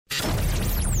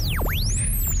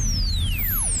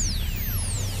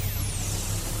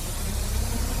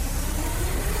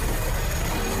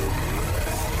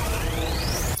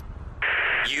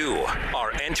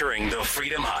entering the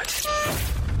Freedom Hut.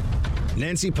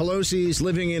 Nancy Pelosi's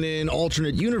living in an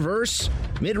alternate universe.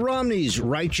 Mitt Romney's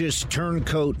righteous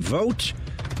turncoat vote.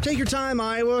 Take your time,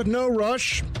 Iowa. No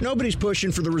rush. Nobody's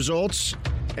pushing for the results.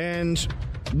 And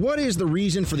what is the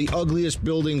reason for the ugliest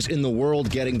buildings in the world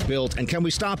getting built? And can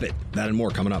we stop it? That and more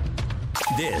coming up.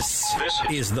 This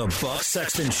is the Buck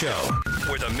Sexton Show,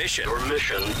 where the mission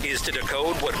is to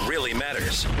decode what really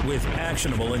matters with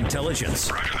actionable intelligence.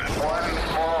 One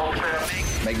small step.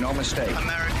 Make no mistake.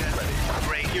 America,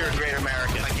 great. You're a great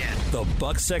American again. The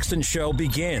Buck Sexton Show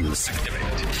begins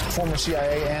Former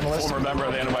CIA analyst. Former member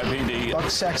of the NYPD. Buck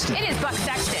Sexton. It is Buck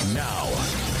Sexton. now.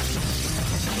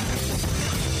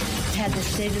 Had the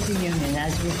State of the Union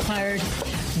as required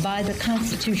by the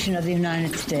Constitution of the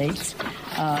United States.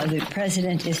 The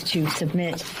president is to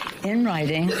submit in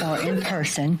writing or in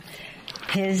person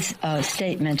his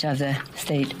statement of the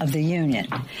State of the Union.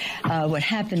 What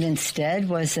happened instead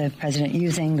was the president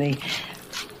using the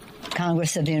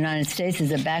Congress of the United States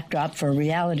as a backdrop for a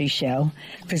reality show,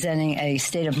 presenting a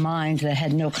state of mind that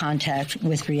had no contact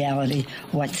with reality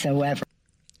whatsoever.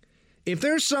 If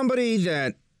there's somebody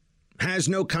that has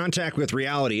no contact with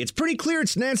reality, it's pretty clear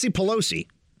it's Nancy Pelosi.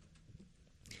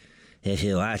 If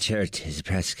you watch her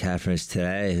press conference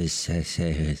today, it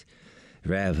was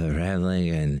rambling,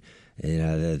 and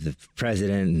the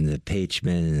president and the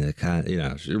impeachment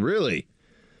and Really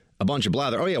a bunch of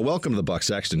blather. Oh yeah, welcome to the Buck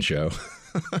Sexton Show.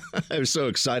 I was so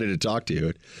excited to talk to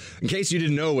you. In case you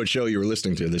didn't know what show you were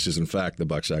listening to, this is in fact the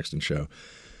Buck Sexton Show.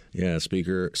 Yeah,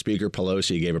 Speaker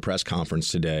Pelosi gave a press conference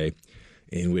today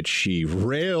in which she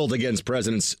railed against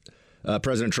President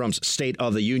Trump's State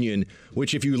of the Union,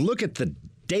 which if you look at the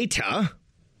data,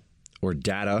 or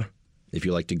data, if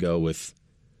you like to go with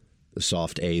the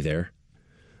soft A there,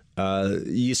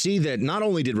 you see that not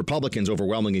only did Republicans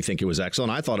overwhelmingly think it was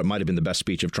excellent, I thought it might have been the best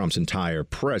speech of Trump's entire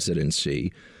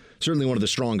presidency. Certainly one of the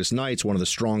strongest nights, one of the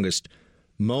strongest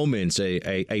moments,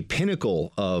 a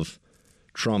pinnacle of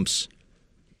Trump's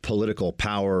political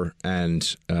power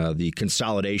and the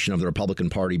consolidation of the Republican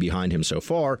Party behind him so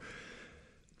far.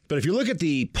 But if you look at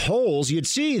the polls, you'd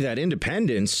see that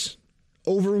independents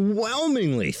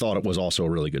overwhelmingly thought it was also a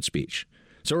really good speech.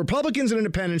 So Republicans and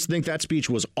independents think that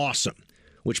speech was awesome,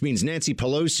 which means Nancy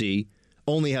Pelosi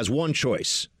only has one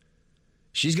choice.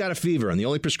 She's got a fever, and the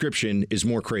only prescription is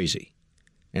more crazy.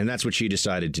 And that's what she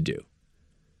decided to do.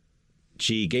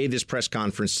 She gave this press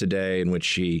conference today in which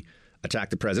she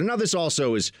attacked the president. Now, this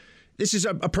is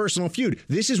a personal feud.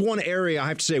 This is one area, I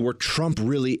have to say, where Trump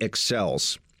really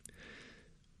excels.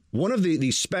 One of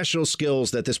the special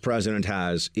skills that this president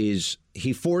has is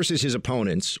he forces his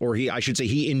opponents, or he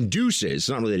induces,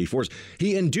 not really that he forces,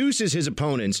 he induces his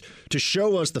opponents to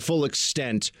show us the full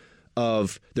extent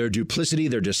of their duplicity,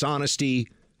 their dishonesty,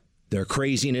 their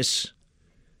craziness.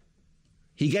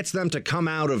 He gets them to come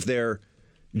out of their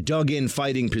dug-in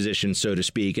fighting position, so to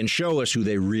speak, and show us who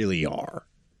they really are.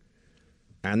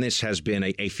 And this has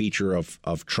been a feature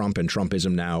of Trump and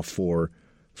Trumpism now for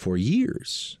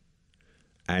years.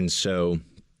 And so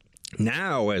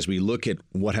now, as we look at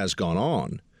what has gone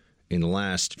on in the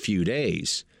last few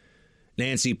days,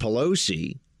 Nancy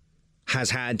Pelosi has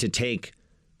had to take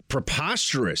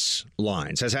preposterous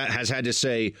lines, has had to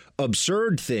say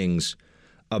absurd things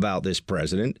about this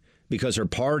president because her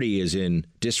party is in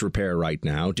disrepair right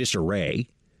now, disarray.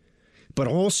 But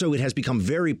also it has become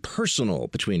very personal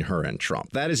between her and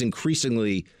Trump. That is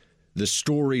increasingly the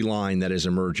storyline that is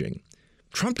emerging.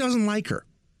 Trump doesn't like her.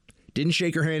 Didn't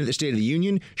shake her hand at the State of the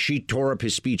Union. She tore up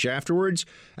his speech afterwards.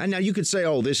 And now you could say,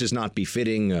 oh, this is not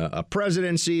befitting a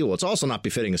presidency. Well, it's also not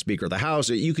befitting a Speaker of the House.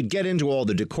 You could get into all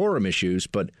the decorum issues,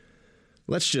 but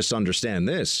let's just understand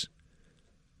this.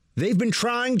 They've been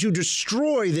trying to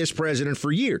destroy this president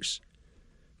for years.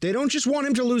 They don't just want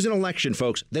him to lose an election,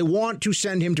 folks. They want to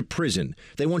send him to prison.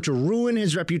 They want to ruin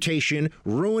his reputation,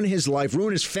 ruin his life,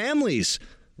 ruin his family's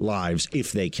lives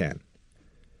if they can.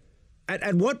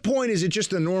 At what point is it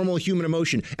just a normal human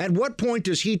emotion? At what point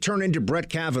does he turn into Brett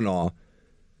Kavanaugh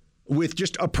with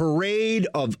just a parade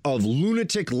of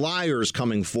lunatic liars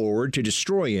coming forward to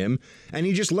destroy him, and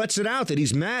he just lets it out that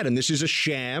he's mad and this is a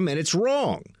sham and it's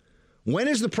wrong? When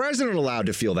is the president allowed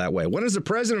to feel that way? When is the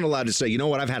president allowed to say, you know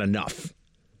what, I've had enough?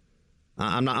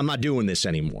 I'm not doing this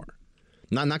anymore.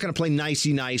 I'm not going to play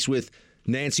nicey nice with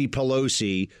Nancy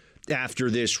Pelosi after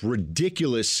this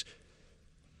ridiculous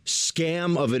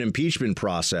scam of an impeachment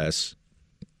process.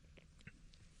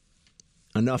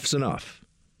 Enough's enough.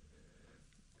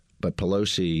 But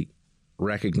Pelosi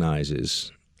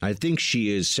recognizes, I think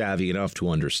she is savvy enough to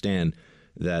understand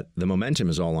that the momentum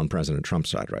is all on President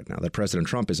Trump's side right now, that President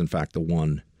Trump is in fact the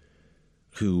one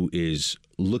who is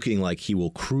looking like he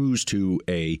will cruise to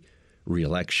a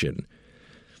reelection.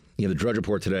 You know, the Drudge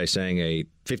Report today saying a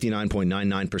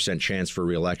 59.99% chance for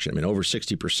reelection. I mean, over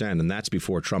 60%, and that's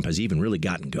before Trump has even really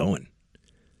gotten going.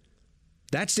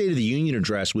 That State of the Union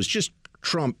address was just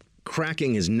Trump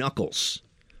cracking his knuckles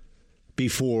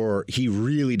before he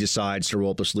really decides to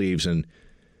roll up the sleeves and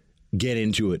get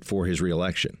into it for his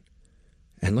reelection.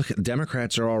 And look, the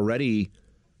Democrats are already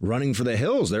running for the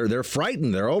hills. They're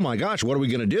frightened. They're, oh my gosh, what are we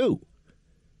going to do?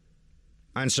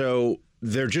 And so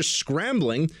they're just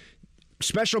scrambling.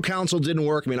 Special counsel didn't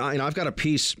work. I mean, I've got a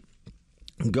piece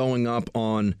going up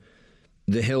on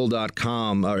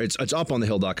thehill.com, or it's up on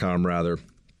thehill.com rather,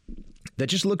 that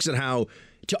just looks at how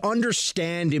to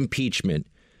understand impeachment,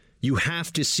 you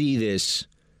have to see this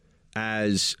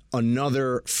as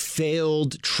another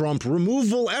failed Trump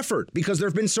removal effort because there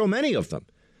have been so many of them.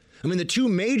 I mean, the two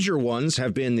major ones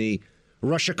have been the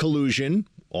Russia collusion,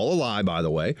 all a lie, by the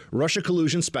way, Russia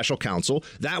collusion special counsel.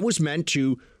 That was meant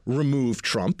to remove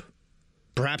Trump,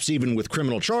 perhaps even with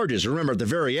criminal charges. Remember, at the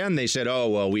very end, they said, oh,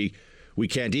 well, we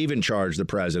can't even charge the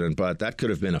president, but that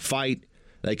could have been a fight.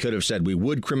 They could have said we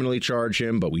would criminally charge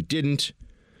him, but we didn't.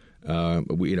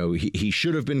 He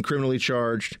should have been criminally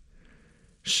charged.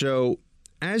 So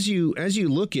as you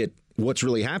look at what's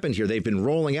really happened here, they've been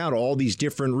rolling out all these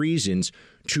different reasons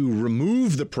to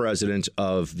remove the president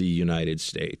of the United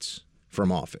States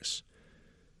from office.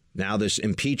 Now this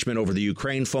impeachment over the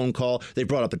Ukraine phone call, they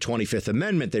brought up the 25th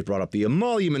Amendment. They brought up the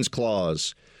emoluments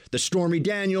clause, the Stormy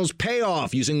Daniels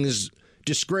payoff using this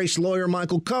disgraced lawyer,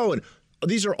 Michael Cohen.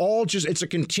 These are all it's a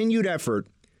continued effort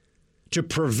to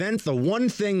prevent the one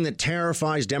thing that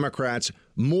terrifies Democrats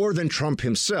more than Trump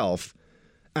himself,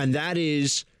 and that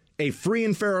is a free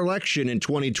and fair election in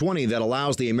 2020 that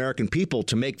allows the American people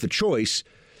to make the choice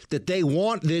that they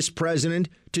want this president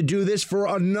to do this for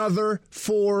another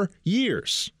 4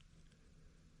 years.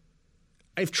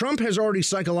 If Trump has already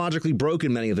psychologically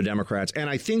broken many of the Democrats, and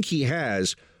I think he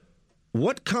has,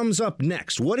 what comes up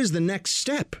next? What is the next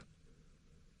step?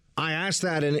 I ask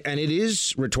that, and it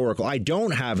is rhetorical. I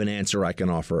don't have an answer I can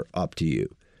offer up to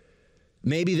you.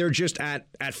 Maybe they're just at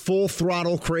full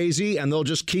throttle crazy, and they'll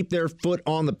just keep their foot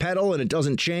on the pedal, and it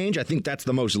doesn't change. I think that's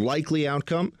the most likely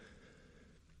outcome.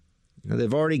 You know,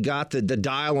 they've already got the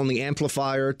dial on the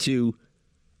amplifier to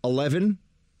 11.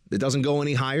 It doesn't go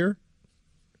any higher.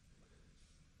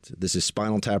 This is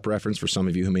Spinal Tap reference for some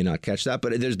of you who may not catch that,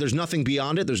 but there's nothing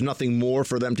beyond it. There's nothing more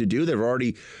for them to do. They've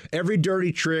already, every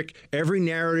dirty trick, every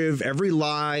narrative, every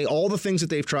lie, all the things that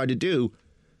they've tried to do.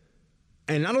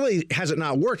 And not only has it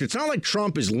not worked, it's not like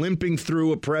Trump is limping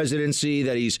through a presidency,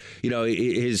 that he's,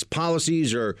 his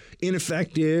policies are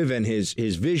ineffective and his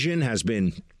vision has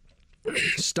been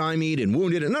stymied and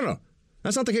wounded. No,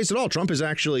 that's not the case at all. Trump has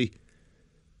actually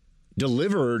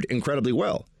delivered incredibly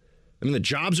well. I mean, the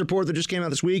jobs report that just came out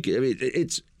this week,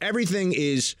 it's everything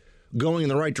is going in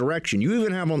the right direction. You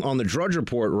even have on the Drudge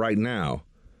Report right now.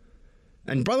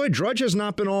 And by the way, Drudge has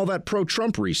not been all that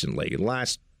pro-Trump recently. Maybe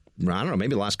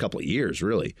the last couple of years,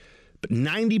 really. But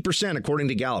 90%, according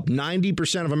to Gallup,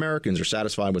 90% of Americans are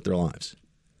satisfied with their lives.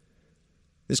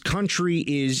 This country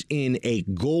is in a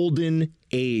golden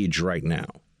age right now.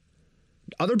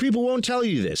 Other people won't tell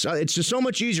you this. It's just so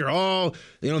much easier. Oh,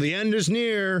 the end is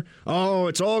near. Oh,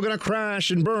 it's all going to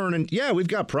crash and burn. And yeah, we've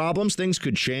got problems. Things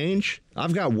could change.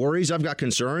 I've got worries. I've got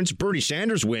concerns. Bernie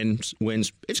Sanders wins.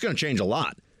 It's going to change a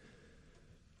lot.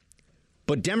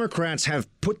 But Democrats have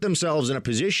put themselves in a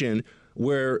position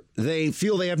where they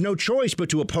feel they have no choice but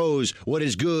to oppose what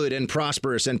is good and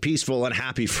prosperous and peaceful and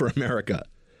happy for America.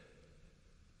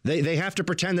 They have to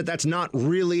pretend that that's not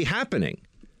really happening.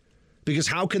 Because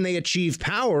how can they achieve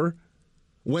power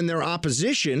when their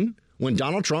opposition, when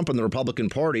Donald Trump and the Republican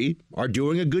Party are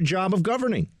doing a good job of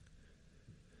governing?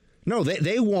 No,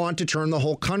 they want to turn the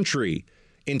whole country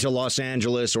into Los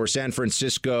Angeles or San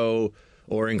Francisco,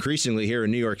 or increasingly here in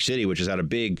New York City, which has had a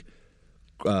big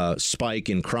spike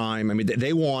in crime. I mean,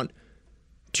 they want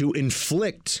to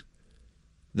inflict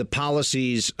the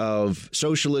policies of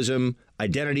socialism,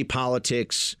 identity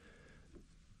politics,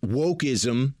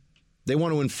 wokeism. They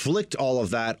want to inflict all of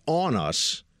that on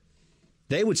us.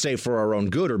 They would say for our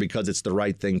own good, or because it's the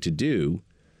right thing to do.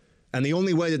 And the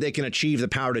only way that they can achieve the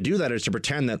power to do that is to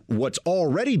pretend that what's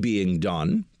already being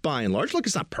done, by and large, look,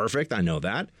 it's not perfect, I know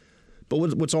that, but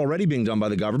what's already being done by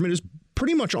the government is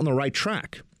pretty much on the right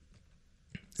track.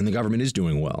 And the government is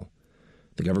doing well.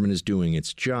 The government is doing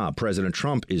its job. President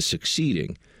Trump is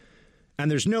succeeding.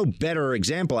 And there's no better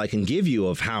example I can give you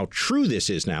of how true this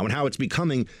is now and how it's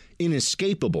becoming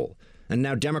inescapable. And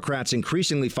now Democrats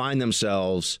increasingly find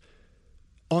themselves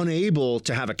unable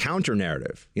to have a counter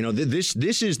narrative. You know, this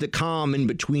is the calm in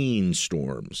between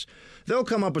storms. They'll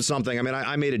come up with something. I mean,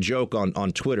 I made a joke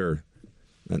on Twitter.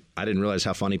 I didn't realize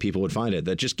how funny people would find it.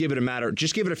 That just give it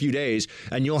a few days,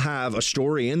 and you'll have a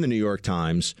story in the New York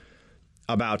Times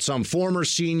about some former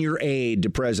senior aide to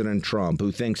President Trump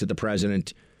who thinks that the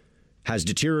president has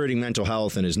deteriorating mental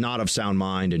health and is not of sound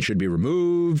mind and should be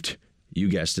removed. You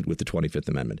guessed it, with the 25th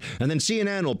Amendment. And then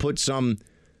CNN will put some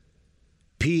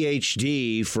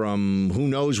PhD from who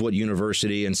knows what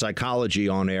university in psychology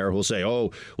on air who'll say,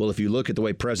 oh, well, if you look at the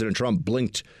way President Trump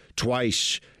blinked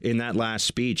twice in that last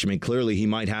speech, I mean, clearly he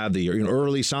might have the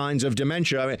early signs of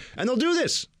dementia. I mean, and they'll do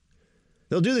this.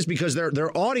 They'll do this because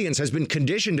their audience has been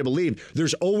conditioned to believe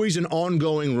there's always an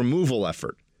ongoing removal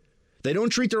effort. They don't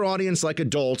treat their audience like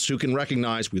adults who can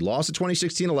recognize we lost the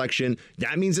 2016 election.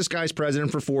 That means this guy's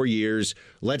president for 4 years.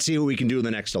 Let's see what we can do in the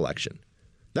next election.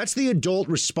 That's the adult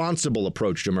responsible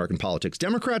approach to American politics.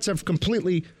 Democrats have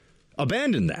completely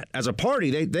abandoned that. As a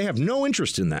party, they have no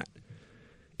interest in that.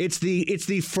 It's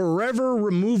the forever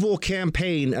removal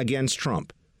campaign against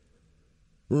Trump.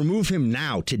 Remove him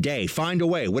now, today. Find a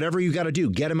way. Whatever you got to do,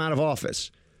 get him out of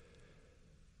office.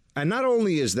 And not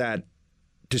only is that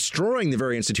destroying the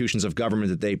very institutions of government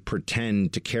that they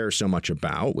pretend to care so much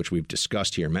about, which we've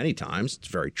discussed here many times, it's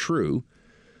very true,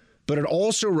 but it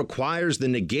also requires the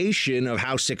negation of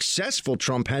how successful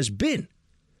Trump has been.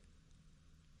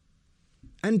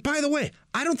 And by the way,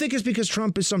 I don't think it's because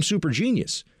Trump is some super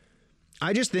genius.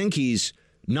 I just think he's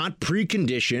not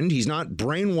preconditioned. He's not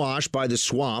brainwashed by the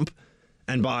swamp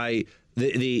and by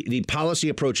the policy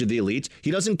approach of the elites.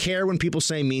 He doesn't care when people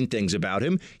say mean things about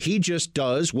him. He just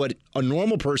does what a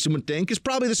normal person would think is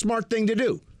probably the smart thing to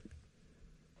do.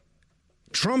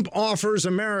 Trump offers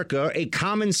America a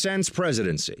common sense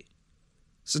presidency.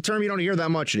 It's a term you don't hear that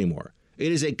much anymore.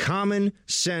 It is a common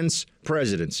sense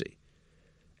presidency.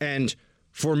 And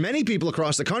for many people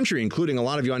across the country, including a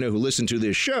lot of you I know who listen to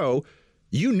this show,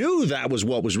 you knew that was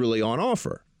what was really on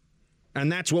offer. And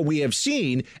that's what we have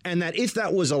seen. And that if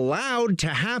that was allowed to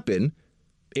happen,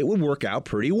 it would work out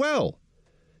pretty well.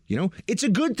 You know, it's a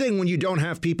good thing when you don't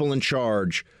have people in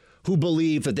charge who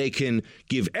believe that they can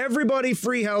give everybody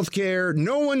free health care,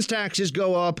 no one's taxes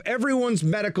go up, everyone's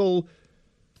medical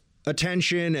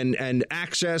attention and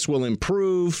access will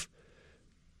improve.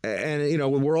 And, you know,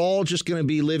 we're all just going to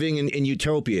be living in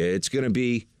utopia. It's going to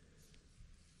be,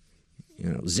 you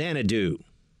know, Xanadu,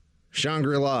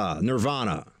 Shangri-La,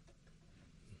 Nirvana,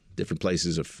 different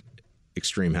places of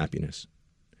extreme happiness.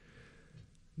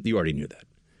 You already knew that.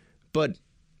 But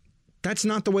that's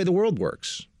not the way the world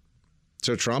works.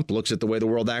 So Trump looks at the way the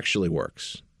world actually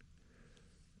works.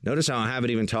 Notice how I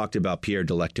haven't even talked about Pierre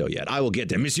Delecto yet. I will get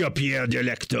there. Monsieur Pierre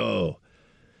Delecto,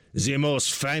 the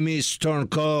most famous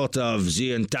turncoat of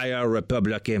the entire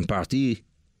Republican Party.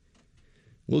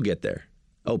 We'll get there.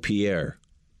 Oh, Pierre,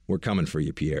 we're coming for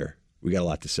you, Pierre. We got a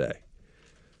lot to say.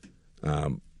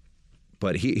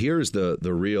 But here's the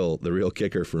real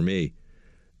kicker for me.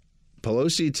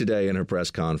 Pelosi today in her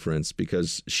press conference,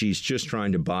 because she's just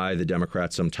trying to buy the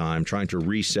Democrats some time, trying to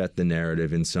reset the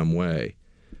narrative in some way.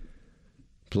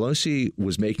 Pelosi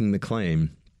was making the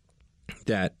claim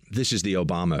that this is the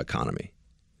Obama economy.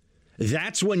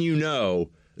 That's when you know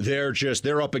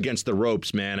they're up against the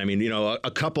ropes, man. I mean, you know,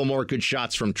 a couple more good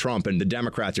shots from Trump and the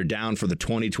Democrats are down for the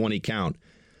 2020 count.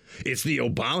 It's the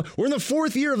Obama. We're in the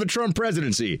fourth year of the Trump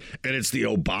presidency, and it's the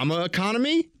Obama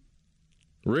economy?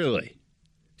 Really?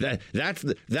 That's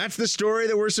the story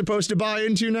that we're supposed to buy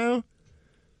into now?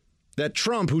 That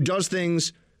Trump, who does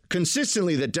things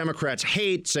consistently that Democrats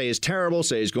hate, say is terrible,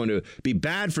 say is going to be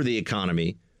bad for the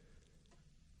economy's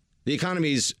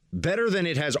better than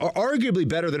it has, arguably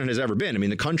better than it has ever been. I mean,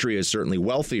 the country is certainly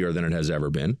wealthier than it has ever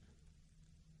been.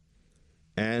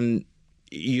 And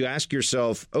you ask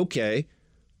yourself, okay,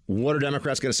 what are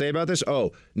Democrats going to say about this?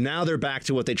 Oh, now they're back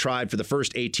to what they tried for the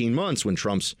first 18 months when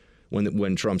Trump's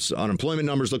unemployment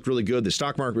numbers looked really good, the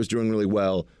stock market was doing really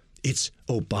well. It's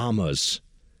Obama's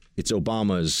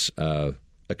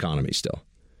economy still.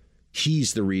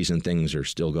 He's the reason things are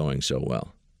still going so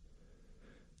well.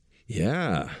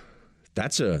 Yeah,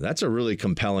 that's a really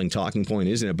compelling talking point,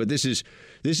 isn't it? But this is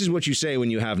what you say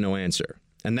when you have no answer.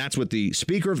 And that's what the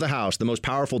Speaker of the House, the most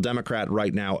powerful Democrat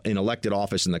right now in elected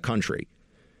office in the country,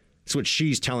 it's what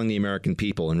she's telling the American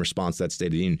people in response to that State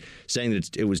of the Union, saying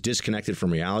that it was disconnected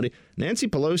from reality. Nancy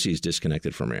Pelosi is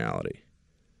disconnected from reality.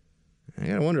 I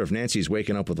gotta wonder if Nancy's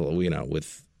waking up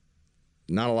with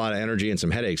not a lot of energy and some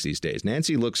headaches these days.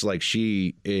 Nancy looks like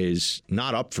she is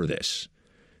not up for this.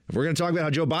 If we're going to talk about how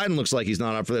Joe Biden looks like he's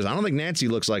not up for this, I don't think Nancy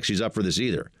looks like she's up for this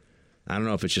either. I don't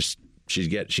know if it's just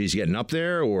she's getting up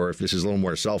there, or if this is a little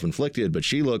more self-inflicted, but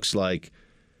she looks like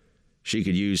she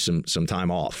could use some time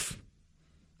off.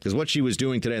 Because what she was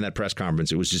doing today in that press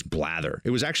conference, it was just blather.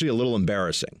 It was actually a little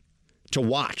embarrassing to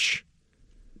watch.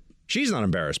 She's not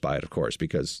embarrassed by it, of course,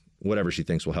 because whatever she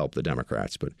thinks will help the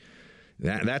Democrats. But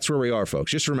that's where we are,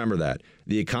 folks. Just remember that.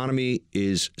 The economy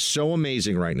is so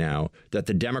amazing right now that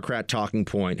the Democrat talking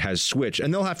point has switched.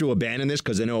 And they'll have to abandon this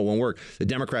because they know it won't work. The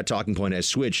Democrat talking point has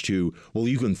switched to, well,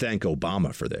 you can thank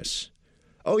Obama for this.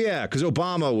 Oh, yeah, because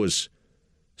Obama was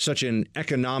such an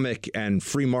economic and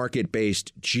free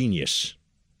market-based genius,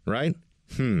 right?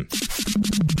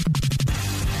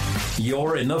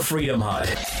 You're in the Freedom Hut.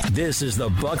 This is the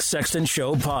Buck Sexton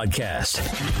Show podcast.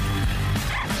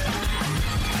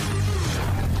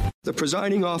 The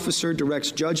presiding officer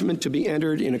directs judgment to be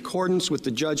entered in accordance with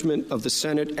the judgment of the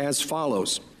Senate as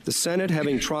follows. The Senate,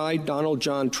 having tried Donald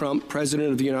John Trump,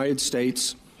 President of the United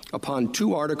States, upon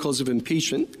 2 articles of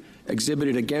impeachment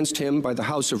exhibited against him by the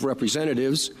House of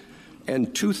Representatives,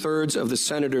 and 2/3 of the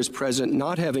senators present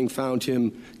not having found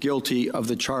him guilty of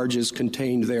the charges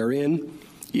contained therein,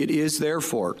 it is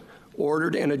therefore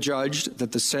ordered and adjudged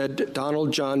that the said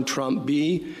Donald John Trump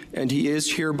be, and he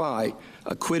is hereby,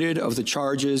 acquitted of the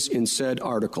charges in said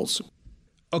articles.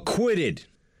 Acquitted.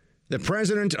 The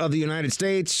President of the United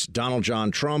States, Donald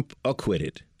John Trump,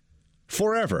 acquitted.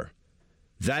 Forever.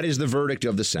 That is the verdict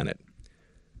of the Senate.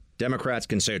 Democrats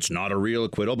can say it's not a real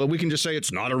acquittal, but we can just say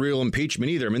it's not a real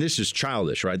impeachment either. I mean, this is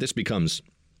childish, right? This becomes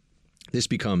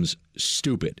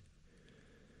stupid.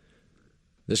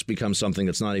 This becomes something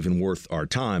that's not even worth our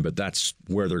time, but that's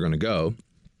where they're going to go.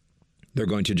 They're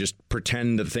going to just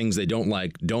pretend that the things they don't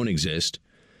like don't exist,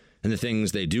 and the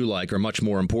things they do like are much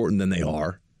more important than they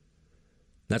are.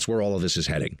 That's where all of this is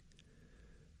heading.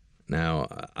 Now,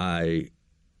 I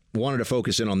wanted to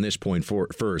focus in on this point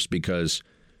first because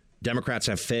Democrats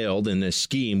have failed in this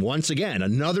scheme. Once again,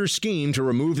 another scheme to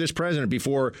remove this president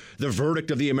before the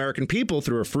verdict of the American people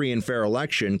through a free and fair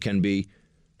election can be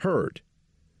heard.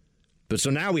 But so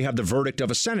now we have the verdict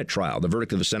of a Senate trial. The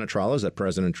verdict of the Senate trial is that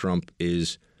President Trump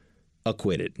is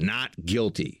acquitted, not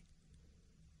guilty.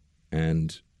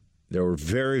 And there were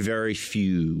very, very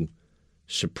few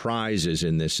surprises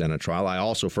in this Senate trial. I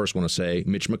also first want to say,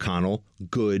 Mitch McConnell,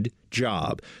 good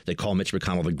job. They call Mitch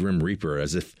McConnell the Grim Reaper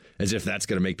as if that's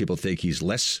going to make people think he's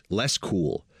less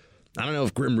cool. I don't know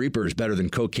if Grim Reaper is better than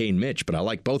Cocaine Mitch, but I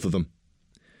like both of them.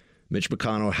 Mitch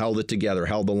McConnell held it together,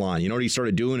 held the line. You know what he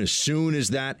started doing as soon as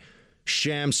that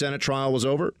sham Senate trial was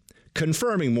over?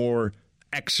 Confirming more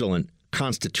excellent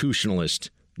constitutionalist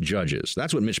judges.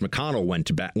 That's what Mitch McConnell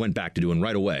went back to doing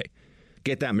right away.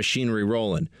 Get that machinery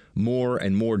rolling. More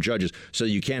and more judges. So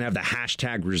you can't have the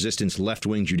hashtag resistance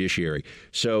left-wing judiciary.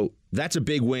 So that's a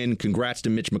big win. Congrats to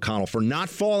Mitch McConnell for not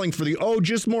falling for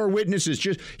just more witnesses.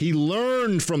 He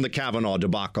learned from the Kavanaugh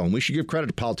debacle. And we should give credit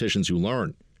to politicians who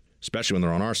learn, especially when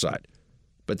they're on our side.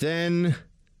 But then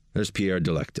there's Pierre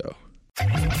Delecto.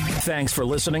 Thanks for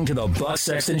listening to the Buck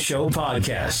Sexton Show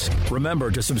podcast. Remember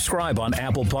to subscribe on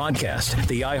Apple Podcast,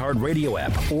 the iHeartRadio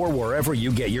app, or wherever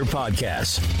you get your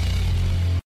podcasts.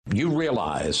 You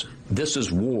realize this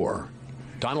is war.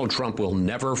 Donald Trump will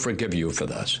never forgive you for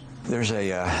this. There's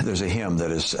a hymn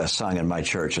that is sung in my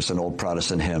church. It's an old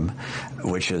Protestant hymn,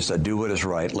 which is, do what is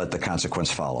right, let the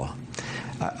consequence follow.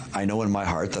 I know in my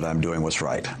heart that I'm doing what's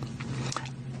right.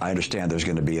 I understand there's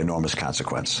going to be enormous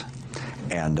consequence.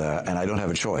 And I don't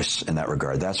have a choice in that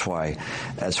regard. That's why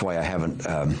I haven't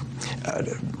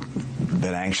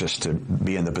been anxious to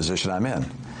be in the position I'm in.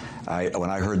 When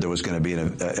I heard there was going to be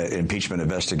an impeachment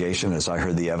investigation, as I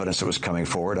heard the evidence that was coming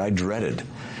forward, I dreaded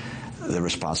the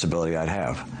responsibility I'd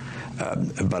have.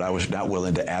 But I was not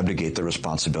willing to abdicate the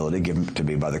responsibility given to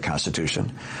me by the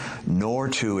Constitution, nor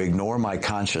to ignore my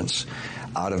conscience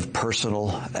out of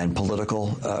personal and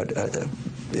political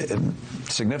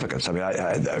significance. I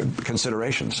mean,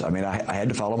 considerations. I mean, I had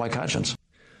to follow my conscience.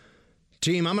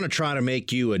 Team, I'm going to try to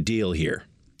make you a deal here.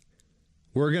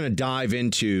 We're going to dive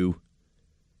into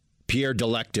Pierre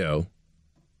Delecto,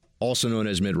 also known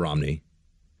as Mitt Romney.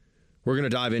 We're going to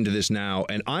dive into this now,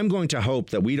 and I'm going to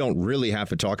hope that we don't really have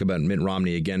to talk about Mitt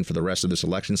Romney again for the rest of this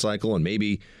election cycle, and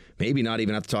maybe not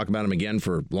even have to talk about him again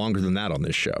for longer than that on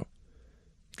this show,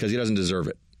 because he doesn't deserve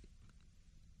it.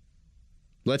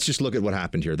 Let's just look at what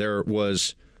happened here. There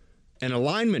was an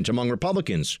alignment among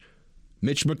Republicans.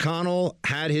 Mitch McConnell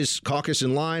had his caucus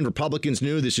in line. Republicans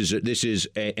knew this is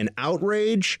an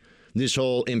outrage. This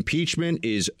whole impeachment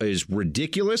is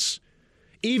ridiculous.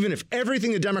 Even if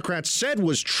everything the Democrats said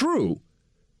was true,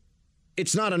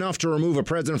 it's not enough to remove a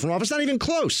president from office. Not even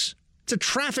close. It's a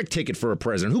traffic ticket for a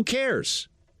president. Who cares?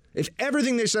 If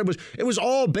everything they said was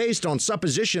all based on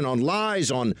supposition, on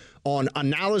lies, on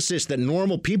analysis that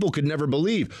normal people could never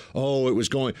believe. Oh,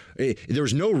 there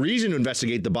was no reason to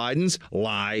investigate the Bidens.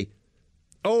 Lie.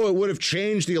 Oh, it would have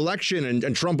changed the election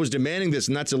and Trump was demanding this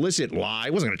and that's illicit. Lie.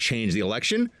 It wasn't going to change the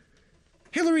election.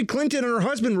 Hillary Clinton and her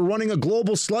husband were running a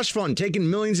global slush fund, taking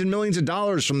millions and millions of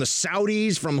dollars from the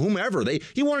Saudis, from whomever.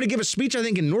 He wanted to give a speech, I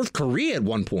think, in North Korea at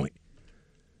one point.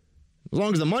 As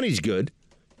long as the money's good.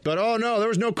 But, oh, no, there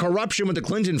was no corruption with the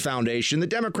Clinton Foundation. The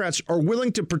Democrats are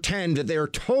willing to pretend that they are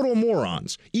total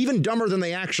morons, even dumber than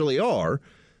they actually are,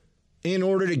 in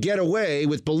order to get away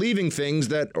with believing things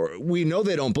that we know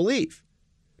they don't believe,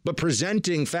 but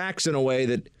presenting facts in a way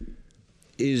that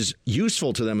is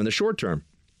useful to them in the short term.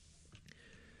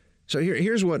 So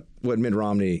here's what Mitt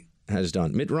Romney has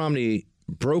done. Mitt Romney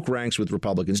broke ranks with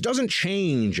Republicans. Doesn't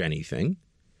change anything.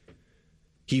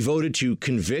 He voted to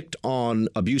convict on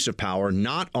abuse of power,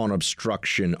 not on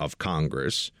obstruction of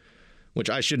Congress, which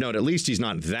I should note, at least he's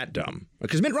not that dumb.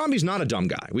 Because Mitt Romney's not a dumb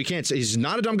guy. We can't say he's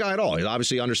not a dumb guy at all. He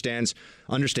obviously understands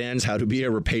how to be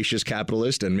a rapacious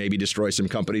capitalist and maybe destroy some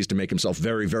companies to make himself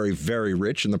very, very, very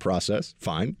rich in the process.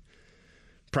 Fine.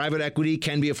 Private equity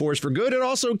can be a force for good. It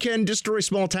also can destroy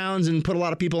small towns and put a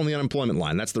lot of people on the unemployment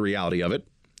line. That's the reality of it.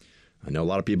 I know a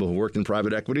lot of people who worked in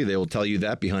private equity. They will tell you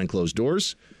that behind closed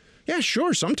doors. Yeah,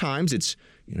 sure. Sometimes it's,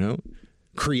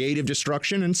 creative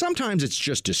destruction, and sometimes it's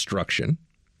just destruction.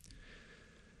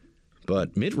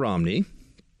 But Mitt Romney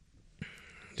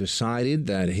decided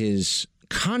that his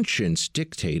conscience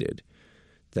dictated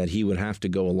that he would have to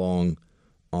go along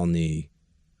on the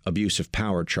abuse of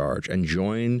power charge and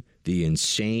join the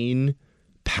insane,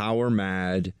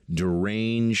 power-mad,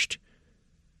 deranged,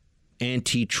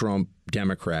 anti-Trump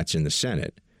Democrats in the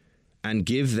Senate and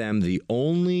give them the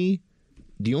only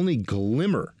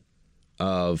glimmer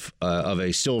of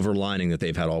a silver lining that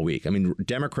they've had all week. I mean,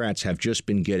 Democrats have just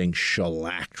been getting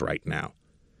shellacked right now.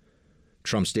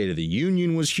 Trump's State of the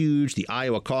Union was huge. The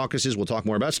Iowa caucuses, we'll talk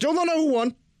more about. Still don't know who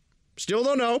won. Still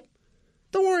don't know.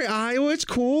 Don't worry, Iowa, it's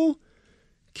cool.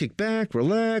 Kick back,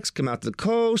 relax, come out to the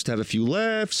coast, have a few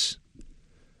laughs.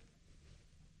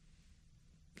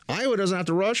 Iowa doesn't have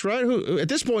to rush, right? At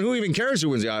this point, who even cares who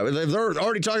wins the Iowa? They're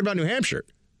already talking about New Hampshire.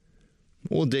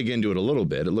 We'll dig into it a little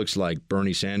bit. It looks like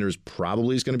Bernie Sanders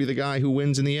probably is going to be the guy who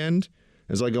wins in the end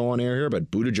as I go on air here. But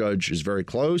Buttigieg is very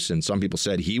close, and some people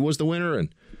said he was the winner.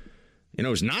 And,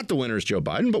 it's not the winner is Joe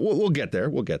Biden, but we'll get there.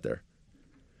 We'll get there.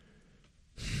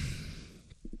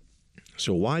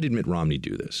 So why did Mitt Romney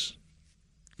do this?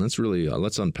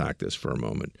 Let's unpack this for a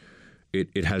moment.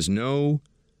 It has no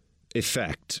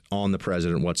effect on the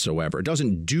president whatsoever. It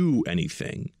doesn't do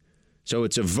anything. So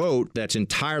it's a vote that's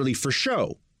entirely for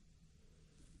show.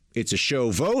 It's a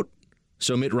show vote,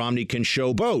 so Mitt Romney can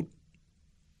showboat.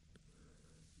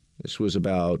 This was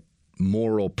about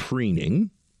moral preening,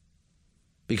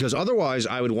 because otherwise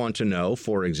I would want to know,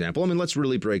 for example, let's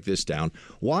really break this down.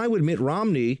 Why would Mitt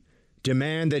Romney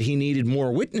demand that he needed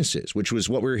more witnesses, which was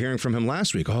what we were hearing from him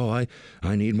last week? Oh,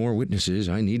 I need more witnesses.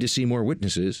 I need to see more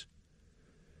witnesses.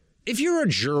 If you're a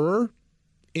juror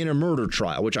in a murder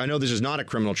trial, which I know this is not a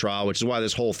criminal trial, which is why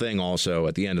this whole thing also,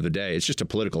 at the end of the day, it's just a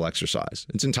political exercise.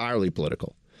 It's entirely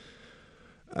political.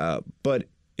 But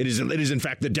it is in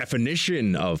fact the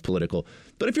definition of political.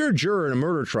 But if you're a juror in a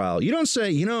murder trial, you don't say,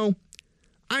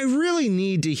 I really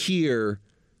need to hear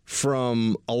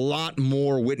from a lot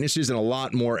more witnesses and a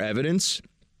lot more evidence.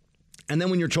 And then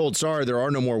when you're told, sorry, there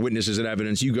are no more witnesses and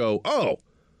evidence, you go, oh,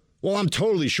 well, I'm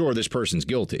totally sure this person's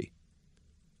guilty.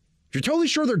 If you're totally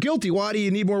sure they're guilty, why do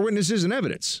you need more witnesses and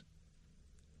evidence?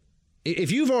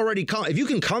 If you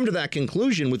can come to that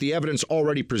conclusion with the evidence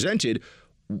already presented,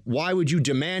 why would you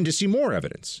demand to see more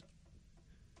evidence?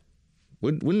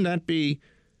 Wouldn't that be?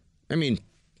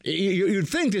 You'd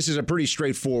think this is a pretty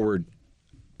straightforward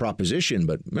proposition,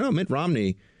 but Mitt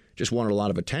Romney just wanted a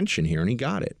lot of attention here, and he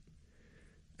got it.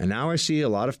 And now I see a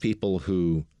lot of people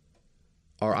who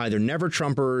are either never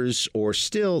Trumpers or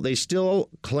still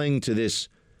cling to this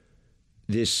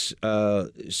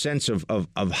sense of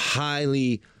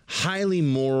highly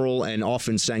moral and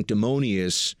often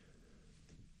sanctimonious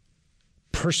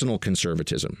personal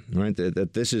conservatism, right?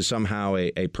 That this is somehow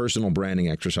a personal branding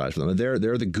exercise for them.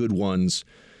 They're the good ones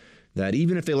that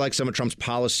even if they like some of Trump's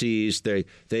policies, they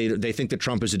think that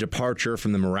Trump is a departure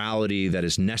from the morality that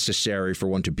is necessary for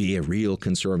one to be a real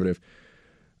conservative.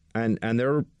 And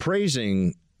they're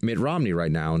praising Mitt Romney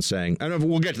right now and saying, and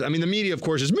we'll get to that. The media, of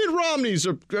course, is Mitt Romney's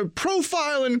a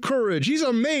profile in courage. He's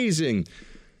amazing.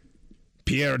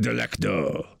 Pierre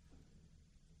Delecto.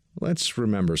 Let's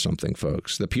remember something,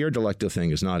 folks. The Pierre Delecto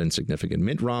thing is not insignificant.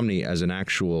 Mitt Romney, as an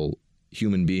actual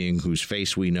human being whose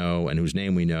face we know and whose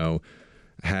name we know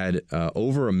had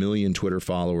over 1 million Twitter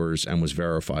followers and was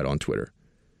verified on Twitter.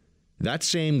 That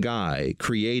same guy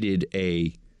created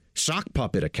a sock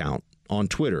puppet account on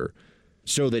Twitter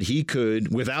so that he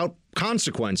could, without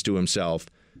consequence to himself,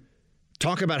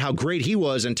 talk about how great he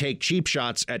was and take cheap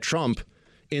shots at Trump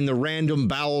in the random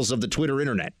bowels of the Twitter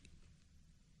internet.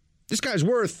 This guy's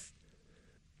worth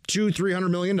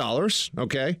 $200-300 million,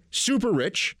 okay? Super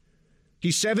rich.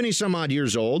 He's 70 some odd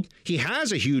years old. He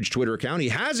has a huge Twitter account. He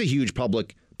has a huge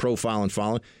public profile and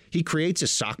following. He creates a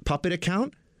sock puppet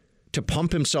account to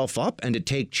pump himself up and to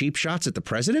take cheap shots at the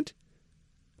president?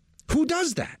 Who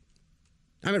does that?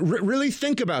 I mean, really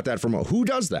think about that for a moment. Who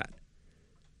does that?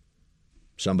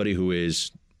 Somebody who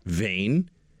is vain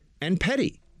and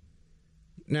petty.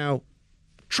 Now,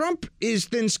 Trump is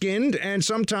thin-skinned, and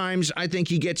sometimes I think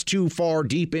he gets too far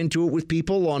deep into it with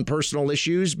people on personal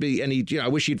issues. And I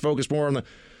wish he'd focus more on the.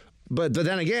 But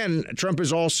then again, Trump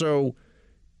is also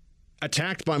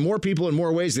attacked by more people in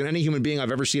more ways than any human being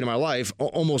I've ever seen in my life.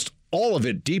 Almost all of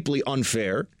it deeply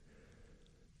unfair.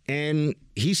 And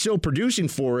he's still producing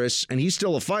for us, and he's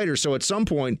still a fighter. So at some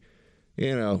point,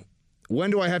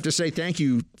 when do I have to say thank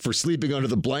you for sleeping under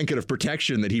the blanket of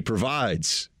protection that he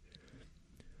provides?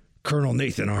 Colonel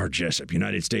Nathan R. Jessup,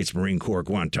 United States Marine Corps,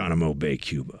 Guantanamo Bay,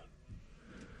 Cuba.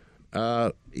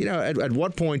 At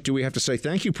what point do we have to say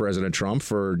thank you, President Trump,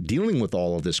 for dealing with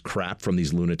all of this crap from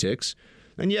these lunatics?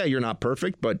 And yeah, you're not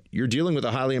perfect, but you're dealing with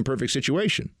a highly imperfect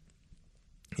situation.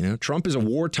 Trump is a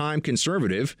wartime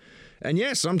conservative. And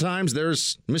yes, sometimes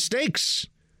there's mistakes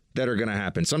that are going to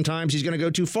happen. Sometimes he's going to go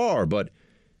too far, but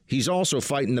he's also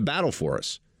fighting the battle for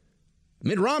us.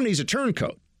 Mitt Romney's a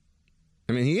turncoat.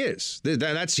 I mean, he is.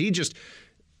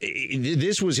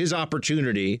 This was his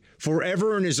opportunity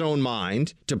forever in his own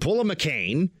mind to pull a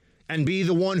McCain and be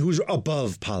the one who's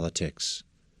above politics.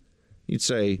 You'd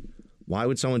say, why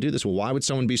would someone do this? Well, why would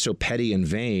someone be so petty and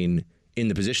vain in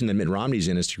the position that Mitt Romney's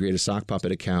in, is to create a sock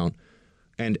puppet account?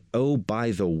 And oh,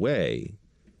 by the way,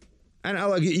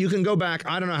 and you can go back.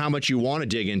 I don't know how much you want to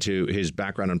dig into his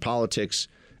background in politics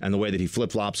and the way that he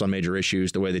flip-flops on major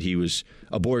issues, the way that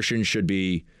abortion should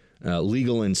be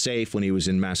legal and safe when he was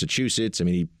in Massachusetts. I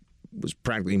mean, he was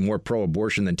practically more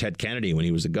pro-abortion than Ted Kennedy when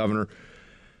he was the governor.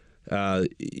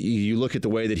 You look at the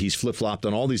way that he's flip-flopped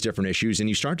on all these different issues, and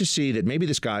you start to see that maybe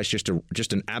this guy's just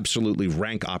an absolutely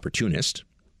rank opportunist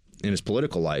in his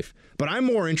political life. But I'm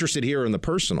more interested here in the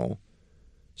personal.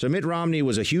 So Mitt Romney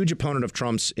was a huge opponent of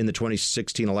Trump's in the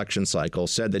 2016 election cycle,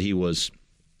 said that he was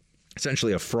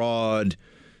essentially a fraud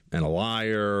and a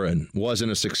liar and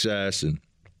wasn't a success and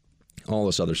all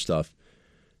this other stuff.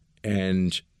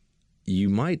 And you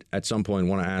might at some point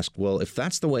want to ask, well, if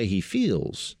that's the way he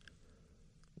feels,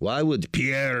 why would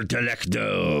Pierre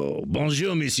Delecto,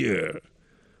 bonjour, monsieur,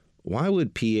 why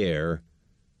would Pierre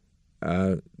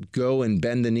go and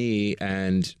bend the knee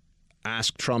and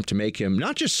ask Trump to make him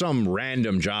not just some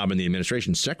random job in the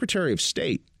administration, Secretary of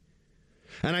State?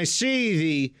 And I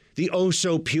see the oh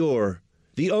so pure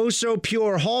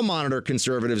hall monitor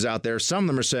conservatives out there. Some of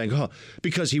them are saying,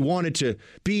 because he wanted to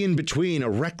be in between a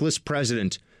reckless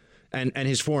president and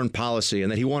his foreign policy,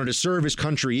 and that he wanted to serve his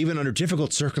country even under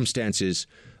difficult circumstances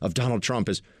of Donald Trump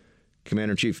as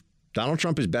commander-in-chief. Donald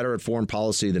Trump is better at foreign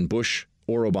policy than Bush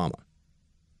or Obama.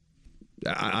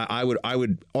 I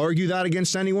would argue that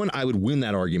against anyone. I would win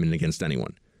that argument against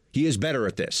anyone. He is better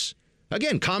at this.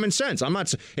 Again, common sense.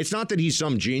 It's not that he's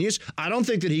some genius. I don't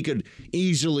think that he could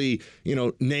easily,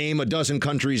 name a dozen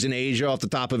countries in Asia off the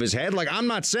top of his head. I'm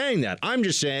not saying that. I'm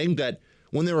just saying that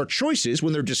when there are choices,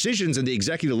 when there are decisions at the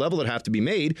executive level that have to be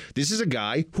made, this is a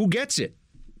guy who gets it.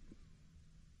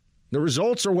 The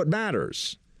results are what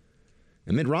matters.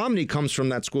 And Mitt Romney comes from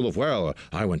that school of,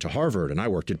 I went to Harvard and I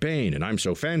worked at Bain and I'm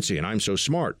so fancy and I'm so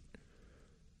smart.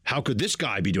 How could this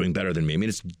guy be doing better than me? I mean,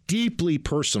 it's deeply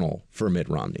personal for Mitt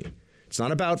Romney. It's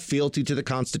not about fealty to the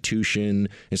Constitution.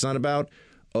 It's not about,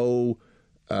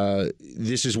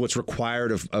 this is what's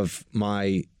required of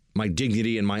my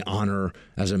dignity and my honor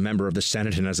as a member of the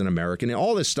Senate and as an American. And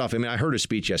all this stuff. I mean, I heard his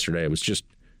speech yesterday. It was just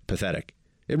pathetic.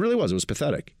 It really was. It was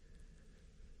pathetic.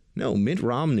 No, Mitt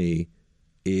Romney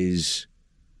is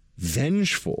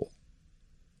vengeful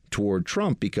toward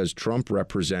Trump because Trump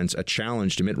represents a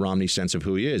challenge to Mitt Romney's sense of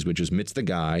who he is, which is Mitt's the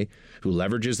guy who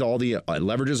leverages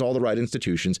all the right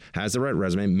institutions, has the right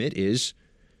resume. Mitt is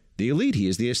the elite. He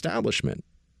is the establishment.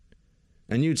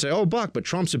 And you'd say, Buck, but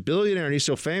Trump's a billionaire and he's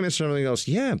so famous and everything else.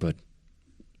 Yeah, but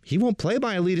he won't play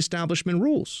by elite establishment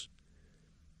rules.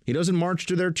 He doesn't march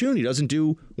to their tune. He doesn't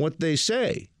do what they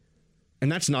say.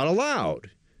 And that's not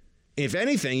allowed. If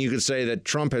anything, you could say that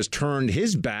Trump has turned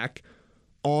his back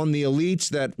on the elites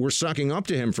that were sucking up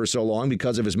to him for so long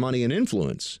because of his money and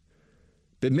influence.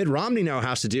 But Mitt Romney now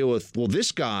has to deal with, well,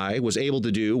 this guy was able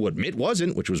to do what Mitt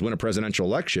wasn't, which was win a presidential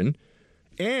election,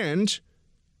 and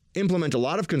implement a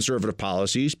lot of conservative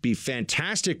policies, be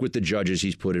fantastic with the judges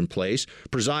he's put in place,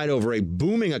 preside over a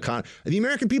booming economy. The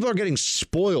American people are getting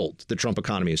spoiled. The Trump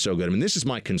economy is so good. I mean, this is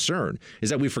my concern, is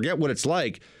that we forget what it's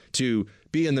like to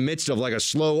be in the midst of like a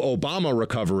slow Obama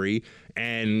recovery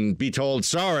and be told,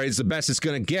 sorry, it's the best it's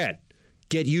going to get.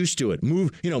 Get used to it.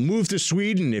 Move to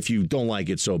Sweden if you don't like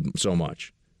it so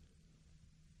much.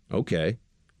 Okay.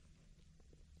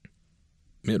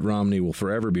 Mitt Romney will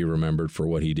forever be remembered for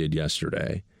what he did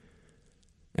yesterday.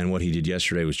 And what he did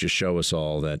yesterday was just show us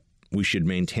all that we should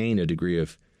maintain a degree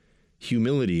of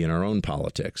humility in our own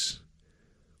politics.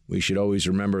 We should always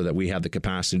remember that we have the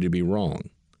capacity to be wrong.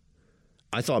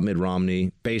 I thought Mitt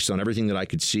Romney, based on everything that I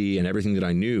could see and everything that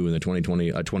I knew in the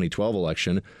 2012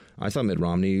 election, I thought Mitt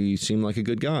Romney seemed like a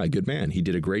good guy, good man. He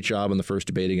did a great job in the first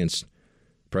debate against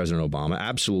President Obama,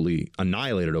 absolutely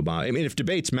annihilated Obama. I mean, if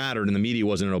debates mattered and the media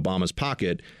wasn't in Obama's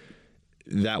pocket,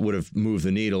 that would have moved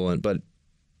the needle. But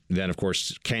then, of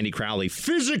course, Candy Crowley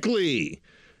physically,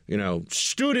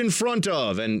 stood in front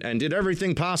of and did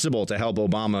everything possible to help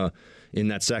Obama in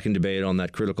that second debate on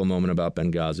that critical moment about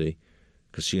Benghazi,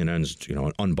 because CNN's,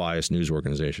 an unbiased news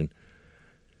organization.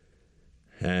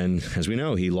 And as we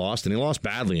know, he lost, and he lost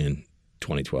badly in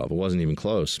 2012. It wasn't even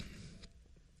close.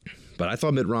 But I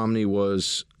thought Mitt Romney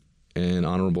was an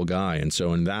honorable guy. And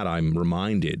so in that, I'm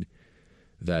reminded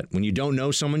that when you don't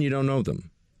know someone, you don't know them.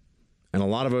 And a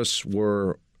lot of us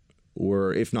were,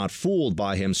 if not fooled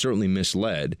by him, certainly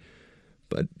misled.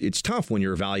 But it's tough when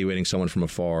you're evaluating someone from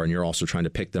afar and you're also trying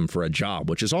to pick them for a job,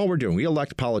 which is all we're doing. We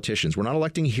elect politicians. We're not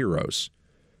electing heroes.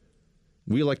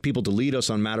 We elect people to lead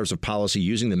us on matters of policy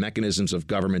using the mechanisms of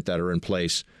government that are in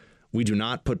place. We do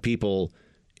not put people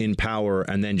in power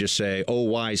and then just say, oh,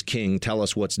 wise king, tell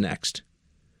us what's next.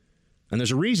 And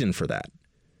there's a reason for that.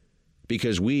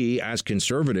 Because we, as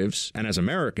conservatives and as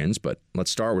Americans, but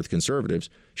let's start with conservatives,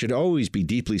 should always be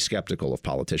deeply skeptical of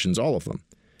politicians, all of them.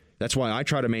 That's why I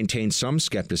try to maintain some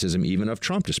skepticism even of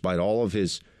Trump, despite all of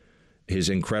his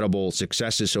incredible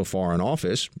successes so far in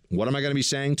office. What am I going to be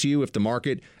saying to you if the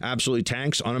market absolutely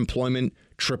tanks, unemployment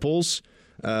triples,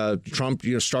 Trump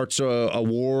starts a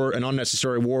war, an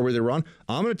unnecessary war with Iran?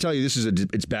 I'm going to tell you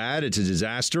it's bad, it's a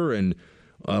disaster, and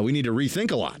we need to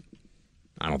rethink a lot.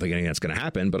 I don't think anything that's going to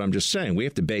happen, but I'm just saying we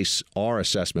have to base our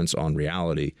assessments on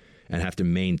reality and have to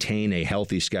maintain a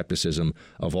healthy skepticism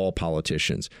of all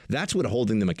politicians. That's what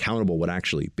holding them accountable would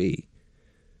actually be.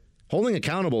 Holding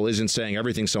accountable isn't saying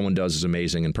everything someone does is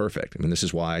amazing and perfect. I mean, this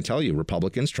is why I tell you,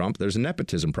 Republicans, Trump, there's a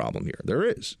nepotism problem here. There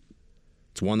is.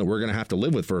 It's one that we're going to have to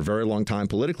live with for a very long time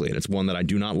politically, and it's one that I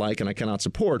do not like and I cannot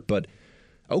support. But,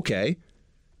 okay,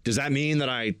 does that mean that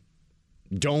I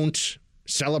don't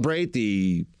celebrate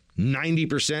the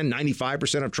 90%,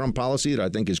 95% of Trump policy that I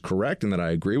think is correct and that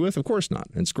I agree with? Of course not.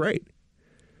 It's great.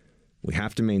 We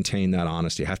have to maintain that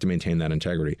honesty, have to maintain that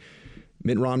integrity.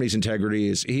 Mitt Romney's integrity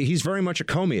is, he's very much a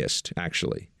Comeyist,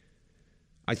 actually.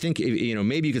 I think,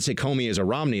 maybe you could say Comey is a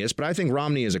Romneyist, but I think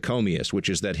Romney is a Comeyist, which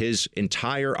is that his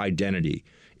entire identity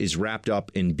is wrapped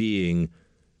up in being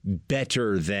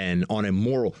better than, on a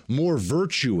more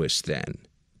virtuous than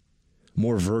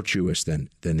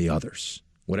the others,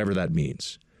 whatever that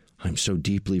means. I'm so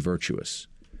deeply virtuous.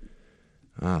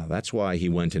 That's why he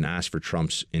went and asked for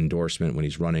Trump's endorsement when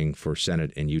he's running for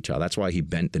Senate in Utah. That's why he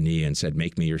bent the knee and said,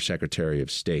 make me your Secretary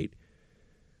of State.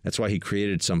 That's why he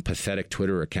created some pathetic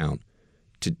Twitter account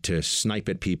to snipe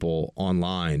at people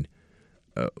online.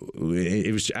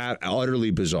 It was utterly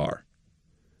bizarre.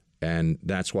 And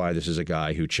that's why this is a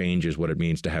guy who changes what it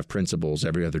means to have principles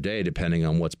every other day, depending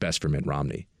on what's best for Mitt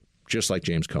Romney, just like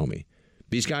James Comey.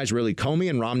 These guys really, Comey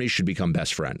and Romney should become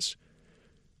best friends.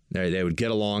 They would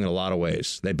get along in a lot of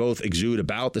ways. They both exude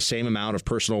about the same amount of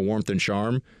personal warmth and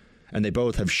charm, and they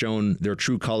both have shown their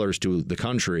true colors to the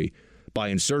country by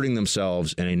inserting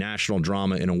themselves in a national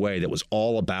drama in a way that was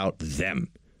all about them,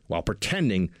 while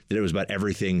pretending that it was about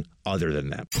everything other than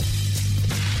them.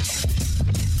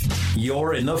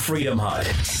 You're in the Freedom Hut.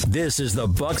 This is the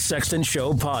Buck Sexton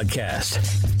Show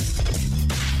podcast.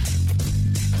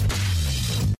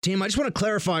 Team, I just want to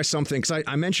clarify something, because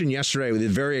I mentioned yesterday with the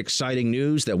very exciting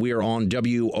news that we are on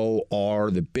WOR,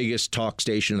 the biggest talk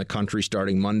station in the country,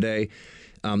 starting Monday.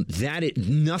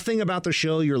 Nothing about the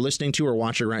show you're listening to or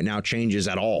watching right now changes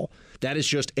at all. That is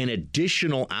just an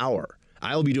additional hour.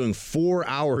 I'll be doing 4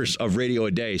 hours of radio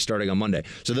a day starting on Monday.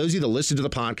 So those of you that listen to the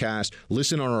podcast,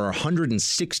 listen on our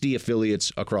 160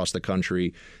 affiliates across the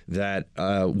country, that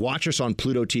watch us on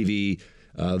Pluto TV,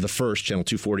 The First, channel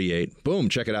 248. Boom,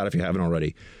 check it out if you haven't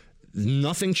already.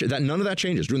 None of that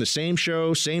changes. Doing the same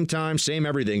show, same time, same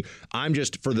everything. I'm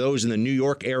just, for those in the New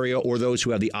York area or those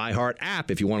who have the iHeart app,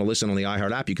 if you want to listen on the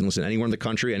iHeart app, you can listen anywhere in the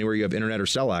country, anywhere you have internet or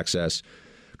cell access.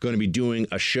 Going to be doing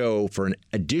a show for an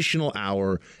additional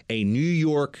hour, a New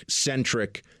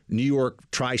York-centric, New York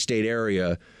tri-state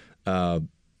area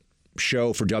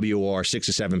show for WOR, 6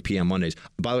 to 7 p.m. Mondays.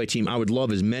 By the way, team, I would love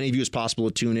as many of you as possible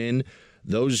to tune in.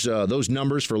 Those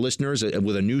numbers for listeners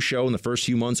with a new show in the first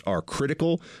few months are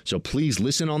critical. So please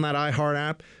listen on that iHeart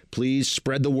app. Please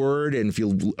spread the word. And if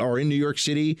you are in New York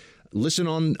City, listen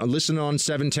on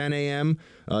 7:10 a.m.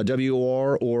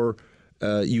 WOR, or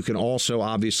you can also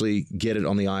obviously get it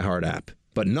on the iHeart app.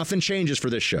 But nothing changes for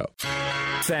this show.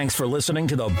 Thanks for listening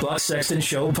to the Buck Sexton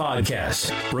Show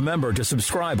podcast. Remember to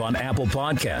subscribe on Apple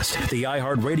Podcasts, the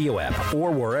iHeart Radio app, or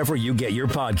wherever you get your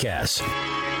podcasts.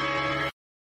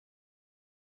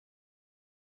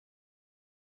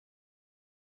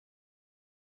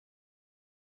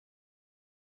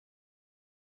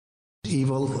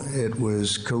 Evil, it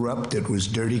was corrupt, it was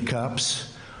dirty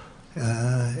cops,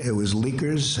 it was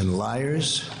leakers and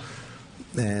liars,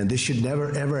 and this should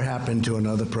never, ever happen to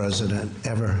another president,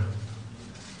 ever.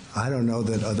 I don't know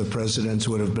that other presidents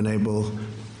would have been able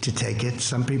to take it.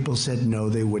 Some people said no,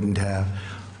 they wouldn't have.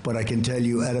 But I can tell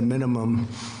you, at a minimum,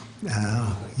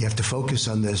 you have to focus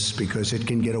on this because it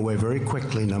can get away very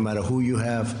quickly. No matter who you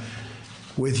have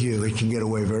with you, it can get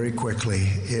away very quickly.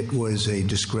 It was a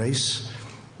disgrace.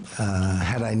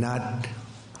 Had I not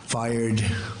fired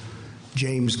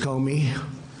James Comey,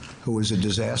 who was a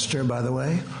disaster, by the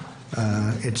way,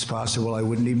 it's possible I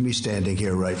wouldn't even be standing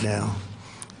here right now.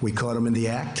 We caught him in the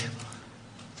act.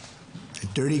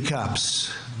 Dirty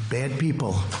cops, bad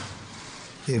people.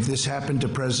 If this happened to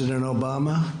President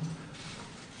Obama,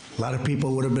 a lot of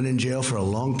people would have been in jail for a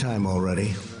long time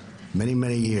already. Many,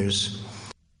 many years.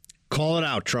 Call it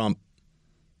out, Trump.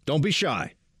 Don't be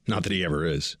shy. Not that he ever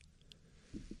is.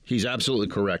 He's absolutely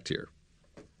correct here.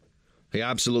 He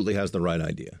absolutely has the right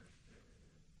idea.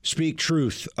 Speak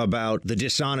truth about the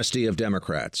dishonesty of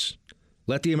Democrats.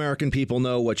 Let the American people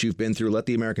know what you've been through. Let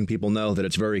the American people know that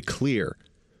it's very clear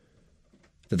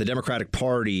that the Democratic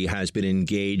Party has been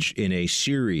engaged in a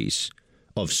series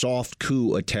of soft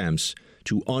coup attempts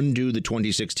to undo the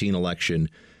 2016 election.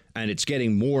 And it's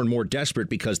getting more and more desperate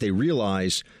because they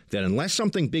realize that unless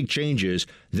something big changes,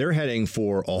 they're heading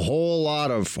for a whole lot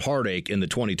of heartache in the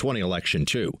 2020 election,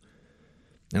 too.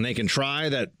 And they can try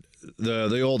that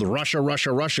the old Russia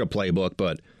playbook,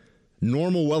 but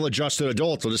normal, well-adjusted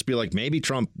adults will just be like, maybe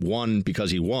Trump won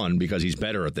because he's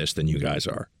better at this than you guys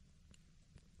are.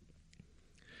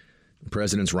 The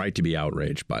president's right to be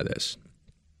outraged by this.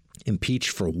 Impeach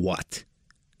for what?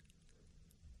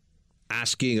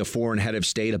 Asking a foreign head of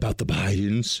state about the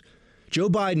Bidens. Joe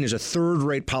Biden is a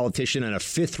third-rate politician and a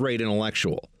fifth-rate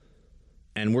intellectual.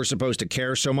 And we're supposed to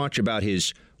care so much about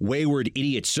his wayward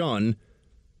idiot son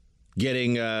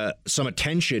getting some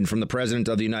attention from the president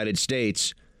of the United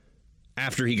States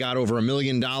after he got over $1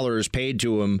 million paid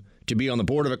to him to be on the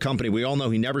board of a company we all know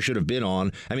he never should have been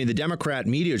on. I mean, the Democrat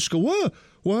media just go, what?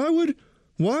 Why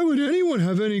would anyone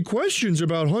have any questions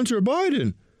about Hunter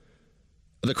Biden?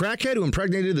 The crackhead who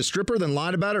impregnated the stripper, then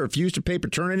lied about it, refused to pay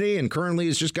paternity, and currently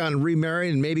has just gotten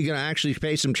remarried and maybe going to actually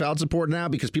pay some child support now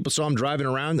because people saw him driving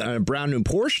around in a brand new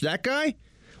Porsche? That guy?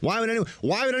 Why would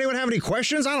anyone have any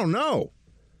questions? I don't know.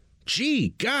 Gee,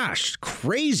 gosh,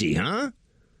 crazy, huh?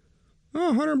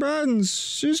 Oh, Hunter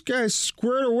this guy's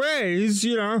squared away. He's,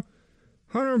 Hunter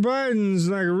Biden's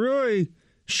like a really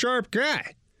sharp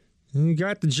guy. And he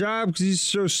got the job because he's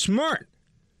so smart.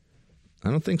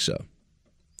 I don't think so.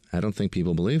 I don't think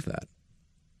people believe that.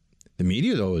 The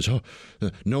media, though, is,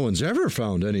 no one's ever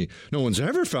found any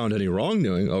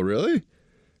wrongdoing. Oh, really?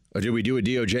 Or did we do a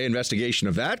DOJ investigation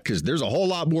of that? Because there's a whole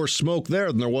lot more smoke there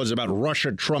than there was about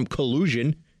Russia-Trump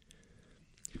collusion.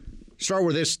 Start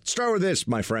with this,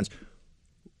 my friends.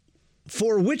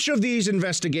 For which of these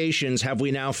investigations have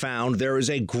we now found there is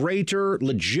a greater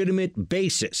legitimate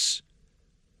basis?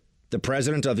 The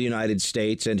president of the United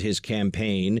States and his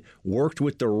campaign worked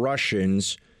with the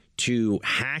Russians to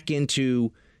hack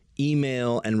into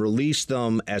email and release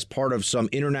them as part of some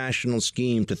international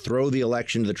scheme to throw the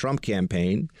election to the Trump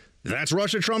campaign. That's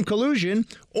Russia-Trump collusion.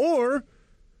 Or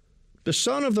the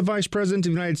son of the vice president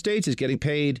of the United States is getting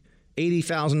paid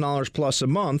 $80,000 plus a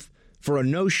month for a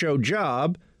no-show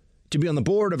job to be on the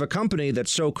board of a company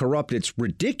that's so corrupt it's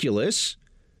ridiculous.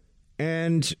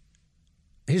 And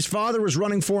his father was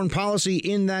running foreign policy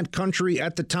in that country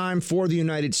at the time for the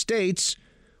United States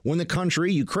when the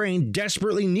country, Ukraine,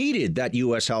 desperately needed that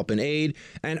U.S. help and aid.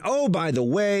 And, oh, by the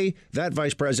way, that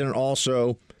vice president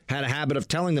also had a habit of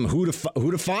telling them who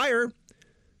to fire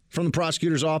from the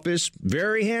prosecutor's office,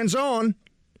 very hands-on.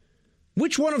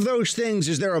 Which one of those things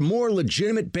is there a more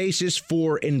legitimate basis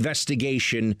for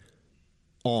investigation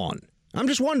on? I'm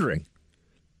just wondering.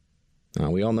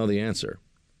 We all know the answer.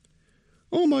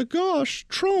 Oh, my gosh,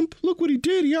 Trump, look what he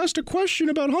did. He asked a question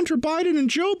about Hunter Biden and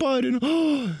Joe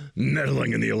Biden.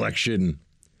 Meddling in the election.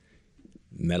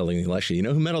 Meddling in the election. You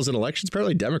know who meddles in elections?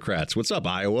 Apparently Democrats. What's up,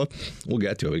 Iowa? We'll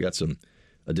get to it. We got some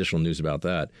additional news about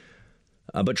that.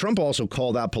 But Trump also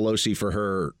called out Pelosi for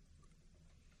her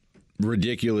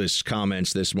ridiculous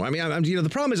comments this morning. I mean, the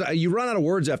problem is you run out of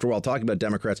words after a while talking about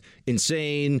Democrats.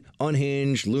 Insane,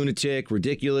 unhinged, lunatic,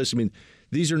 ridiculous. I mean,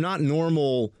 these are not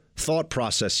normal thought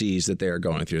processes that they are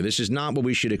going through. This is not what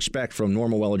we should expect from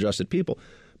normal, well-adjusted people.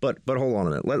 But hold on a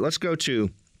minute. Let's go to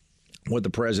what the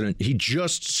president, he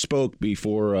just spoke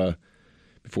before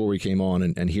we came on,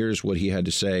 and here's what he had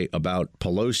to say about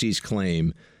Pelosi's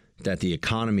claim that the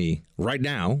economy right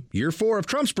now, year 4 of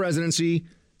Trump's presidency,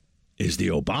 is the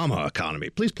Obama economy.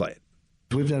 Please play it.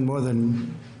 We've done more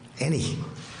than any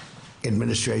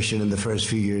administration in the first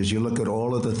few years. You look at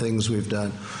all of the things we've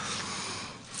done.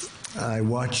 I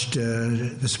watched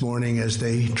this morning as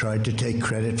they tried to take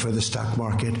credit for the stock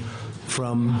market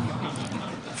from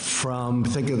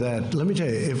think of that. Let me tell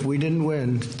you, if we didn't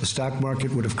win, the stock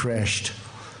market would have crashed.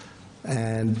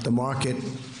 And the market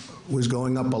was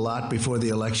going up a lot before the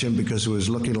election because it was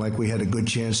looking like we had a good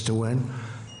chance to win.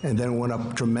 And then it went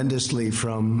up tremendously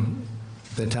from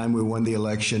the time we won the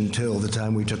election till the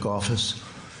time we took office,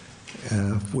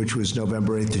 which was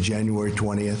November 8th to January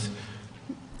 20th.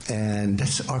 And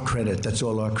that's our credit. That's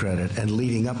all our credit. And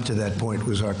leading up to that point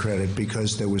was our credit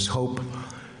because there was hope.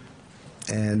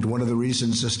 And one of the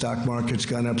reasons the stock market's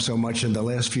gone up so much in the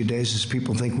last few days is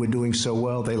people think we're doing so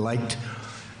well. They liked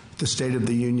the State of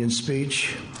the Union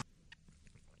speech.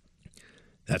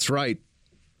 That's right.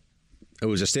 It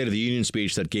was a State of the Union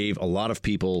speech that gave a lot of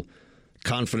people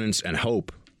confidence and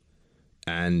hope.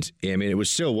 And I mean, it was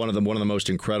still one of the most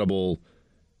incredible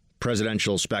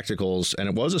presidential spectacles, and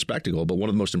it was a spectacle, but one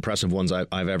of the most impressive ones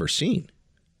I've ever seen.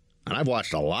 And I've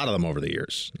watched a lot of them over the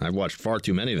years. I've watched far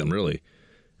too many of them, really.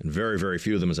 And very, very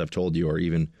few of them, as I've told you, are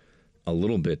even a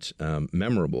little bit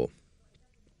memorable.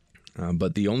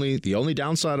 But the only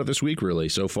downside of this week, really,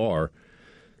 so far,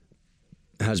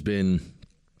 has been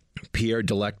Pierre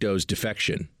Delecto's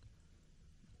defection,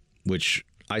 which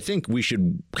I think we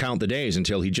should count the days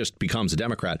until he just becomes a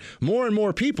Democrat. More and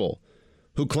more people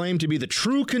who claim to be the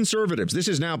true conservatives. This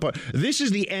is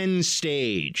the end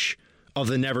stage of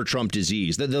the Never Trump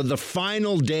disease. The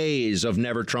final days of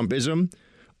Never Trumpism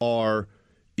are,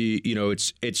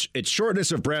 it's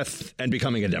shortness of breath and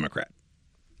becoming a Democrat.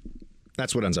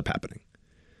 That's what ends up happening.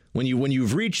 When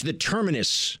you've reached the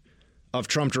terminus of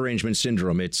Trump derangement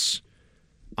syndrome, it's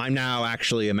I'm now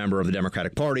actually a member of the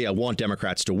Democratic Party. I want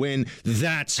Democrats to win.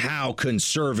 That's how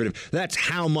conservative. That's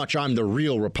how much I'm the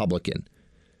real Republican.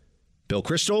 Bill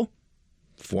Kristol,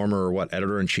 former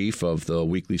editor-in-chief of the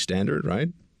Weekly Standard, right?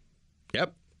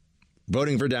 Yep.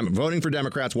 Voting for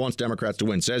Democrats, wants Democrats to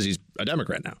win, says he's a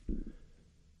Democrat now.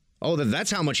 Oh,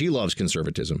 that's how much he loves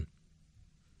conservatism.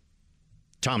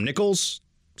 Tom Nichols,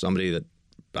 somebody that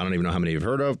I don't even know how many you've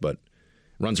heard of, but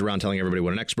runs around telling everybody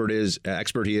what an expert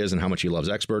he is and how much he loves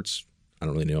experts. I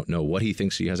don't really know what he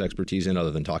thinks he has expertise in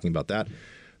other than talking about that.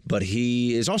 But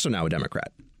he is also now a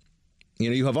Democrat.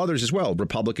 You have others as well,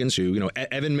 Republicans who,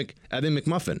 Evan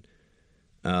McMuffin.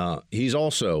 He's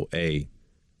also a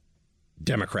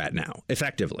Democrat now,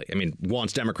 effectively. I mean,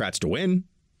 wants Democrats to win.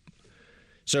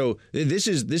 So this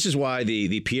is why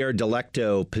the Pierre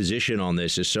Delecto position on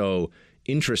this is so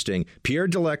interesting. Pierre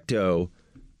Delecto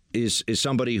is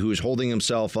somebody who is holding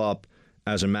himself up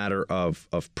as a matter of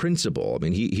principle. I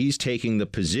mean, he's taking the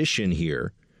position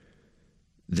here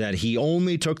that he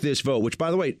only took this vote, which, by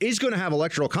the way, is going to have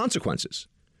electoral consequences.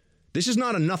 This is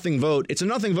not a nothing vote. It's a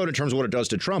nothing vote in terms of what it does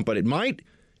to Trump, but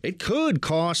it could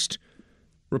cost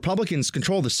Republicans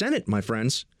control of the Senate, my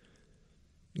friends.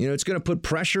 It's going to put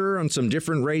pressure on some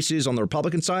different races on the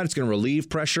Republican side. It's going to relieve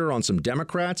pressure on some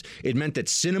Democrats. It meant that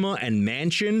Sinema and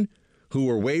Manchin, who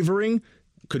were wavering,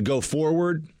 could go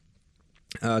forward.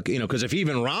 Because if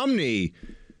even Romney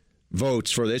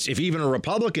votes for this, if even a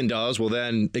Republican does, well,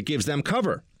 then it gives them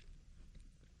cover.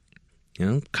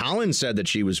 Collins said that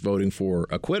she was voting for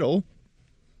acquittal.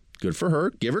 Good for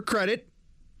her. Give her credit.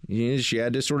 She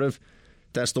had to sort of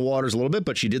test the waters a little bit,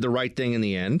 but she did the right thing in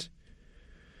the end.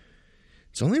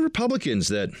 It's only Republicans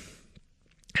that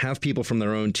have people from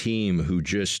their own team who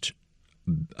just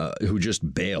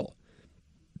bail.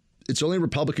 it's only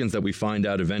Republicans that we find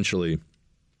out eventually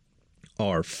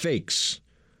are fakes,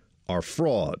 are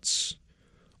frauds,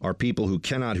 are people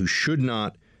who should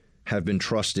not have been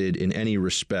trusted in any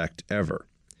respect ever.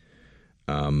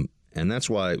 And that's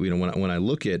why, when I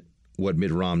look at what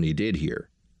Mitt Romney did here,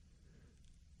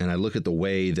 and I look at the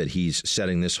way that he's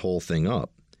setting this whole thing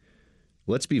up,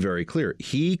 let's be very clear.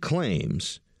 He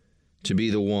claims to be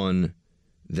the one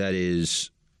that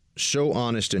is so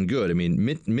honest and good. I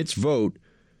mean, Mitt's vote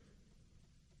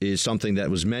is something that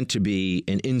was meant to be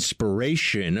an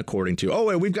inspiration, according to, oh,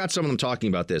 wait, we've got some of them talking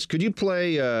about this. Could you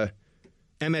play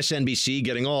MSNBC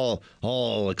getting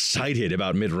all excited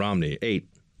about Mitt Romney? 8.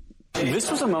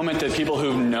 This was a moment that people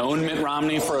who've known Mitt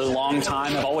Romney for a long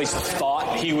time have always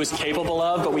thought he was capable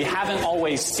of, but we haven't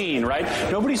always seen, right?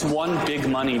 Nobody's won big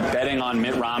money betting on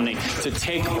Mitt Romney to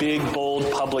take big, bold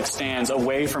public stands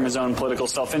away from his own political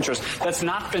self-interest. That's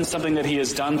not been something that he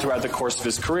has done throughout the course of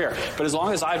his career. But as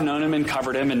long as I've known him and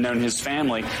covered him and known his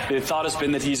family, the thought has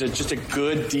been that he's just a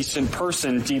good, decent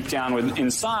person deep down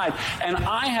inside. And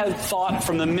I had thought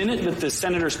from the minute that the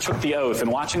senators took the oath and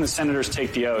watching the senators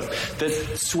take the oath that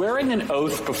swearing an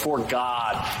oath before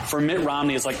God for Mitt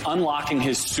Romney is like unlocking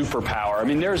his superpower. I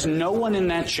mean, there's no one in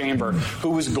that chamber who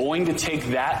was going to take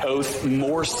that oath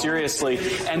more seriously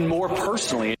and more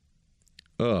personally.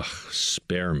 Ugh,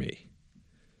 spare me.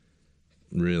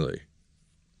 Really.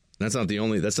 That's not the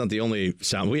only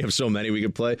sound. We have so many we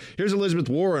could play. Here's Elizabeth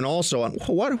Warren also on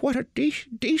what a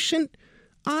decent,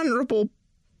 honorable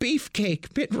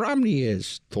beefcake Mitt Romney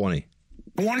is. 20.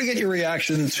 I want to get your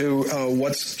reaction to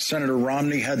what Senator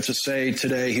Romney had to say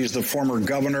today. He's the former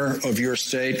governor of your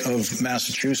state of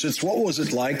Massachusetts. What was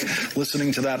it like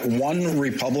listening to that one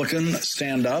Republican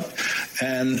stand up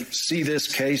and see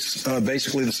this case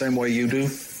basically the same way you do?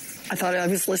 I thought I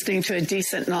was listening to a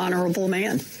decent and honorable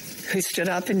man who stood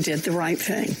up and did the right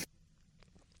thing.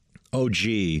 Oh,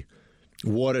 gee,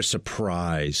 what a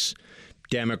surprise.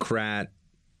 Democrat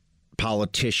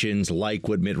politicians like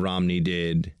what Mitt Romney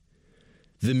did.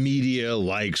 The media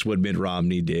likes what Mitt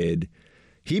Romney did.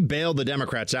 He bailed the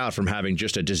Democrats out from having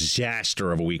just a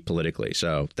disaster of a week politically.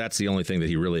 So that's the only thing that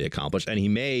he really accomplished. And he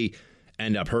may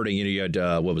end up hurting. You had,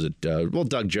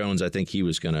 Doug Jones, I think he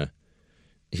was going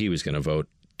to vote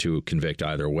to convict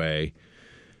either way.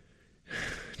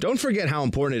 Don't forget how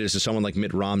important it is to someone like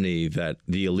Mitt Romney that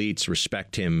the elites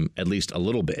respect him at least a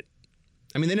little bit.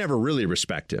 I mean, they never really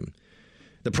respect him.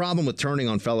 The problem with turning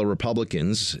on fellow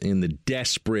Republicans in the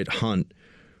desperate hunt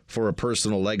for a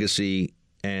personal legacy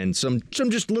and some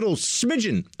just little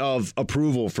smidgen of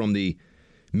approval from the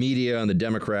media and the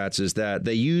Democrats is that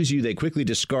they use you, they quickly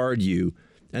discard you,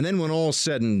 and then when all's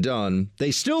said and done,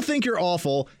 they still think you're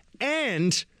awful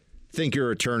and think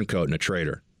you're a turncoat and a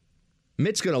traitor.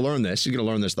 Mitt's going to learn this. He's going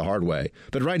to learn this the hard way.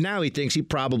 But right now he thinks he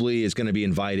probably is going to be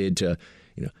invited to,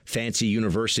 fancy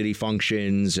university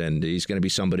functions, and he's going to be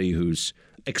somebody who's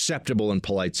acceptable in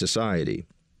polite society.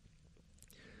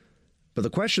 But the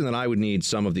question that I would need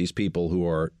some of these people who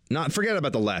are not, forget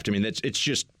about the left. I mean, it's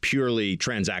just purely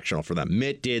transactional for them.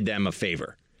 Mitt did them a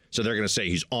favor. So they're going to say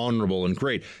he's honorable and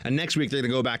great. And next week, they're going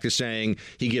to go back to saying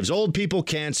he gives old people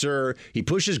cancer. He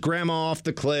pushes grandma off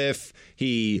the cliff.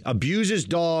 He abuses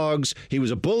dogs. He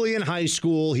was a bully in high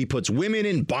school. He puts women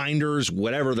in binders,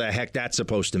 whatever the heck that's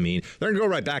supposed to mean. They're going to go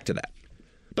right back to that.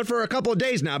 But for a couple of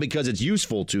days now, because it's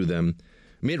useful to them,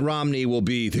 Mitt Romney will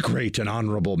be the great and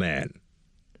honorable man.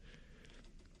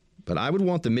 But I would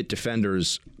want the Mitt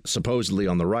defenders, supposedly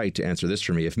on the right, to answer this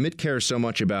for me. If Mitt cares so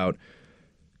much about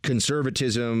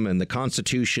conservatism and the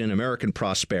Constitution, American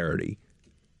prosperity,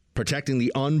 protecting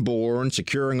the unborn,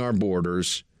 securing our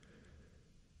borders,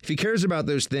 if he cares about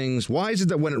those things, why is it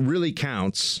that when it really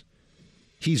counts,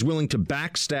 he's willing to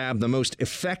backstab the most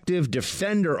effective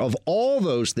defender of all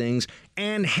those things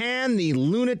and hand the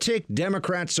lunatic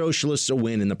Democrat socialists a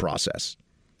win in the process?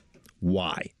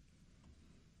 Why?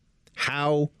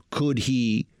 How could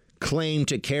he claim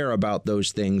to care about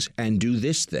those things and do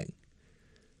this thing?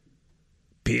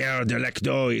 Pierre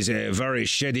Delecto is a very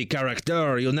shady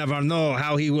character. You never know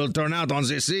how he will turn out on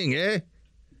this thing, eh?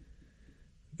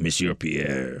 Monsieur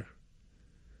Pierre.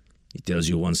 He tells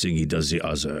you one thing, he does the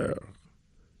other.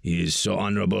 He is so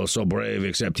honorable, so brave,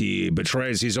 except he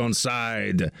betrays his own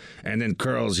side and then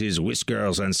curls his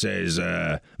whiskers and says,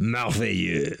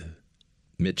 merveilleux.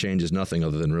 Mitt changes nothing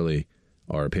other than really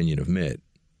our opinion of Mitt.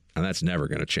 And that's never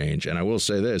going to change. And I will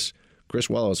say this, Chris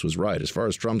Wallace was right. As far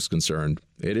as Trump's concerned,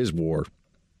 it is war.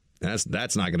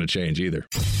 That's not going to change either.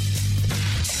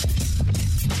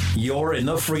 You're in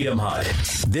the Freedom Hut.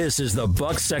 This is the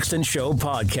Buck Sexton Show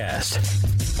podcast.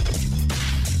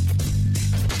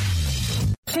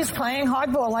 she's playing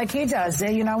hardball like he does.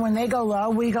 You know, when they go low,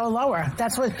 we go lower.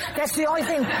 That's the only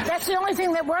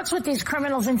thing that works with these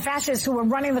criminals and fascists who are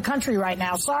running the country right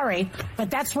now. Sorry, but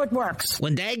that's what works.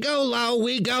 When they go low,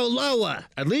 we go lower.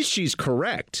 At least she's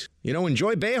correct. You know, when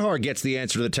Joy Behar gets the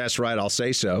answer to the test right, I'll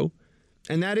say so.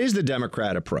 And that is the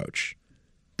Democrat approach.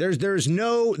 There is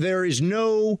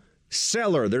no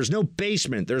cellar, there's no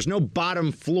basement, there's no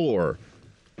bottom floor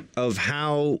of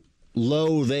how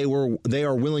low they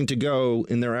are willing to go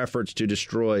in their efforts to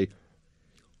destroy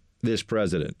this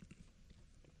president.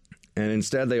 And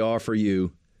instead they offer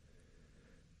you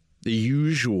the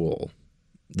usual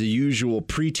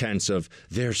pretense of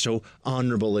they're so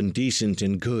honorable and decent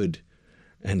and good,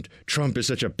 and Trump is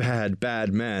such a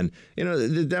bad man. You know,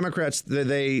 the Democrats,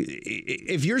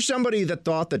 if you're somebody that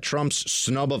thought that Trump's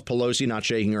snub of Pelosi not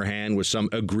shaking her hand was some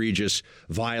egregious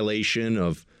violation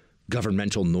of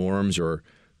governmental norms or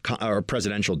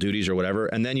presidential duties or whatever,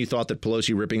 and then you thought that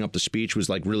Pelosi ripping up the speech was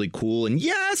like really cool and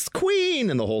yes, queen,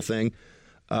 and the whole thing,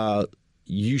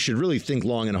 you should really think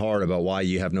long and hard about why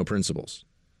you have no principles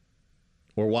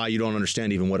or why you don't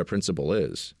understand even what a principle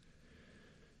is.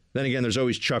 Then again, there's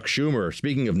always Chuck Schumer,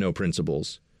 speaking of no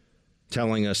principles,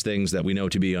 telling us things that we know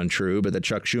to be untrue, but that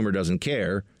Chuck Schumer doesn't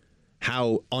care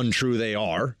how untrue they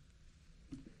are.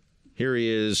 Here he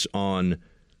is on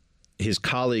his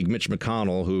colleague Mitch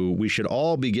McConnell, who we should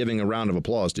all be giving a round of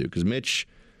applause to, because Mitch,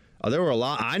 there were a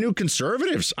lot. I knew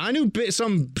conservatives. I knew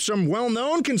some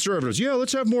well-known conservatives. Yeah,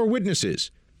 let's have more witnesses.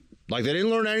 Like they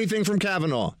didn't learn anything from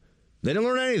Kavanaugh. They didn't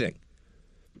learn anything.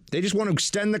 They just want to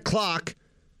extend the clock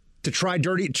to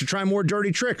try more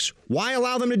dirty tricks. Why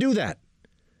allow them to do that?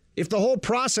 If the whole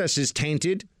process is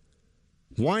tainted,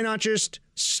 why not just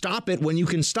stop it when you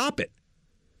can stop it?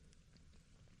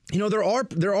 You know,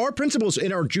 there are principles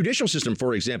in our judicial system,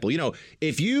 for example. You know,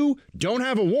 if you don't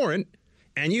have a warrant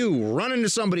and you run into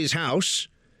somebody's house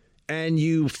and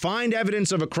you find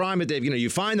evidence of a crime that you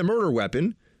find the murder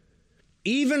weapon,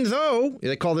 even though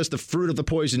they call this the fruit of the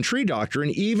poison tree doctrine,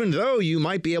 even though you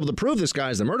might be able to prove this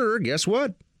guy's the murderer, guess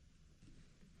what?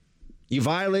 You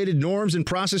violated norms and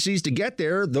processes to get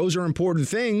there. Those are important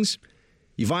things.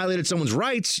 You violated someone's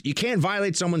rights. You can't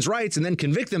violate someone's rights and then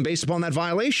convict them based upon that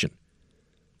violation.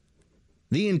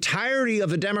 The entirety of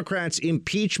the Democrats'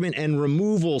 impeachment and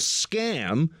removal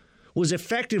scam was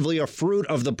effectively a fruit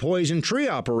of the poison tree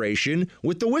operation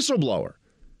with the whistleblower.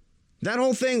 That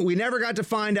whole thing, we never got to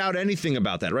find out anything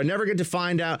about that, right? Never get to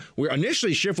find out.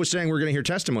 Initially, Schiff was saying we're going to hear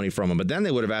testimony from him, but then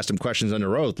they would have asked him questions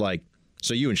under oath like,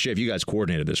 so you and Schiff, you guys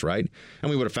coordinated this, right? And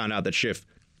we would have found out that Schiff,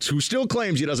 who still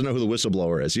claims he doesn't know who the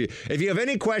whistleblower is. If you have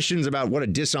any questions about what a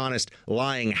dishonest,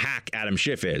 lying hack Adam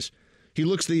Schiff is, he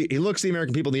looks the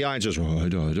American people in the eye and says, well, I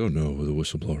don't know who the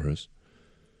whistleblower is.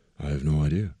 I have no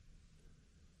idea.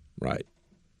 Right.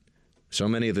 So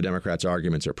many of the Democrats'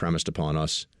 arguments are premised upon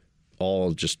us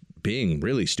all just being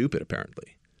really stupid,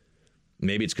 apparently.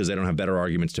 Maybe it's because they don't have better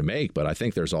arguments to make, but I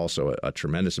think there's also a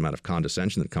tremendous amount of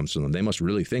condescension that comes from them. They must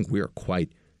really think we are quite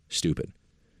stupid.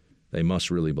 They must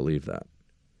really believe that.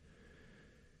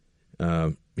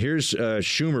 Here's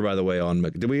Schumer, by the way, on...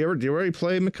 Did we already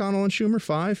play McConnell and Schumer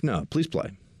 5? No, please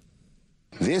play.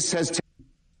 This has...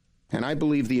 And I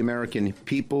believe the American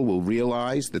people will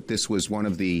realize that this was one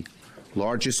of the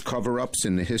largest cover-ups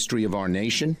in the history of our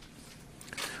nation.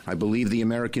 I believe the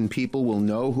American people will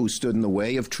know who stood in the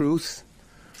way of truth,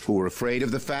 who were afraid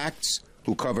of the facts,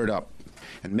 who covered up.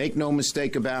 And make no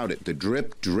mistake about it, the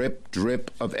drip, drip,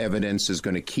 drip of evidence is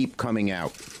going to keep coming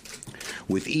out.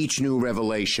 With each new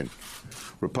revelation,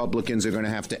 Republicans are going to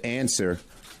have to answer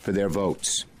for their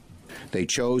votes. They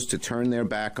chose to turn their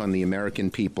back on the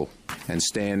American people and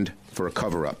stand for a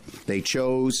cover-up. They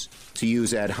chose to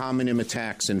use ad hominem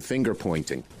attacks and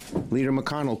finger-pointing. Leader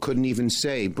McConnell couldn't even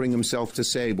bring himself to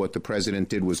say what the president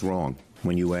did was wrong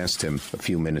when you asked him a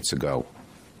few minutes ago.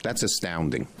 That's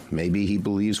astounding. Maybe he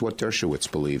believes what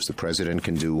Dershowitz believes. This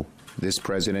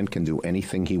president can do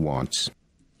anything he wants.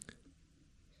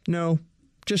 No,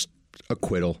 just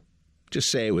acquittal.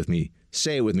 Just say it with me.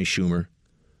 Say it with me, Schumer.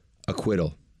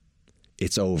 Acquittal.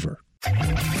 It's over.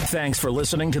 Thanks for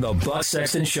listening to the Buck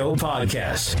Sexton Show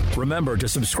podcast. Remember to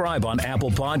subscribe on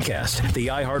Apple Podcast, the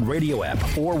iHeartRadio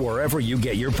app, or wherever you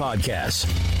get your podcasts.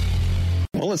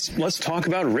 Well, let's talk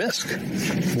about risk.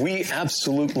 We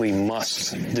absolutely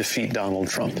must defeat Donald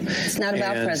Trump. It's not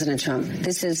about President Trump.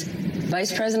 This is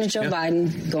Vice President Joe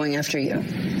Biden going after you.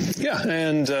 Yeah,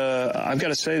 and I've got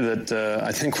to say that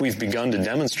I think we've begun to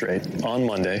demonstrate on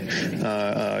Monday,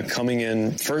 coming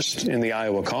in first in the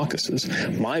Iowa caucuses,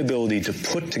 my ability to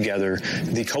put together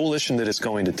the coalition that it's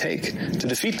going to take to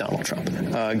defeat Donald Trump,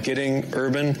 getting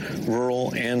urban,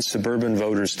 rural, and suburban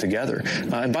voters together.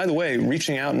 And by the way,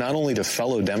 reaching out not only to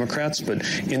fellow Democrats, but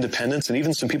independents and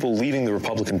even some people leaving the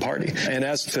Republican Party. And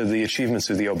as to the achievements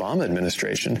of the Obama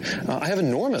administration, I have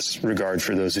enormous regard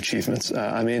for those achievements.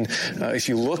 I mean, if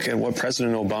you look at what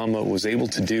President Obama was able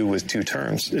to do with 2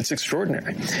 terms, it's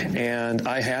extraordinary. And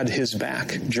I had his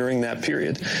back during that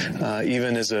period,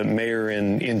 even as a mayor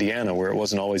in Indiana, where it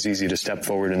wasn't always easy to step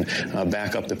forward and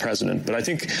back up the president. But I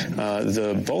think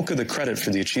the bulk of the credit for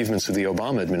the achievements of the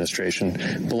Obama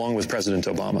administration belong with President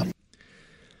Obama.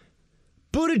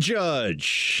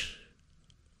 Buttigieg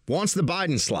wants the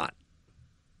Biden slot,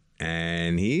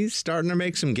 and he's starting to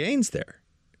make some gains there.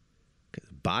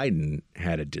 Biden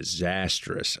had a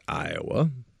disastrous Iowa.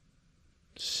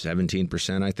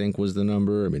 17%, I think, was the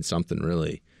number. I mean, something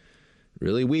really,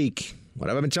 really weak. What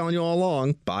have I been telling you all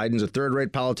along? Biden's a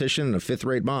third-rate politician and a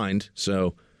fifth-rate mind,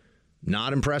 so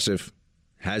not impressive.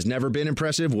 Has never been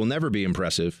impressive, will never be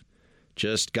impressive.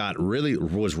 Just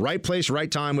was right place,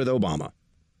 right time with Obama.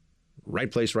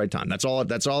 Right place, right time. That's all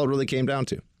it really came down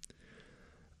to.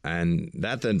 And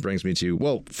that then brings me to,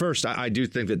 well, first, I do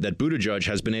think that Buttigieg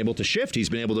has been able to shift. He's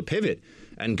been able to pivot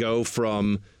and go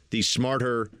from the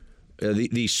smarter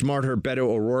Beto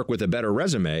O'Rourke with a better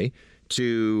resume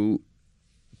to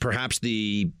perhaps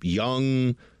the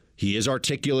young, he is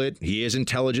articulate, he is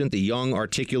intelligent, the young,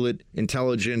 articulate,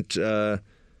 intelligent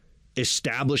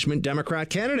establishment Democrat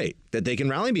candidate that they can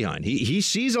rally behind. He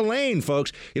sees a lane,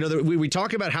 folks. You know, we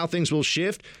talk about how things will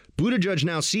shift. Buttigieg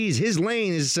now sees his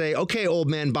lane is to say, okay, old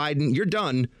man Biden, you're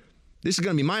done. This is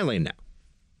going to be my lane now.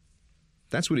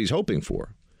 That's what he's hoping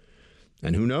for.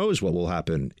 And who knows what will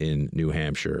happen in New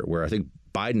Hampshire, where I think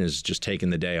Biden has just taken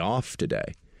the day off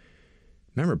today.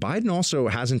 Remember, Biden also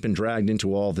hasn't been dragged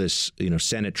into all this,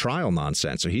 Senate trial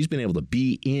nonsense. So he's been able to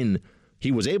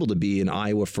he was able to be in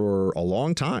Iowa for a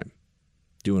long time,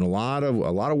 doing a lot of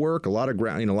work, a lot of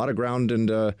ground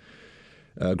and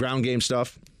ground game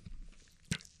stuff.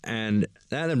 And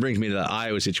that then brings me to the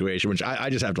Iowa situation, which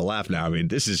I just have to laugh now. I mean,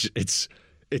 it's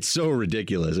so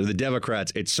ridiculous. The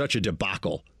Democrats, it's such a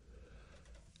debacle.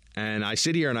 And I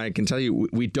sit here and I can tell you,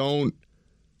 we don't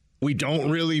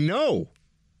really know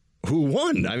who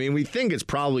won. I mean, we think it's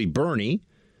probably Bernie.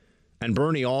 And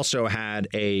Bernie also had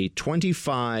a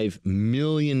 $25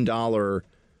 million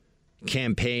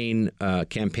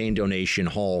campaign donation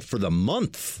haul for the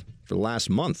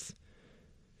last month.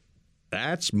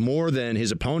 That's more than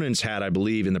his opponents had, I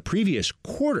believe, in the previous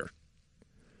quarter.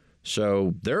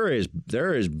 So there is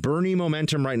Bernie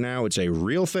momentum right now. It's a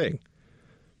real thing.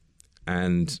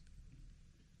 And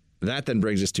that then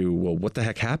brings us to, well, what the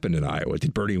heck happened in Iowa?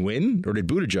 Did Bernie win or did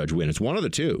Buttigieg win? It's one of the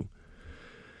two.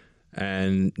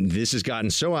 And this has gotten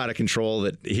so out of control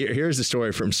that here's the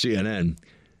story from CNN.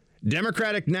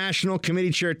 Democratic National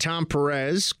Committee Chair Tom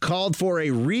Perez called for a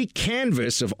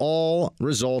recanvass of all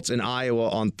results in Iowa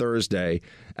on Thursday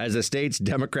as the state's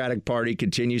Democratic Party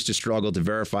continues to struggle to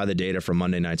verify the data from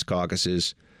Monday night's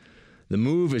caucuses. The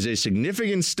move is a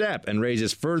significant step and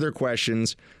raises further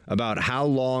questions about how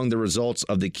long the results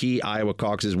of the key Iowa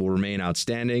caucuses will remain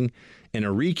outstanding. In a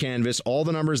recanvass, all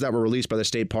the numbers that were released by the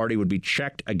state party would be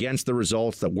checked against the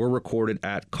results that were recorded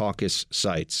at caucus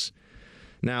sites.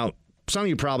 Now, some of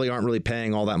you probably aren't really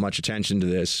paying all that much attention to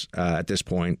this at this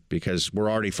point because we're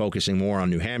already focusing more on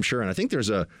New Hampshire. And I think there's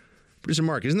producer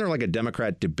Mark, isn't there like a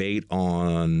Democrat debate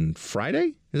on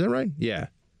Friday? Is that right? Yeah.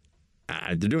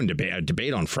 They're doing a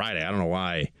debate on Friday. I don't know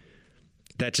why.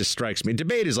 That just strikes me.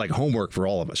 Debate is like homework for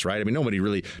all of us, right? I mean, no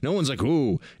one's like,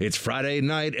 ooh, it's Friday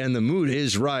night and the mood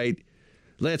is right.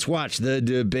 Let's watch the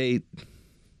debate.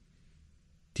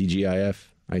 TGIF.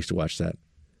 I used to watch that.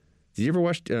 Did you ever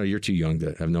watch? Oh, you're too young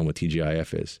to have known what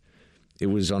TGIF is. It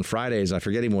was on Fridays. I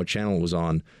forget even what channel it was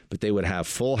on, but they would have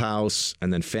Full House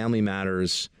and then Family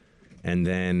Matters. And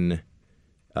then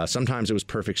sometimes it was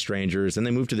Perfect Strangers. Then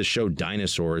they moved to the show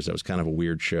Dinosaurs. That was kind of a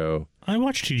weird show. I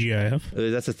watched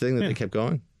TGIF. That's the thing that they kept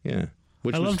going? Yeah.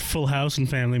 I loved Full House and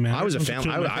Family Matters. I was a family.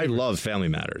 I love Family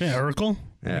Matters. Yeah, Urkel.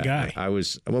 Yeah, guy. I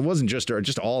was. Well, it wasn't just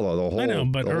all of the whole. I know,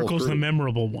 but Urkel's the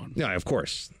memorable one. Yeah, of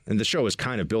course. And the show is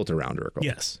kind of built around Urkel.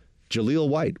 Yes. Jaleel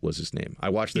White was his name. I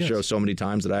watched the show so many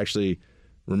times that I actually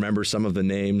remember some of the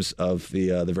names of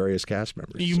the various cast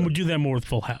members. You do that more with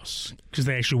Full House because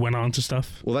they actually went on to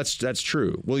stuff. Well, that's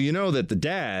true. Well, you know that the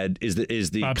dad is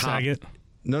the Bob cop. Saget.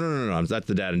 No. That's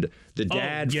the dad. The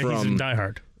dad he's from in Die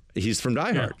Hard. He's from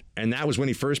Die Hard, and that was when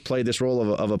he first played this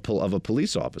role of a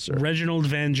police officer. Reginald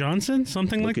Van Johnson,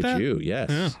 something like that. Look at you,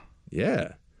 yes,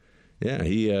 yeah.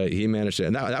 He managed to,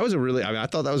 and that was a really. I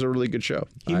thought that was a really good show.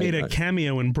 He made a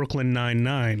cameo in Brooklyn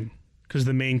Nine-Nine because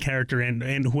the main character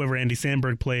and whoever Andy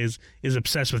Samberg plays is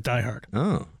obsessed with Die Hard.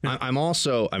 Oh, yeah. I'm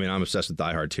also. I mean, I'm obsessed with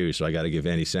Die Hard too, so I got to give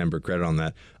Andy Samberg credit on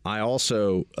that. I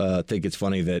also think it's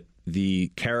funny that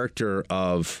the character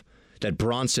of that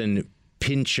Bronson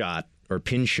Pinchot or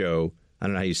Pinchot, I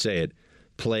don't know how you say it,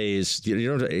 plays.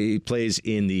 He plays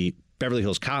in the Beverly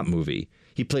Hills Cop movie.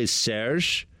 He plays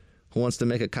Serge, who wants to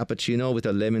make a cappuccino with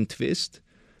a lemon twist.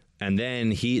 And then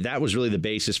that was really the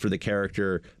basis for the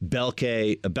character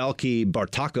Belki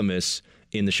Bartokomous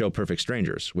in the show Perfect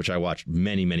Strangers, which I watched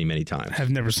many, many, many times. I've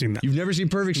never seen that. You've never seen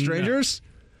Perfect Strangers? No.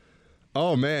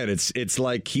 Oh man, it's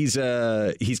like he's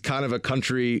kind of a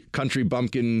country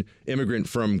bumpkin immigrant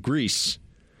from Greece.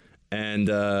 And,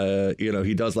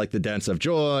 he does like the dance of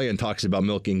joy and talks about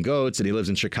milking goats. And he lives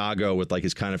in Chicago with like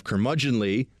his kind of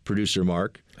curmudgeonly producer,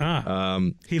 Mark. He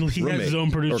has his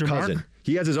own producer, cousin. Mark?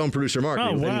 He has his own producer, Mark. Oh,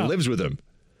 and wow. he lives with him.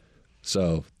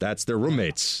 So that's their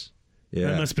roommates.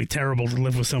 Yeah. That must be terrible to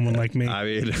live with someone like me. I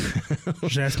mean,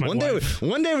 just ask my wife.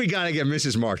 One day we got to get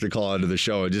Mrs. Mark to call into the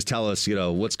show and just tell us,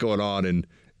 what's going on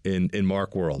in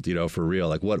Mark world, for real.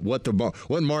 Like what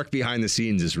Mark behind the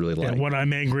scenes is really like. Yeah, what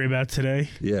I'm angry about today.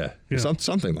 Yeah.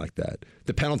 Something like that.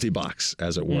 The penalty box,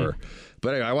 as it were.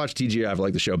 But anyway, I watched TGIF. I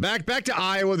like the show. Back to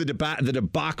Iowa, the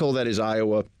debacle that is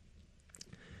Iowa.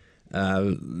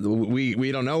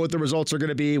 We don't know what the results are going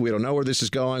to be. We don't know where this is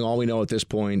going. All we know at this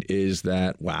point is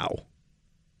that, wow,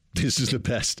 this is the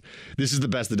best. This is the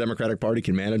best the Democratic Party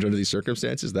can manage under these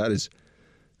circumstances. That is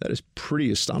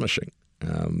pretty astonishing.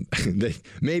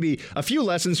 Maybe a few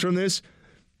lessons from this.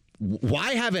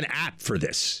 Why have an app for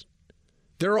this?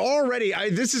 There are already.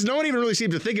 No one even really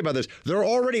seems to think about this. There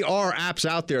already are apps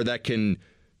out there that can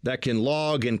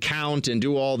log and count and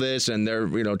do all this, and they're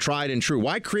tried and true.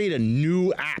 Why create a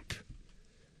new app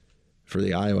for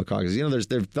the Iowa caucus?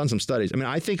 They've done some studies. I mean,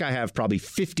 I think I have probably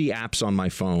 50 apps on my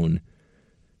phone,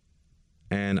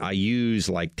 and I use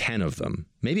like 10 of them.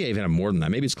 Maybe I even have more than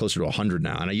that. Maybe it's closer to 100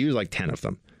 now, and I use like 10 of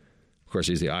them. Of course,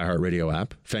 he's the iHeartRadio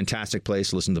app. Fantastic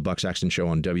place to listen to the Buck Sexton Show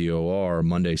on WOR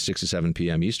Monday, 6 to 7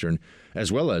 p.m. Eastern,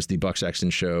 as well as the Buck Sexton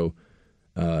Show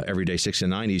every day, 6 to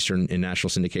 9 Eastern in national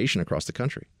syndication across the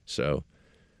country. So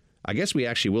I guess we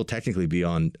actually will technically be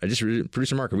on,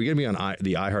 Producer Mark, are we going to be on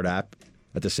the iHeart app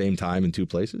at the same time in two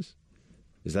places?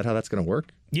 Is that how that's going to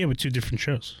work? Yeah, with two different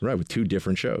shows. Right, with two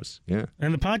different shows. Yeah.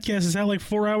 And the podcast is out like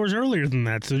 4 hours earlier than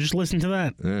that, so just listen to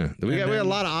that. Yeah. We got a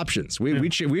lot of options. We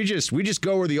just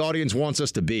go where the audience wants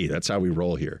us to be. That's how we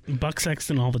roll here. Buck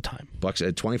Sexton all the time. Buck's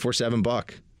at 24/7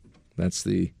 Buck. That's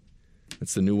the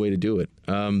new way to do it.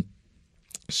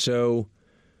 So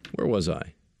where was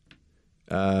I?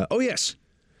 Oh yes.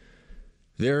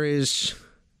 There is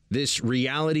this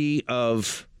reality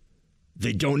of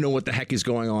they don't know what the heck is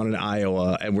going on in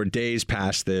Iowa, and we're days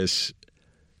past this.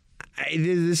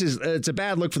 It's a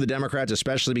bad look for the Democrats,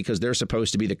 especially because they're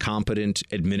supposed to be the competent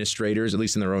administrators, at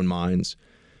least in their own minds.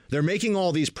 They're making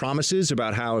all these promises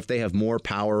about how if they have more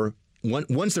power,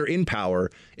 once they're in power,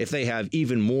 if they have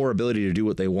even more ability to do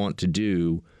what they want to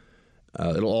do,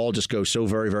 it'll all just go so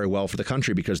very, very well for the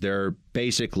country because they're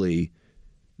basically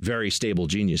very stable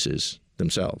geniuses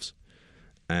themselves.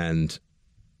 And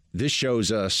this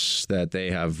shows us that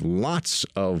they have lots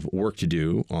of work to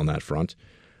do on that front.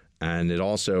 And it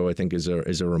also, I think, is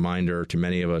a reminder to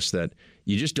many of us that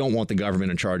you just don't want the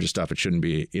government in charge of stuff it shouldn't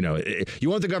be. You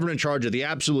want the government in charge of the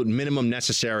absolute minimum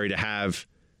necessary to have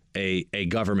a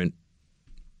government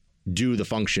do the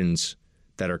functions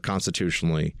that are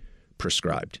constitutionally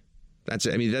prescribed.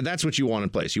 That's what you want in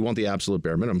place. You want the absolute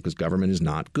bare minimum because government is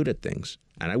not good at things.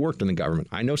 And I worked in the government.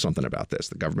 I know something about this.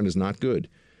 The government is not good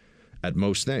at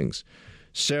most things.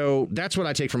 So that's what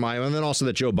I take from Iowa. And then also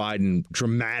that Joe Biden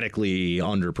dramatically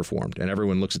underperformed. And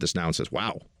everyone looks at this now and says,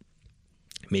 wow,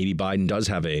 maybe Biden does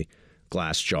have a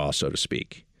glass jaw, so to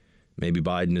speak. Maybe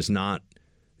Biden is not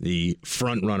the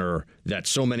front runner that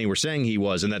so many were saying he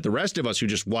was, and that the rest of us who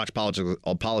just watch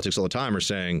politics all the time are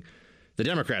saying, the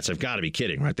Democrats have got to be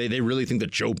kidding, right? They really think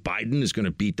that Joe Biden is going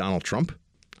to beat Donald Trump?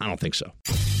 I don't think so.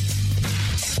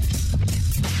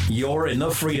 You're in the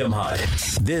Freedom Hut.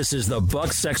 This is the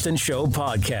Buck Sexton Show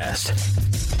podcast.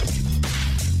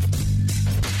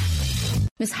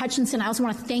 Ms. Hutchinson, I also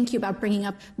want to thank you about bringing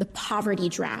up the poverty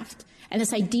draft and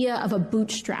this idea of a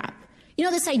bootstrap.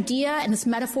 This idea and this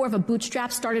metaphor of a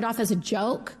bootstrap started off as a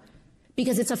joke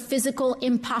because it's a physical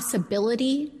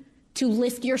impossibility to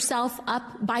lift yourself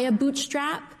up by a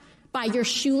bootstrap. by your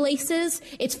shoelaces.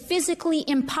 It's physically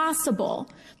impossible.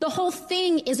 The whole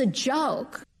thing is a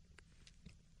joke.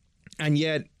 And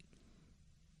yet,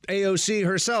 AOC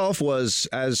herself was,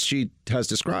 as she has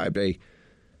described, a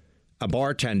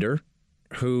bartender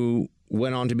who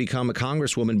went on to become a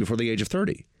congresswoman before the age of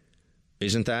 30.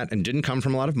 Isn't that? And didn't come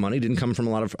from a lot of money, didn't come from a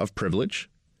lot of privilege.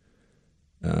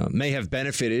 May have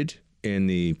benefited in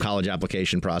the college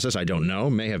application process. I don't know.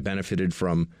 May have benefited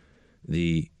from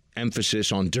the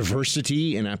emphasis on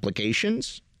diversity in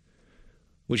applications,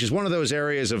 which is one of those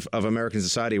areas of American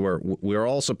society where we're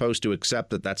all supposed to accept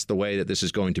that that's the way that this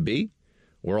is going to be.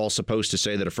 We're all supposed to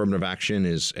say that affirmative action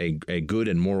is a good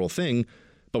and moral thing,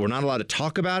 but we're not allowed to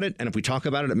talk about it. And if we talk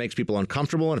about it, it makes people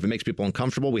uncomfortable. And if it makes people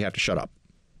uncomfortable, we have to shut up.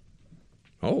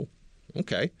 Oh,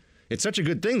 okay. It's such a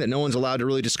good thing that no one's allowed to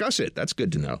really discuss it. That's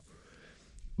good to know.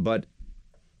 But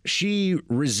she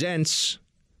resents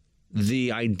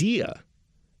the idea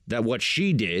that what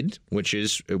she did, which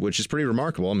is pretty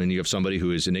remarkable. I mean, you have somebody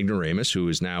who is an ignoramus, who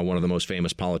is now one of the most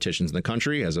famous politicians in the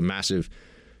country, has a massive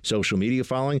social media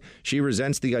following. She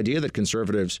resents the idea that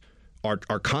conservatives are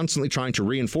constantly trying to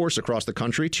reinforce across the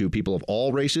country to people of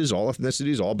all races, all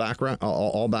ethnicities,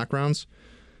 all backgrounds,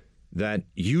 that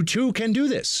you too can do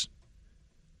this.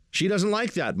 She doesn't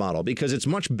like that model because it's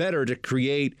much better to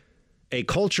create a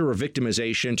culture of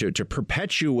victimization, to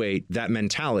perpetuate that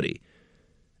mentality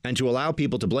and to allow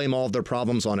people to blame all of their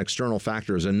problems on external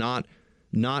factors and not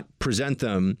present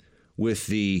them with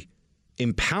the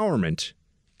empowerment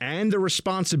and the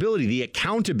responsibility, the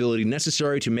accountability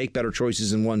necessary to make better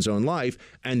choices in one's own life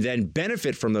and then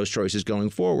benefit from those choices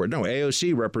going forward. No,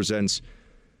 AOC represents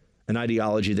an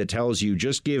ideology that tells you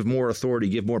just give more authority,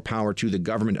 give more power to the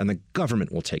government, and the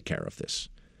government will take care of this.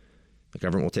 The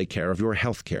government will take care of your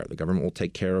health care. The government will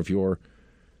take care of your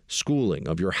schooling,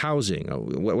 of your housing,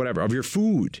 whatever, of your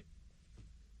food.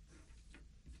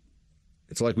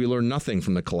 It's like we learned nothing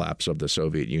from the collapse of the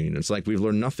Soviet Union. It's like we've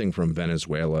learned nothing from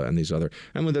Venezuela and these other.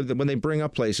 And when they bring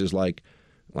up places like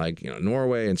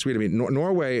Norway and Sweden, I mean,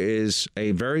 Norway is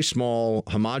a very small,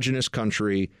 homogenous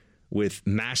country with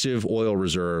massive oil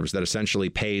reserves that essentially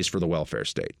pays for the welfare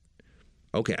state.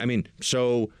 Okay, I mean,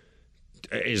 so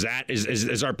is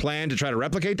our plan to try to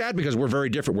replicate that? Because we're very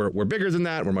different. We're bigger than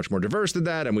that. We're much more diverse than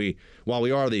that. And while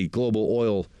we are the global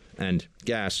oil and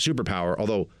gas superpower,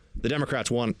 although the Democrats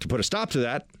want to put a stop to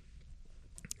that,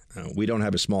 we don't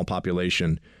have a small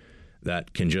population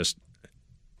that can just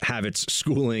have its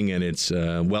schooling and its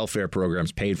welfare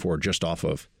programs paid for just off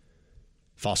of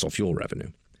fossil fuel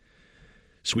revenue.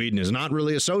 Sweden is not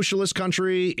really a socialist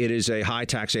country. It is a high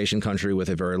taxation country with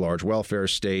a very large welfare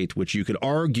state, which you could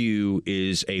argue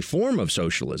is a form of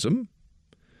socialism.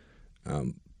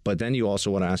 But then you also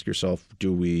want to ask yourself,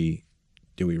 do you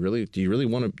really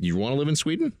want to live in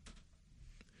Sweden?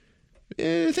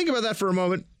 Think about that for a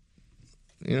moment.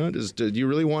 You know, do you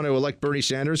really want to elect Bernie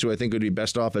Sanders, who I think would be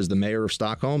best off as the mayor of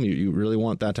Stockholm? You really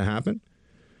want that to happen?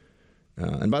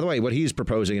 And by the way, what he's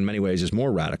proposing in many ways is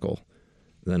more radical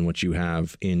than what you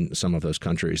have in some of those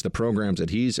countries. The programs that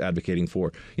he's advocating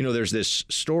for, there's this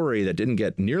story that didn't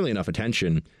get nearly enough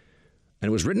attention, and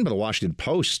it was written by the Washington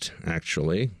Post,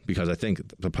 actually, because I think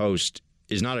the Post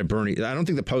is not I don't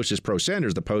think the Post is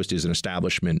pro-Sanders. The Post is an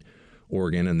establishment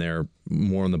organ, and they're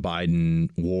more in the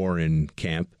Biden-Warren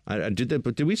camp.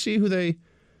 Did we see who they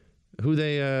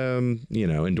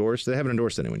endorsed? They haven't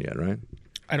endorsed anyone yet, right?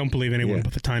 I don't believe anyone,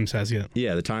 but the Times has yet.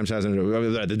 Yeah, the Times hasn't.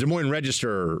 The Des Moines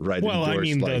Register, right? Well, I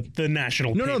mean, the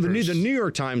national papers. No, the New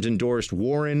York Times endorsed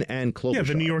Warren and Klobuchar. Yeah,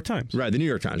 the New York Times. Right, the New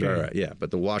York Times. Right, yeah.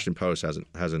 But the Washington Post hasn't.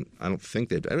 I don't think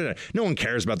they've. I mean, no one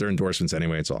cares about their endorsements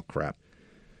anyway. It's all crap.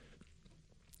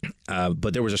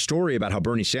 But there was a story about how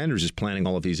Bernie Sanders is planning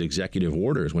all of these executive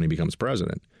orders when he becomes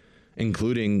president,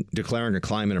 including declaring a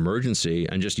climate emergency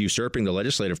and just usurping the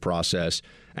legislative process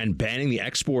and banning the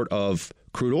export of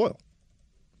crude oil.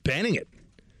 Banning it.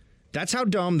 That's how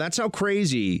dumb, that's how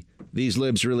crazy these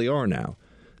libs really are now.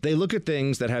 They look at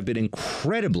things that have been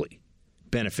incredibly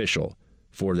beneficial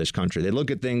for this country. They look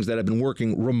at things that have been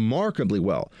working remarkably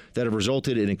well, that have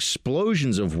resulted in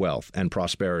explosions of wealth and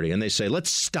prosperity. And they say, let's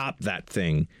stop that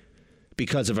thing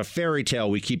because of a fairy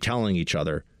tale we keep telling each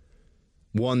other,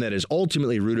 one that is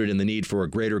ultimately rooted in the need for a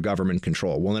greater government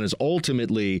control, one that is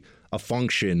ultimately a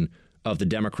function of the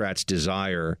Democrats'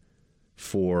 desire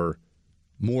for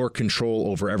more control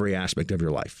over every aspect of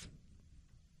your life.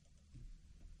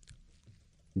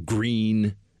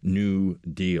 Green New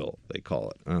Deal, they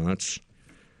call it.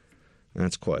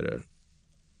 That's quite a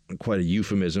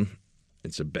euphemism.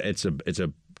 It's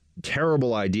a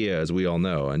terrible idea, as we all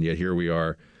know, and yet here we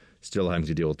are, still having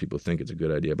to deal with people who think it's a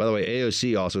good idea. By the way,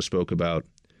 AOC also spoke about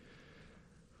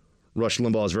Rush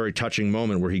Limbaugh's very touching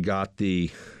moment where he got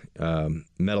the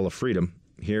Medal of Freedom.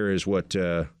 Here is what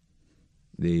the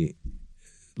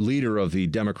leader of the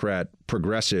Democrat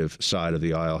progressive side of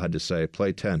the aisle had to say.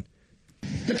 Play 10.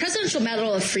 The Presidential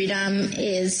Medal of Freedom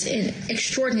is an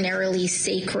extraordinarily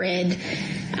sacred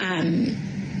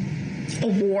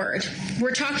award.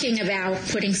 We're talking about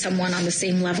putting someone on the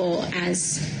same level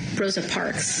as Rosa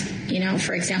Parks,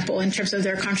 for example, in terms of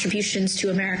their contributions to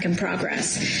American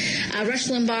progress. Rush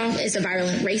Limbaugh is a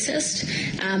virulent racist,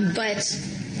 but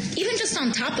even just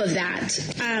on top of that,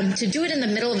 to do it in the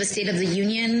middle of a State of the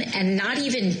Union and not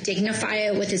even dignify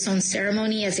it with its own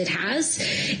ceremony as it has,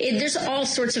 there's all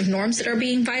sorts of norms that are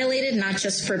being violated, not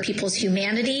just for people's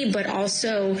humanity, but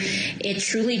also it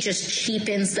truly just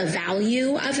cheapens the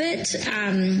value of it.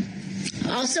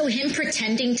 Also, him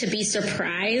pretending to be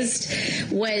surprised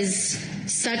was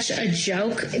such a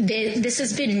joke. This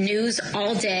has been news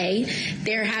all day.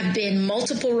 There have been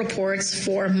multiple reports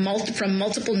from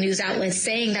multiple news outlets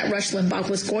saying that Rush Limbaugh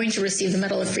was going to receive the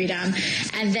Medal of Freedom,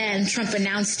 and then Trump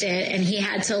announced it, and he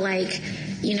had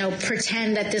to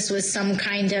pretend that this was some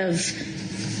kind of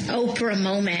Oprah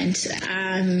moment.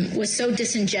 Was so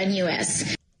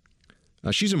disingenuous.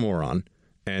 She's a moron.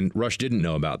 And Rush didn't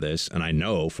know about this, and I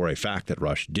know for a fact that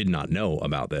Rush did not know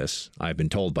about this. I've been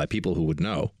told by people who would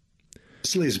know.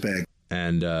 Sleazebag.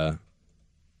 And,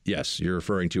 yes, you're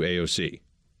referring to AOC.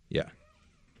 Yeah.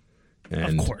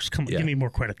 And, of course. Come on, give me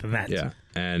more credit than that. Yeah.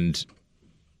 And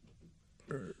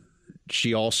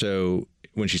she also,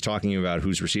 when she's talking about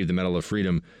who's received the Medal of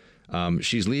Freedom,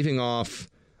 she's leaving off,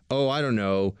 I don't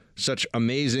know, such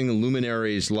amazing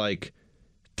luminaries like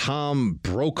Tom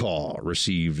Brokaw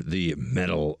received the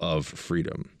Medal of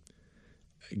Freedom.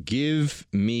 Give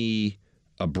me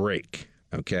a break,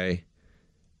 okay?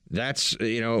 That's,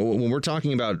 when we're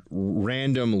talking about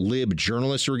random lib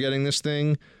journalists who are getting this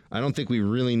thing, I don't think we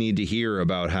really need to hear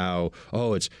about how,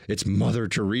 it's Mother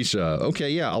Teresa. Okay,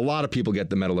 yeah, a lot of people get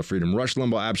the Medal of Freedom. Rush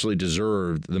Limbaugh absolutely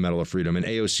deserved the Medal of Freedom, and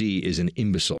AOC is an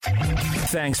imbecile.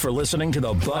 Thanks for listening to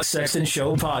the Buck Sexton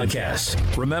Show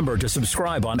podcast. Remember to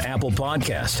subscribe on Apple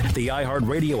Podcast, the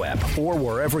iHeartRadio app, or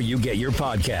wherever you get your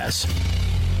podcasts.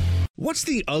 What's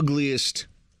the ugliest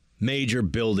major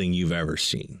building you've ever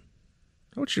seen?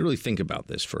 I want you to really think about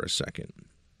this for a second.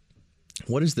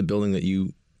 What is the building that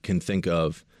you can think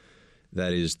of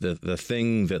that is the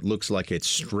thing that looks like it's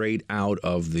straight out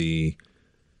of the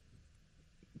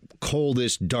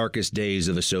coldest, darkest days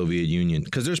of the Soviet Union?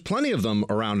 Because there's plenty of them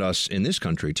around us in this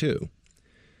country, too.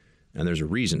 And there's a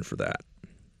reason for that.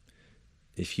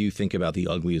 If you think about the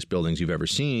ugliest buildings you've ever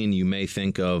seen, you may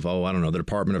think of, the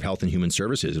Department of Health and Human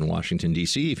Services in Washington,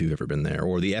 D.C., if you've ever been there,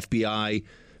 or the FBI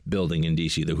building in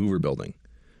D.C., the Hoover building.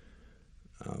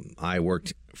 I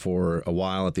worked for a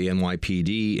while at the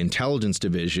NYPD Intelligence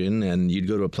Division, and you'd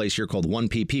go to a place here called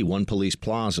 1PP, One Police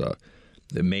Plaza,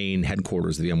 the main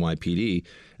headquarters of the NYPD.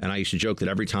 And I used to joke that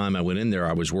every time I went in there,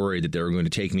 I was worried that they were going to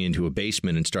take me into a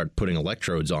basement and start putting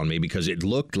electrodes on me because it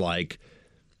looked like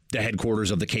the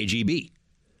headquarters of the KGB.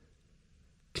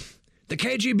 The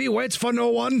KGB waits for no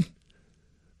one.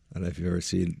 I don't know if you've ever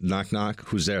seen Knock Knock,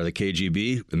 who's there? The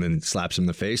KGB, and then slaps him in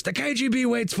the face. The KGB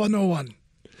waits for no one.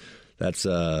 That's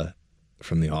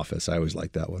from The Office. I always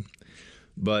like that one.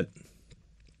 But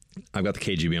I've got the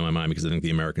KGB on my mind because I think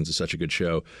The Americans is such a good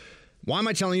show. Why am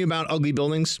I telling you about ugly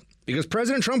buildings? Because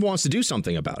President Trump wants to do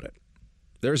something about it.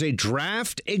 There's a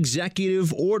draft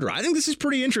executive order. I think this is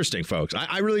pretty interesting, folks.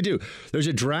 I really do. There's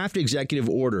a draft executive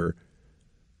order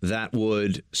that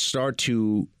would start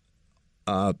to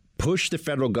push the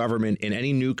federal government in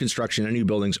any new construction, any new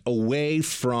buildings, away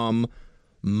from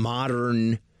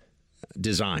modern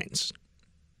designs.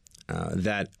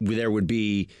 That there would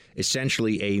be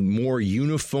essentially a more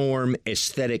uniform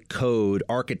aesthetic code,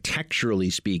 architecturally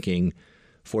speaking,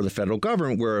 for the federal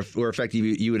government, where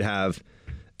effectively you would have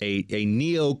a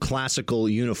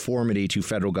neoclassical uniformity to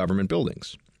federal government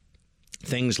buildings.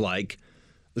 Things like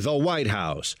the White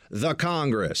House, the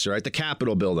Congress, right, the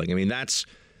Capitol building. I mean,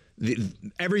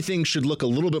 everything should look a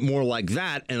little bit more like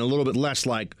that and a little bit less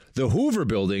like the Hoover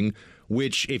building,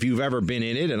 which, if you've ever been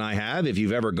in it, and I have, if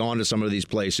you've ever gone to some of these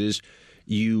places,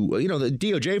 the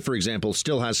DOJ, for example,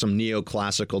 still has some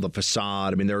neoclassical, the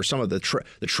facade. I mean, there are some of the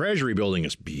Treasury building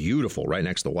is beautiful right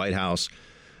next to the White House.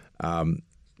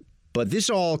 But this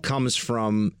all comes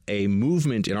from a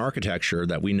movement in architecture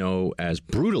that we know as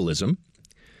brutalism.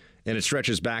 And it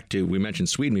stretches back to, we mentioned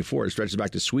Sweden before, it stretches back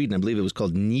to Sweden. I believe it was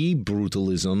called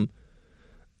Nybrutalism.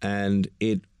 And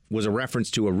it was a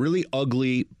reference to a really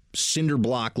ugly cinder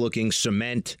block looking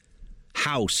cement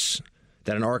house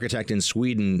that an architect in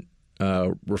Sweden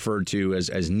referred to as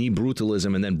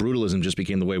Nybrutalism. And then brutalism just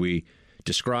became the way we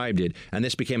described it. And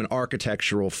this became an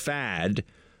architectural fad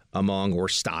among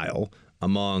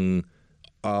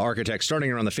architects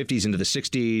starting around the 50s into the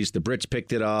 60s. The Brits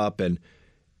picked it up. And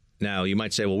now you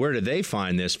might say, well, where did they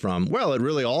find this from? Well, it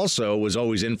really also was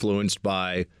always influenced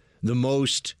by the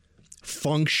most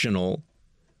functional,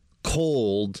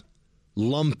 cold,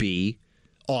 lumpy,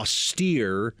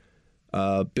 austere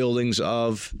buildings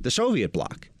of the Soviet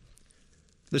bloc.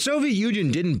 The Soviet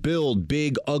Union didn't build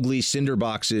big, ugly cinder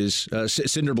block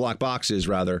boxes,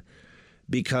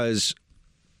 because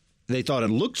they thought it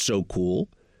looked so cool.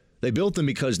 They built them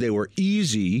because they were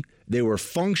easy, they were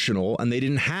functional, and they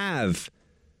didn't have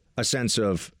a sense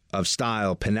of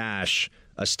style, panache,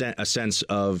 a sense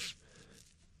of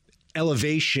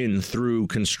elevation through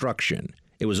construction.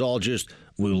 It was all just,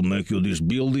 we'll make you this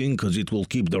building because it will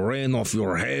keep the rain off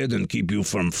your head and keep you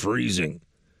from freezing.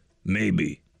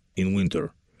 Maybe in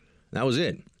winter. That was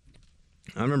it.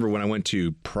 I remember when I went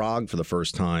to Prague for the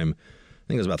first time, I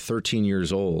think I was about 13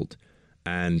 years old.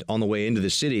 And on the way into the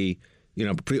city,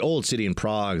 pretty old city in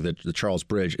Prague, the Charles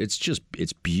Bridge,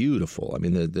 it's beautiful. I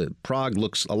mean, the Prague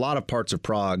looks, a lot of parts of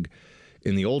Prague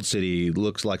in the old city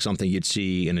looks like something you'd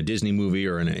see in a Disney movie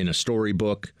or in a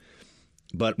storybook.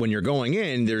 But when you're going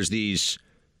in, there's these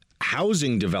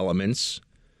housing developments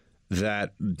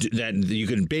that you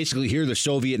can basically hear the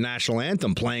Soviet national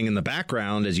anthem playing in the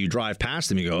background as you drive past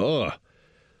them. You go, oh,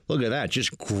 look at that.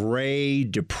 Just gray,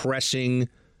 depressing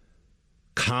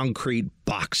concrete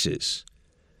boxes.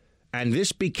 And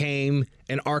this became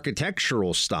an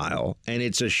architectural style, and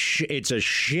it's a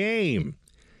shame.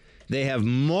 They have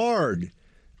marred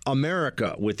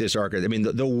America with this architecture. I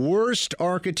mean, the worst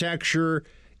architecture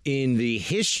in the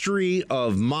history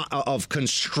of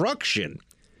construction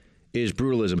is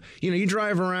brutalism. You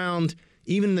drive around,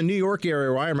 even in the New York area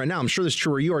where I am right now, I'm sure this is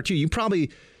true where you are too. You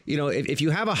probably, if you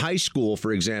have a high school,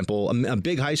 for example, a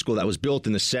big high school that was built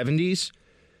in the 70s,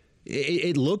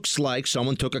 it looks like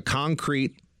someone took a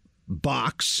concrete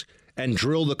box and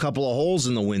drilled a couple of holes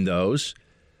in the windows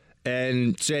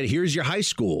and said, here's your high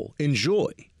school,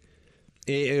 enjoy.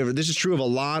 This is true of a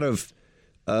lot of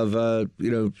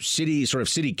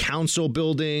city council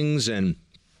buildings. And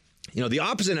the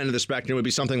opposite end of the spectrum would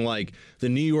be something like the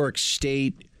New York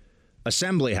State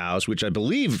Assembly House, which I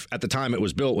believe at the time it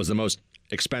was built was the most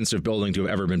expensive building to have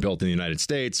ever been built in the United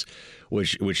States,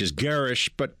 which is garish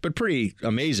but pretty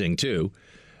amazing too.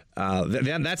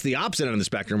 That's the opposite end of the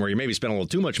spectrum, where you maybe spend a little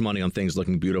too much money on things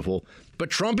looking beautiful. But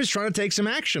Trump is trying to take some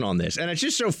action on this, and it's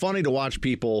just so funny to watch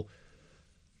people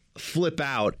flip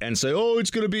out and say, "Oh, it's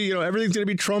going to be, everything's going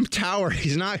to be Trump Tower."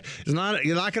 You're not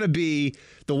going to be,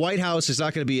 the White House is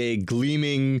not going to be a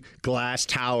gleaming glass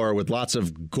tower with lots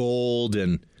of gold,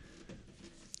 and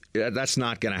that's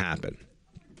not going to happen.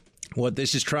 What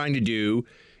this is trying to do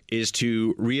is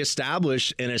to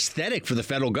reestablish an aesthetic for the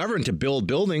federal government to build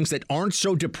buildings that aren't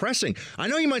so depressing. I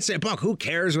know you might say, Buck, who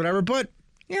cares, whatever, but,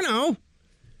 do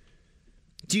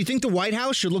you think the White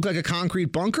House should look like a concrete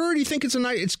bunker, or do you think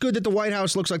it's good that the White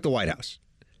House looks like the White House?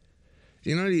 Do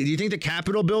you think the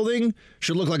Capitol building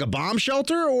should look like a bomb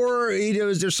shelter, or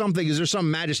is there some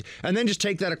majesty? And then just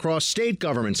take that across state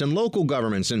governments and local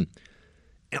governments, and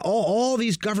all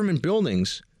these government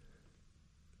buildings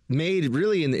made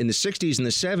really in the 60s and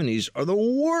the 70s are the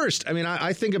worst. I mean,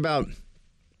 I think about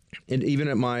it even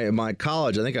at my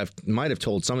college. I think I might have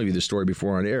told some of you this story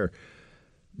before on air.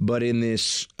 But in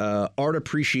this art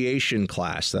appreciation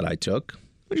class that I took,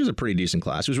 which was a pretty decent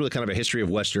class, it was really kind of a history of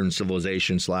Western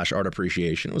civilization / art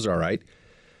appreciation. It was all right.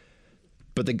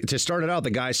 But to start it out,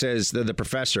 the guy says, the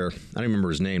professor, I don't remember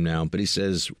his name now, but he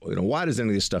says, why does any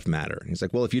of this stuff matter? And he's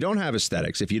like, well, if you don't have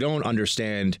aesthetics, if you don't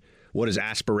understand what is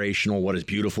aspirational, what is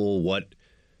beautiful, why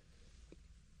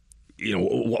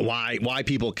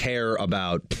people care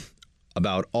about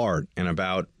art and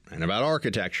about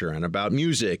architecture and about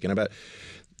music and about,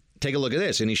 take a look at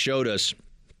this. And he showed us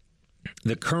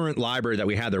the current library that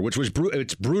we had there, which was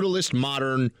it's brutalist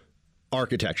modern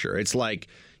architecture. It's like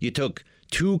you took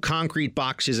two concrete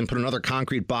boxes and put another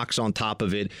concrete box on top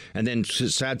of it, and then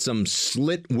just had some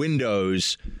slit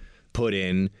windows put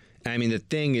in. I mean, the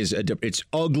thing is, it's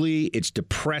ugly. It's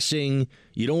depressing.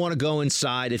 You don't want to go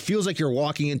inside. It feels like you're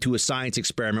walking into a science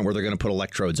experiment where they're going to put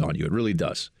electrodes on you. It really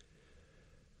does.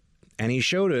 And he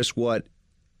showed us what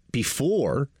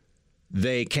before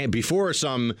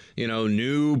some,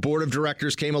 new board of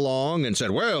directors came along and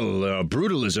said, well,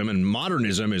 brutalism and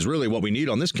modernism is really what we need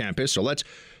on this campus. So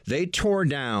they tore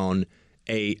down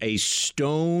a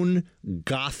stone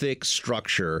Gothic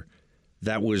structure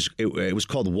that was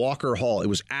called Walker Hall. It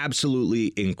was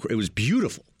absolutely it was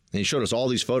beautiful. And he showed us all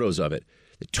these photos of it.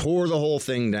 They tore the whole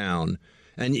thing down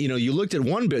And, you looked at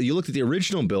you looked at the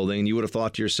original building, and you would have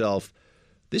thought to yourself,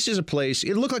 this is a place,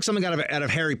 it looked like something out of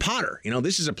Harry Potter.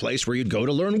 This is a place where you'd go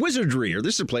to learn wizardry, or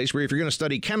this is a place where if you're going to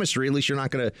study chemistry, at least you're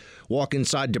not going to walk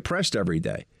inside depressed every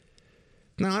day.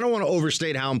 Now, I don't want to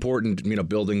overstate how important,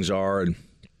 buildings are and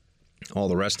all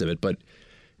the rest of it, but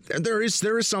there is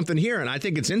something here. And I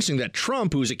think it's interesting that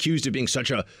Trump, who's accused of being such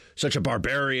a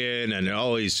barbarian and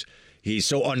he's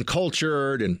so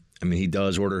uncultured, and he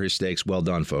does order his steaks well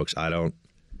done, folks.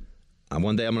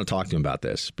 One day I'm going to talk to him about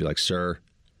this. Be like, sir,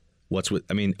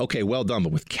 okay, well done,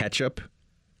 but with ketchup?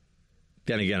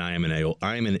 Then again, I am an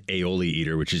aioli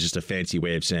eater, which is just a fancy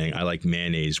way of saying I like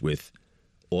mayonnaise with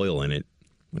oil in it,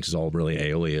 which is all really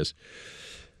aioli is.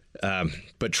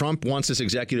 But Trump wants this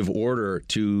executive order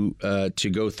to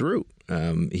go through.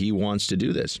 He wants to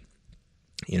do this.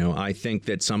 I think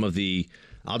that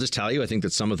I'll just tell you, I think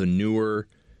that some of the newer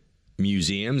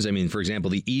museums, for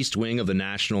example, the East Wing of the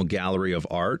National Gallery of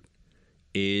Art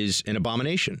is an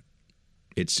abomination.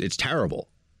 It's terrible.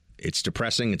 It's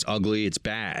depressing. It's ugly. It's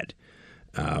bad.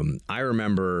 I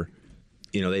remember,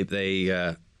 they've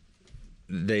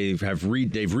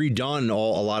redone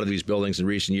a lot of these buildings in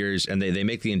recent years, and they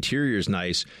make the interiors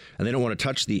nice, and they don't want to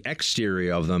touch the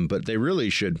exterior of them, but they really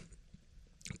should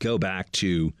go back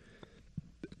to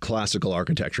classical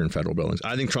architecture in federal buildings.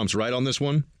 I think Trump's right on this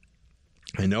one.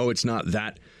 I know it's not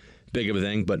that big of a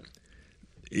thing, but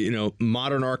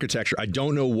modern architecture, I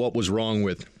don't know what was wrong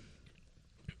with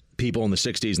people in the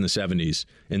 60s and the 70s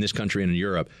in this country and in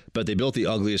Europe, but they built the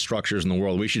ugliest structures in the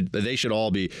world. They should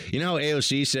all be, how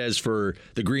AOC says for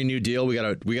the Green New Deal, we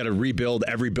got to rebuild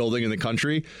every building in the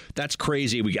country. That's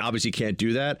crazy. We obviously can't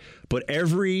do that. But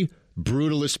every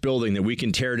brutalist building that we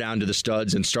can tear down to the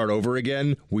studs and start over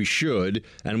again, we should.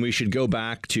 And we should go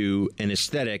back to an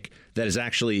aesthetic that is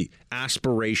actually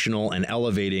aspirational and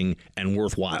elevating and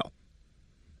worthwhile.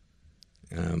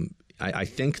 I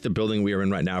think the building we are in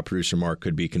right now, Producer Mark,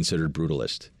 could be considered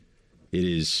brutalist. It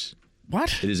is.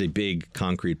 What? It is a big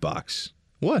concrete box.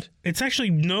 What? It's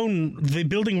actually known, the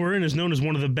building we're in is known as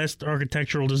one of the best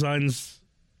architectural designs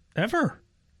ever.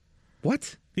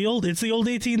 What? It's the old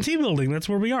AT&T building. That's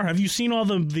where we are. Have you seen all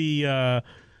the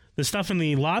stuff in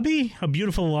the lobby? How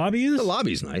beautiful the lobby is? The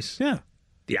lobby's nice. Yeah.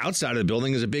 The outside of the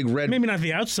building is a big red. Maybe not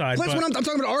the outside. Well, that's what I'm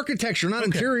talking about, architecture, not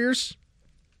interiors.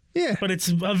 Yeah, but it's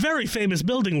a very famous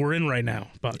building we're in right now.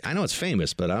 Buck. I know it's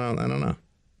famous, but I don't know.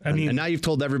 And now you've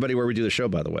told everybody where we do the show,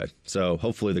 by the way. So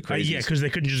hopefully the crazies. Yeah, because they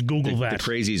couldn't just Google that. The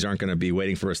crazies aren't going to be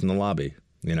waiting for us in the lobby.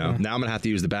 Now I'm going to have to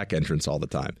use the back entrance all the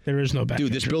time. There is no back entrance.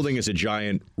 Dude, this building is a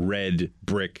giant red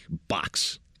brick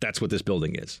box. That's what this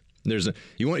building is.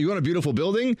 You want a beautiful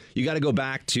building? You got to go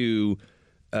back to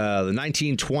the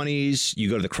 1920s. You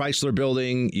go to the Chrysler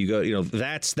Building. You go.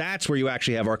 That's where you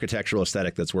actually have architectural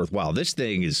aesthetic that's worthwhile. This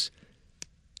thing is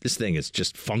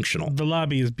just functional. The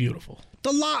lobby is beautiful.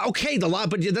 The lobby,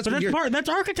 but that's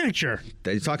architecture.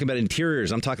 You're talking about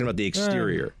interiors. I'm talking about the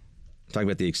exterior. I'm talking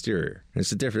about the exterior.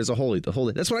 It's the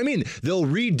whole. That's what I mean. They'll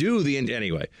redo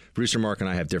anyway. Producer Mark and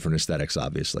I have different aesthetics,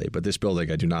 obviously, but this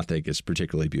building I do not think is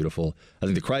particularly beautiful. I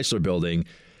think the Chrysler Building,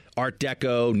 Art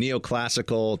Deco,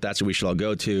 neoclassical. That's what we should all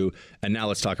go to. And now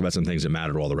let's talk about some things that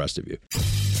matter to all the rest of you.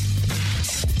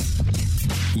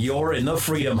 You're in the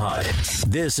Freedom Hut.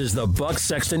 This is the Buck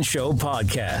Sexton Show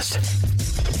podcast.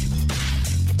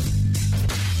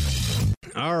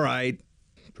 All right.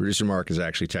 Producer Mark is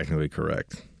actually technically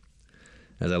correct.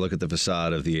 As I look at the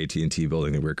facade of the AT&T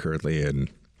building that we're currently in,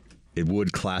 it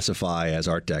would classify as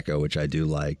Art Deco, which I do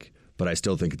like, but I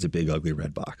still think it's a big, ugly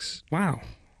red box. Wow.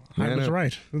 I was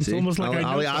right. It's almost like I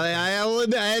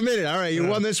admit it. All right, you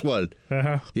won this one.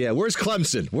 Uh-huh. Yeah, where's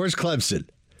Clemson?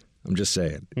 I'm just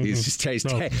saying.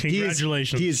 Mm-hmm.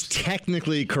 Congratulations. He is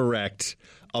technically correct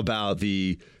about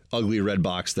the ugly red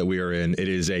box that we are in. It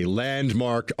is a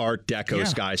landmark Art Deco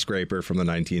skyscraper from the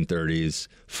 1930s.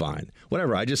 Fine.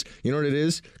 Whatever. You know what it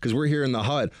is? Because we're here in the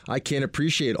hut, I can't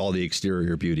appreciate all the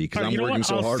exterior beauty because I'm working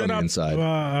so hard on the inside.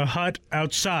 A hut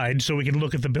outside so we can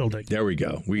look at the building. There we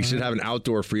go. We should have an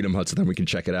outdoor Freedom Hut so then we can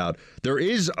check it out. There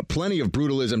is plenty of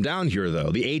brutalism down here,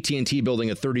 though. The AT&T building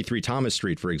at 33 Thomas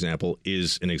Street, for example,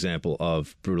 is an example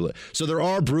of brutalism. So there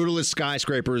are brutalist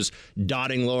skyscrapers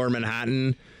dotting lower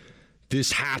Manhattan.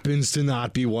 This happens to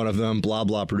not be one of them. Blah,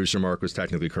 blah. Producer Mark was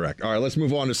technically correct. All right, let's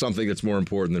move on to something that's more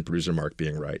important than Producer Mark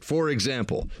being right. For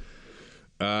example,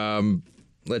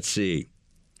 let's see.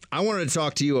 I wanted to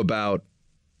talk to you about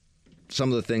some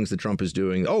of the things that Trump is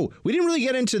doing. Oh, we didn't really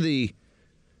get into the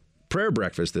prayer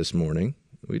breakfast this morning.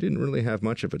 We didn't really have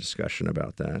much of a discussion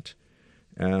about that.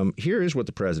 Here is what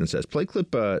the president says. Play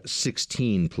clip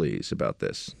 16, please, about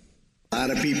this. A lot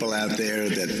of people out there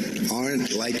that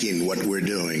aren't liking what we're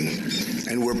doing,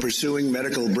 and we're pursuing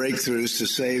medical breakthroughs to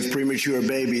save premature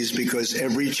babies because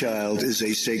every child is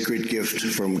a sacred gift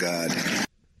from God.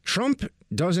 Trump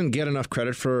doesn't get enough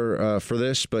credit for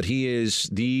this, but he is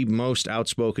the most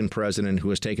outspoken president who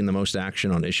has taken the most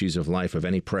action on issues of life of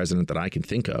any president that I can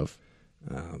think of.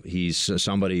 He's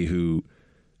somebody who,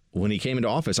 when he came into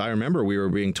office, I remember we were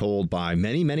being told by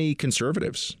many, many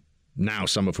conservatives, now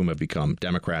some of whom have become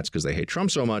Democrats because they hate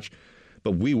Trump so much,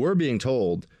 but we were being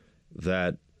told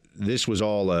that this was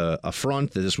all a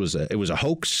front, that it was a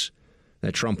hoax,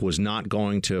 that Trump was not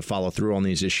going to follow through on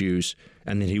these issues,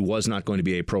 and that he was not going to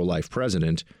be a pro-life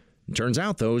president. It turns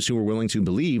out those who were willing to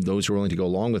believe, those who were willing to go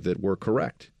along with it, were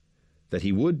correct, that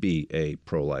he would be a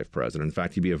pro-life president. In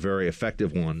fact, he'd be a very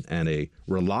effective one and a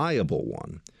reliable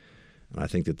one. And I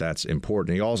think that that's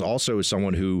important. He also is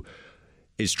someone who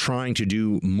is trying to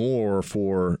do more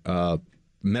for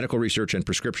medical research and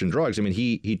prescription drugs. I mean,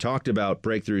 he talked about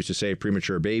breakthroughs to save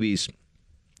premature babies,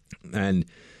 and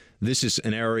this is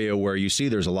an area where you see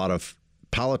there's a lot of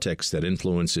politics that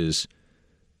influences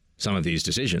some of these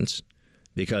decisions.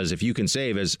 Because if you can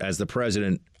save, as the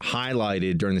president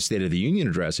highlighted during the State of the Union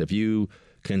address, if you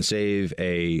can save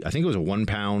I think it was a 1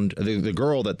 pound, the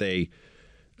girl that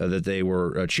they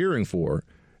were cheering for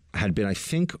had been, I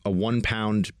think, a 1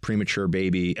 pound premature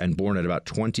baby and born at about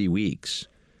 20 weeks.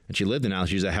 And she lived, and now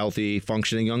she's a healthy,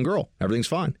 functioning young girl. Everything's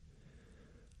fine.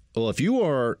 Well, if you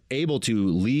are able to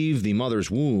leave the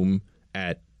mother's womb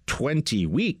at 20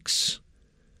 weeks,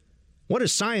 what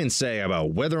does science say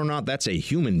about whether or not that's a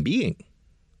human being?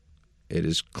 It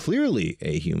is clearly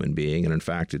a human being, and in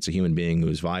fact, it's a human being who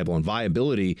is viable, and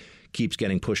viability keeps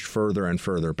getting pushed further and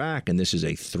further back, and this is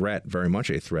a threat, very much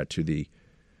a threat to the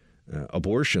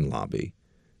abortion lobby,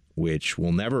 which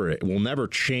will never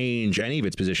change any of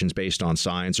its positions based on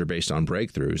science or based on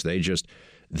breakthroughs.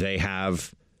 They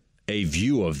have a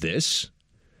view of this,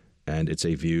 and it's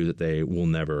a view that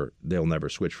they'll never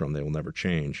switch from. They will never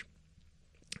change.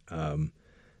 And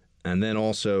then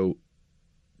also,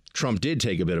 Trump did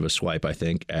take a bit of a swipe, I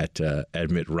think, at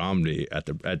Mitt Romney, at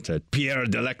Pierre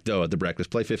Delecto at the breakfast.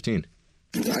 Play 15.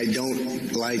 I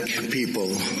don't like people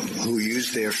who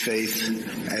use their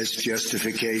faith as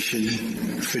justification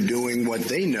for doing what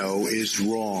they know is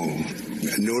wrong.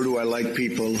 Nor do I like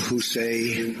people who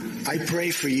say, I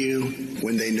pray for you,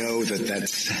 when they know that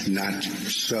that's not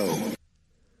so.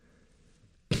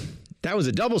 That was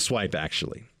a double swipe,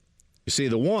 actually. You see,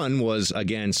 the one was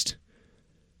against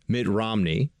Mitt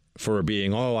Romney for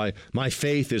being, my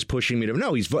faith is pushing me to...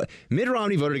 No, Mitt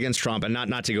Romney voted against Trump, and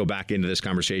not to go back into this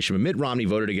conversation, but Mitt Romney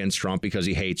voted against Trump because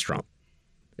he hates Trump.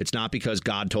 It's not because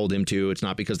God told him to. It's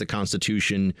not because the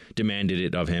Constitution demanded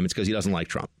it of him. It's because he doesn't like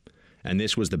Trump. And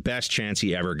this was the best chance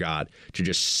he ever got to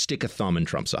just stick a thumb in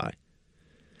Trump's eye.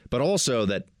 But also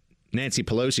that Nancy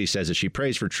Pelosi says that she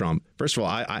prays for Trump. First of all,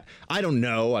 I don't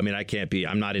know. I mean,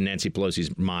 I'm not in Nancy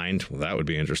Pelosi's mind. Well, that would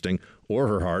be interesting. Or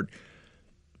her heart.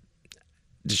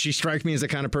 Does she strike me as the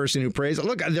kind of person who prays?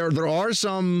 Look, there are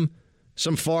some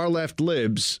far left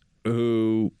libs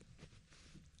who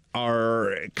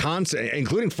are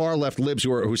including far left libs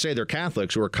who say they're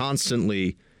Catholics, who are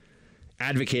constantly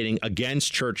advocating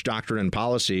against church doctrine and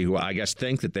policy, who I guess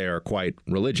think that they are quite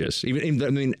religious.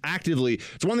 Actively,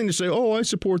 it's one thing to say, I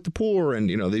support the poor, and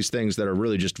these things that are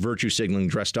really just virtue signaling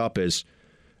dressed up as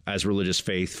religious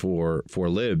faith for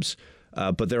libs.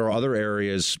 But there are other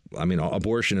areas. I mean,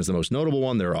 abortion is the most notable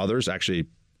one. There are others actually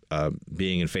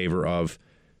being in favor of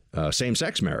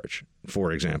same-sex marriage,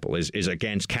 for example, is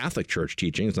against Catholic church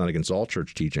teaching. It's not against all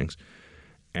church teachings.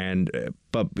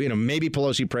 But maybe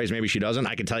Pelosi prays, maybe she doesn't.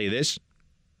 I can tell you this: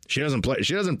 she doesn't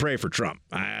pray for Trump.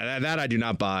 That I do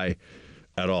not buy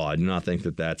at all. I do not think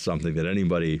that that's something that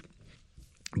anybody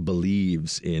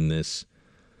believes in this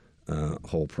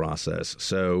whole process.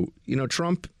 So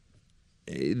Trump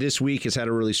this week has had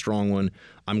a really strong one.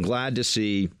 I'm glad to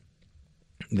see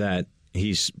that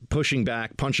he's pushing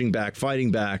back, punching back,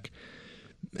 fighting back,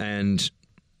 and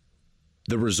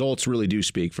the results really do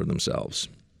speak for themselves.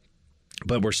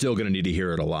 But we're still going to need to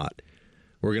hear it a lot.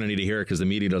 We're going to need to hear it because the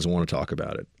media doesn't want to talk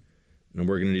about it. And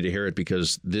we're going to need to hear it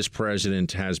because this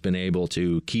president has been able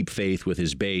to keep faith with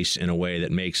his base in a way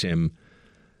that makes him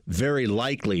very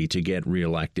likely to get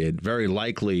reelected, very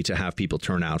likely to have people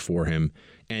turn out for him,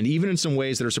 and even in some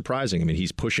ways that are surprising. I mean,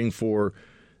 he's pushing for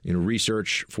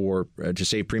research to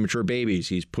save premature babies.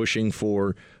 He's pushing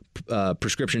for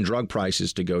prescription drug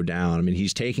prices to go down. I mean,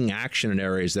 he's taking action in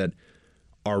areas that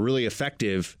are really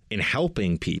effective in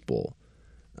helping people.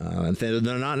 And they're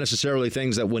not necessarily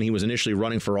things that when he was initially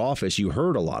running for office you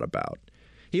heard a lot about.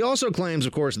 He also claims,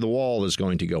 of course, the wall is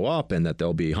going to go up and that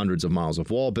there'll be hundreds of miles of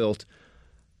wall built.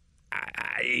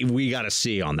 We got to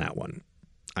see on that one.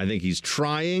 I think he's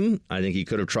trying. I think he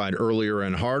could have tried earlier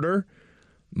and harder,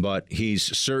 but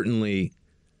he's certainly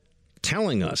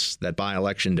telling us that by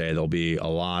Election Day there'll be a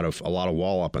lot of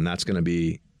wall up, and that's going to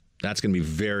be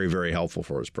very, very helpful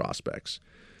for his prospects.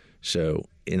 So,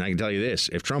 and I can tell you this: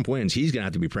 if Trump wins, he's going to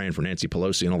have to be praying for Nancy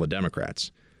Pelosi and all the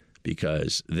Democrats,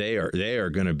 because they are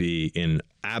going to be in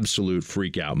absolute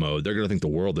freak out mode. They're going to think the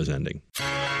world is ending.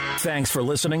 Thanks for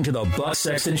listening to the Buck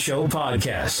Sexton Show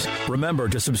podcast. Remember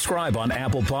to subscribe on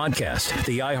Apple Podcasts,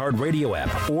 the iHeartRadio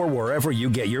app, or wherever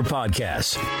you get your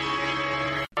podcasts.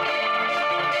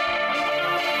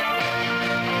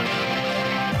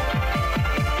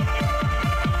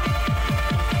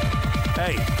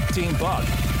 Hey, Team Buck,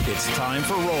 it's time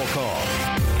for roll call.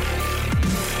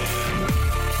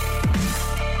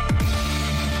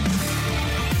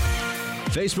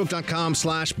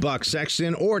 Facebook.com/Buck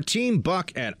Sexton or Team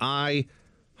Buck at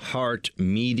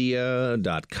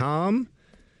iHeartMedia.com.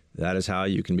 That is how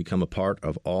you can become a part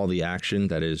of all the action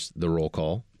that is the roll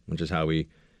call, which is how we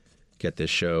get this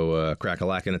show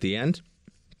crack-a-lackin' at the end.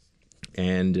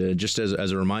 And just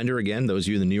as a reminder, again, those of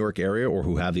you in the New York area or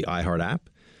who have the iHeart app,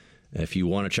 if you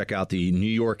want to check out the New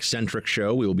York-centric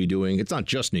show, we will be doing, it's not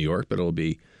just New York, but it'll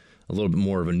be a little bit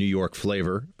more of a New York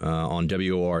flavor on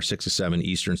WOR 6 to 7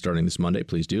 Eastern starting this Monday.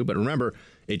 Please do. But remember,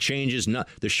 it changes.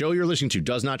 The show you're listening to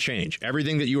does not change.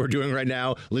 Everything that you are doing right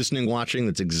now, listening, watching,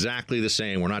 that's exactly the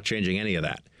same. We're not changing any of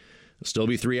that. It'll still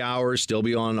be 3 hours, still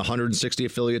be on 160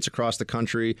 affiliates across the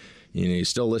country. You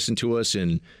still listen to us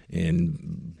in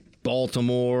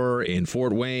Baltimore, in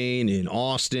Fort Wayne, in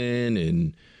Austin,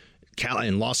 in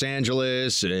Los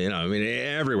Angeles,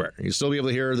 everywhere. You'll still be able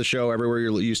to hear the show everywhere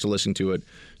you're used to listening to it.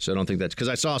 So I don't think that's because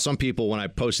I saw some people when I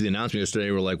posted the announcement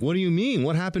yesterday were like, what do you mean?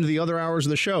 What happened to the other hours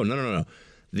of the show? No.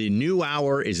 The new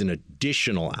hour is an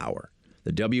additional hour.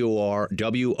 The WOR,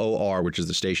 which is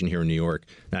the station here in New York,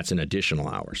 that's an additional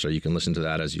hour. So you can listen to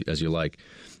that as you like.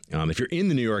 If you're in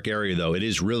the New York area, though, it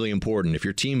is really important. If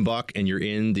you're Team Buck and you're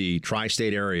in the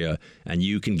tri-state area and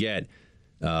you can get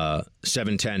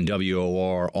 710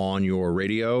 WOR on your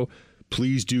radio,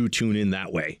 please do tune in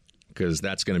that way, because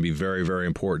that's going to be very, very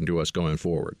important to us going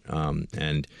forward.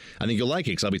 And I think you'll like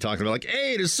it, because I'll be talking about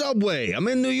hey, the subway, I'm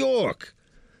in New York.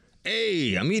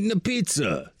 Hey, I'm eating a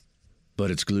pizza,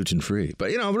 but it's gluten-free.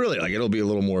 But, really, it'll be a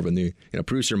little more of a new,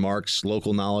 producer Mark's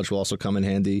local knowledge will also come in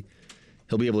handy.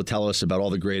 He'll be able to tell us about all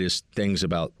the greatest things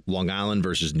about Long Island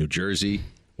versus New Jersey,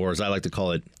 or as I like to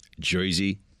call it,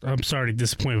 Jersey. I'm sorry to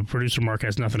disappoint, but producer Mark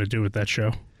has nothing to do with that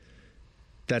show.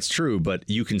 That's true, but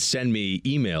you can send me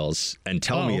emails and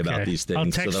tell me about these things.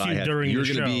 I'll text so that you during the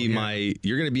show.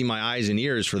 You're going to be my eyes and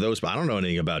ears for those. But I don't know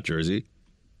anything about Jersey.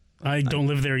 I don't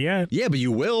live there yet. Yeah, but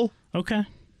you will. Okay.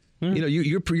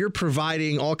 You're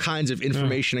providing all kinds of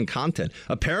information and content.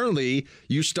 Apparently,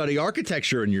 you study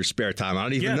architecture in your spare time. I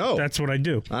don't even know. That's what I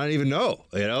do. I don't even know.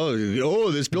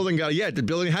 This building the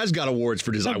building has got awards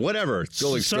for design. Whatever.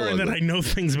 Sorry that I know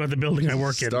things about the building I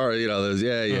work in.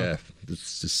 Yeah.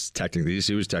 It's just technically,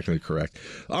 he was technically correct.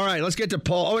 All right, let's get to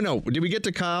Paul. Oh, no. Did we get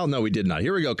to Kyle? No, we did not.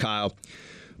 Here we go, Kyle.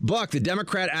 Buck, the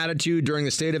Democrat attitude during the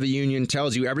State of the Union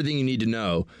tells you everything you need to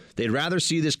know. They'd rather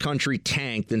see this country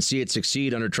tank than see it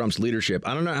succeed under Trump's leadership.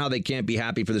 I don't know how they can't be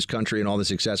happy for this country and all the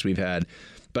success we've had,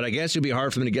 but I guess it'd be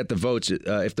hard for them to get the votes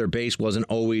if their base wasn't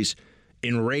always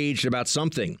enraged about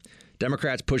something.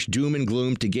 Democrats push doom and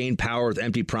gloom to gain power with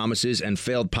empty promises and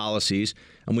failed policies,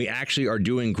 and we actually are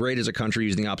doing great as a country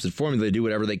using the opposite formula. They do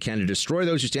whatever they can to destroy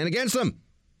those who stand against them.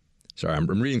 Sorry, I'm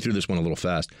reading through this one a little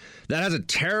fast. That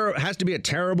has to be a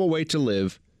terrible way to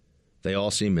live. They all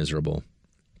seem miserable.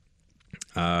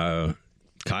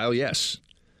 Kyle, yes.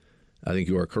 I think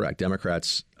you are correct.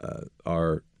 Democrats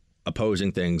are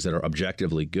opposing things that are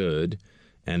objectively good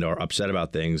and are upset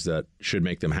about things that should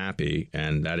make them happy,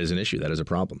 and that is an issue. That is a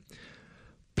problem.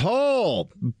 Paul,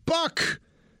 Buck,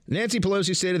 Nancy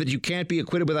Pelosi stated that you can't be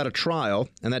acquitted without a trial,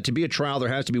 and that to be a trial, there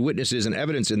has to be witnesses and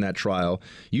evidence in that trial.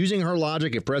 Using her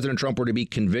logic, if President Trump were to be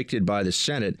convicted by the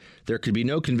Senate, there could be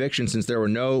no conviction since there were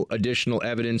no additional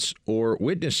evidence or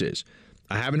witnesses.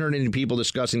 I haven't heard any people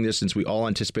discussing this since we all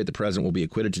anticipate the president will be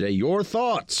acquitted today. Your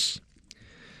thoughts?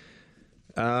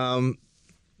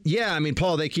 Yeah,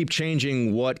 Paul, they keep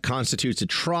changing what constitutes a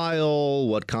trial,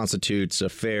 what constitutes a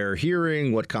fair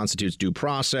hearing, what constitutes due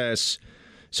process.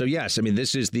 So, yes,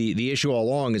 this is the issue all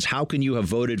along is how can you have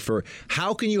voted for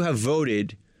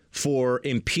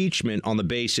impeachment on the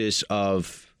basis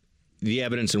of the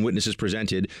evidence and witnesses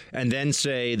presented and then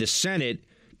say the Senate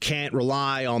can't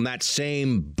rely on that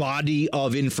same body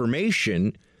of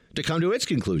information to come to its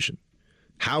conclusion?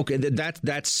 How could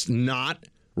that's not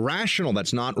rational?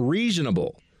 That's not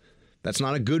reasonable. That's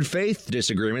not a good faith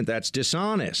disagreement. That's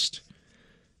dishonest.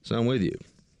 So I'm with you.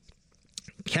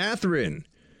 Catherine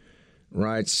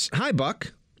writes, "Hi,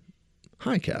 Buck."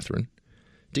 Hi, Catherine.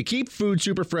 "To keep food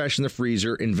super fresh in the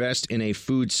freezer, invest in a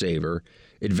food saver.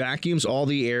 It vacuums all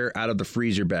the air out of the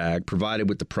freezer bag provided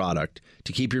with the product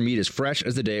to keep your meat as fresh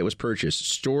as the day it was purchased.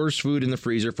 Stores food in the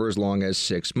freezer for as long as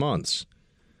 6 months."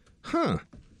 Huh.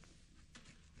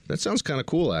 That sounds kind of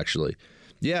cool, actually.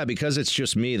 Yeah, because it's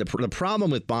just me. The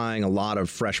problem with buying a lot of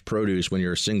fresh produce when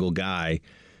you're a single guy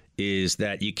is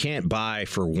that you can't buy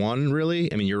for one,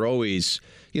 really. I mean, you're always,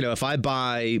 if I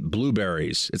buy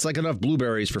blueberries, it's like enough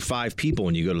blueberries for 5 people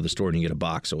when you go to the store and you get a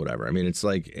box or whatever. I mean, it's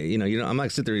like, I'm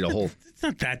not sitting there and eat a whole... It's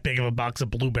not that big of a box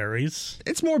of blueberries.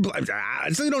 It's more...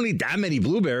 It's like you don't need that many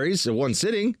blueberries in one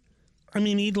sitting. I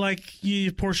mean,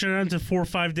 you portion it out into 4 or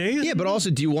 5 days? Yeah, but also,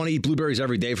 do you want to eat blueberries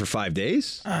every day for 5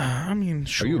 days? I mean,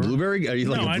 sure. Are you a blueberry? Are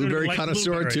you a blueberry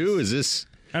connoisseur too? Is this...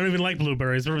 I don't even like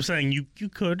blueberries, but I'm saying you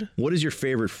could. What is your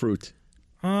favorite fruit?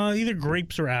 Either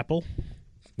grapes or apple.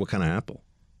 What kind of apple?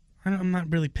 I'm not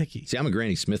really picky. See, I'm a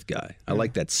Granny Smith guy. I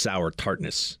like that sour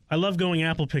tartness. I love going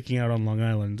apple picking out on Long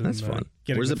Island. That's fun.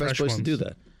 Where's the best place to do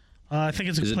that? I think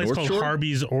it's a place called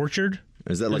Harvey's Orchard.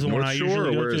 Is that like North Shore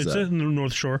or where is that? It's in the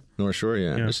North Shore. North Shore,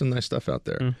 yeah. There's some nice stuff out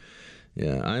there.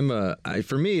 Yeah,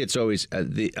 for me, it's always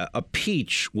a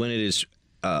peach when it is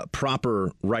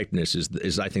proper ripeness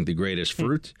is I think the greatest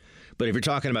fruit. But if you're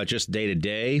talking about just day to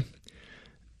day,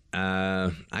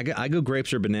 I go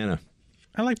grapes or banana.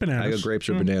 I like bananas. I go grapes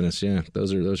or bananas. Yeah,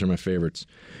 those are my favorites.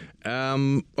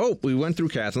 We went through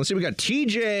Catherine. Let's see. We got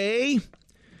TJ.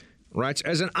 Writes,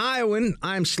 "As an Iowan,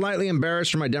 I am slightly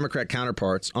embarrassed for my Democrat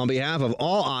counterparts. On behalf of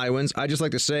all Iowans, I just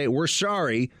like to say we're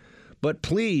sorry, but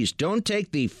please don't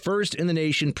take the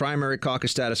first-in-the-nation primary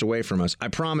caucus status away from us. I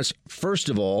promise, first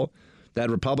of all, that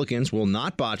Republicans will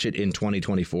not botch it in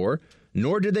 2024,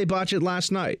 nor did they botch it last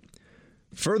night.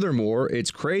 Furthermore, it's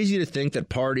crazy to think that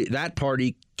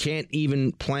party can't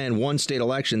even plan one state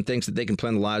election, thinks that they can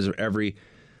plan the lives of every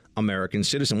American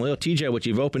citizen." Well, TJ, what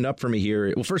you've opened up for me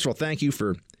here, well, first of all, thank you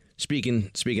for speaking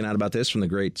out about this from the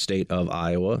great state of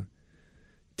Iowa.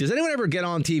 Does anyone ever get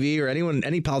on TV or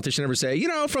any politician ever say,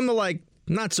 from the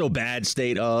not so bad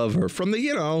state of, or from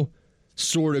the,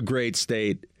 sort of great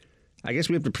state? I guess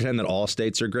we have to pretend that all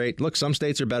states are great. Look, some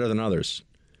states are better than others.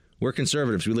 We're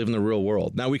conservatives. We live in the real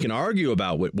world. Now, we can argue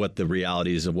about what the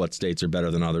reality is of what states are better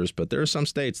than others, but there are some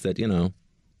states that,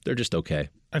 they're just okay.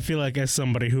 I feel like as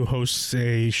somebody who hosts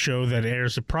a show that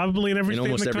airs probably in every state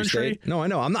in the country. State? No, I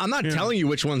know. I'm not telling you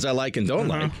which ones I like and don't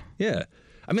like. Yeah.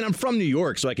 I mean, I'm from New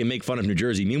York, so I can make fun of New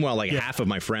Jersey. Meanwhile, half of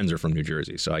my friends are from New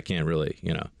Jersey, so I can't really,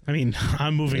 I mean,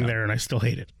 I'm moving there and I still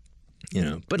hate it.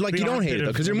 But you don't hate it,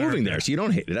 though, because you're moving there, so you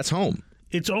don't hate it. That's home.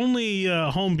 It's only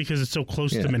home because it's so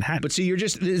close to Manhattan. But see,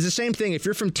 it's the same thing. If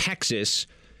you're from Texas,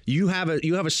 you have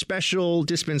a special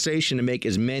dispensation to make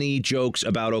as many jokes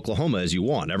about Oklahoma as you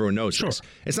want. Everyone knows this.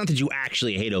 It's not that you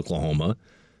actually hate Oklahoma.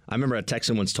 I remember a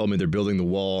Texan once told me they're building the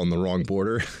wall on the wrong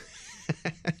border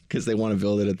because they want to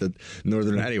build it at the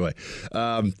northern. Anyway,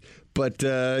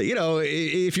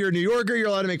 if you're a New Yorker, you're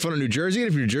allowed to make fun of New Jersey, and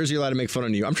if you're New Jersey, you're allowed to make fun of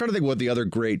New York. I'm trying to think what the other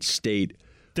great state.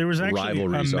 There was actually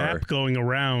a map going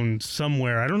around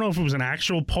somewhere. I don't know if it was an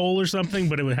actual poll or something,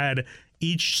 but it had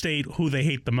each state who they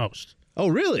hate the most. Oh,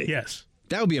 really? Yes.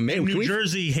 That would be amazing. New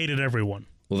Jersey hated everyone.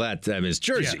 Well, that is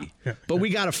Jersey. Yeah. But we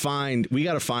got to find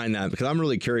that, because I'm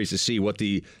really curious to see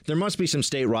there must be some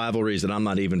state rivalries that I'm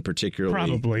not even particularly,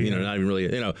 probably, not even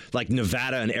really, like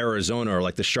Nevada and Arizona are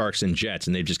like the Sharks and Jets,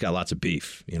 and they've just got lots of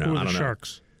beef. Who are the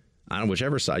Sharks? I don't know,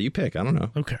 whichever side you pick. I don't know.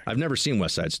 Okay. I've never seen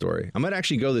West Side Story. I might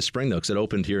actually go this spring, though, because it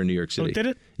opened here in New York City. Oh, did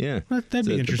it? Yeah. That'd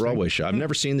be interesting. The Broadway show. I've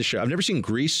never seen the show. I've never seen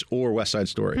Grease or West Side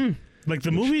Story. Like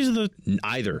the movies or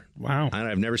either. Wow.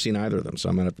 I've never seen either of them, so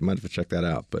I might have to check that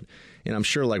out. But I'm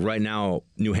sure right now,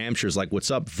 New Hampshire's like, what's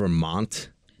up, Vermont?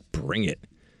 Bring it.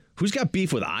 Who's got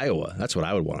beef with Iowa? That's what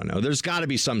I would want to know. There's got to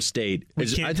be some state. I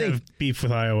think have beef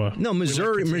with Iowa. No,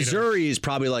 Missouri. Missouri is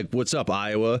probably like, what's up,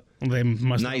 Iowa? Well, they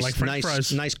must like French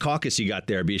fries. Nice caucus you got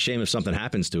there. It'd be a shame if something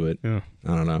happens to it. Yeah.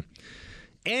 I don't know.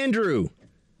 Andrew,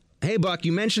 hey, Buck,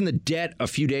 you mentioned the debt a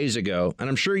few days ago, and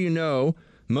I'm sure you know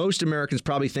most Americans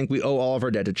probably think we owe all of our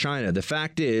debt to China. The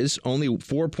fact is, only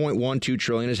 $4.12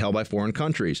 trillion is held by foreign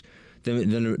countries.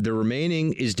 The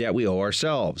remaining is debt we owe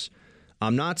ourselves.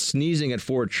 I'm not sneezing at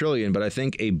 $4 trillion, but I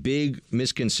think a big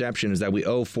misconception is that we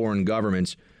owe foreign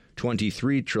governments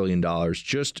 $23 trillion.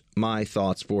 Just my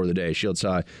thoughts for the day. Shields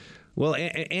High. Well,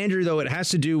 Andrew, though, it has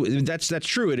to do. That's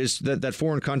true. It is that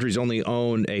foreign countries only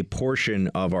own a portion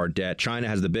of our debt. China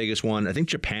has the biggest one. I think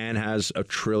Japan has $1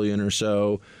 trillion or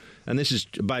so. And this is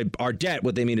by our debt.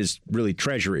 What they mean is really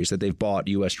treasuries that they've bought,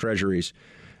 U.S. treasuries,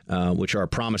 which are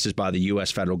promises by the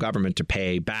U.S. federal government to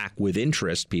pay back with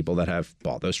interest people that have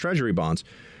bought those treasury bonds.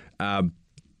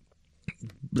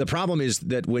 The problem is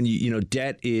that when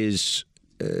debt is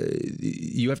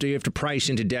you have to price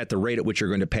into debt the rate at which you're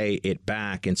going to pay it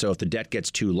back. And so if the debt gets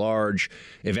too large,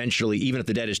 eventually, even if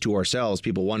the debt is to ourselves,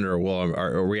 people wonder, well,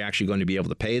 are we actually going to be able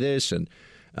to pay this? And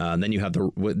then you have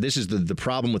the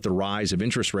problem with the rise of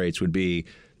interest rates would be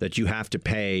that you have to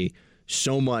pay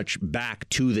so much back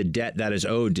to the debt that is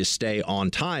owed to stay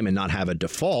on time and not have a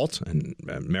default. And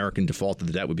American default to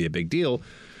the debt would be a big deal,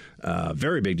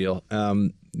 very big deal.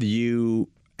 You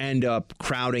end up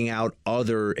crowding out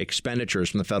other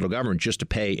expenditures from the federal government just to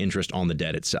pay interest on the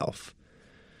debt itself.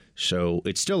 So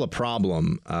it's still a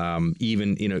problem.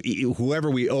 Even whoever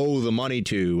we owe the money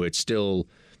to, it still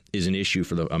is an issue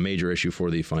a major issue for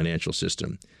the financial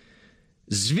system.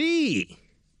 Zvi,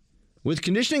 with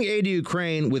conditioning aid to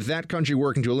Ukraine, with that country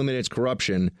working to eliminate its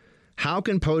corruption, how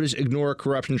can POTUS ignore a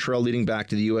corruption trail leading back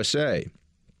to the USA?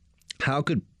 How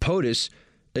could POTUS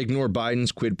ignore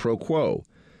Biden's quid pro quo?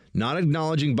 Not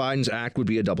acknowledging Biden's act would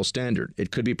be a double standard. It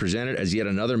could be presented as yet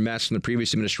another mess from the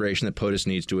previous administration that POTUS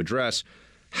needs to address.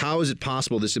 How is it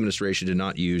possible this administration did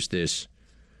not use this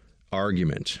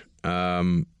argument? What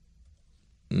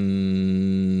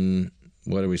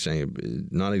are we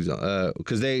saying?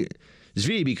 Because they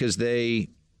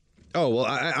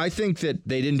I think that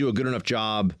they didn't do a good enough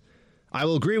job. I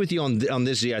will agree with you on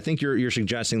this. I think you're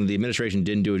suggesting that the administration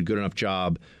didn't do a good enough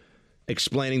job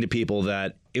explaining to people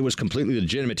that it was completely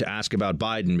legitimate to ask about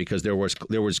Biden because there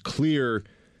was clear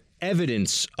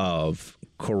evidence of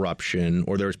corruption,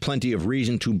 or there was plenty of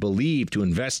reason to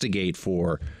investigate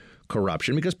for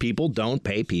corruption, because people don't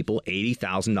pay people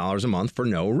 $80,000 a month for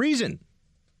no reason.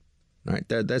 All right,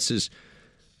 and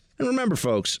remember,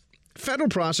 folks, federal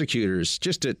prosecutors,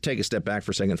 just to take a step back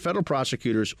for a second, federal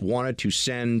prosecutors wanted to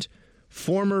send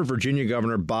former Virginia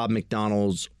Governor Bob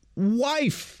McDonnell's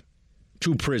wife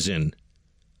to prison.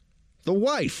 The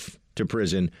wife to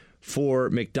prison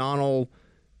for McDonnell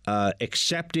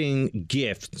accepting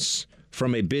gifts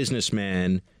from a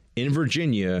businessman in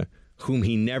Virginia whom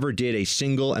he never did a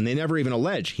single, and they never even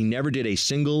allege, he never did a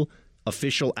single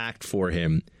official act for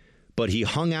him, but he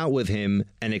hung out with him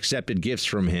and accepted gifts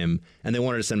from him, and they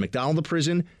wanted to send McDonnell to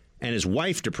prison and his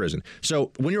wife to prison.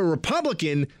 So when you're a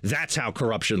Republican, that's how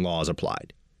corruption law is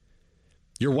applied.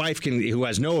 Your wife, who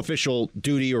has no official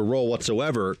duty or role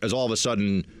whatsoever, is all of a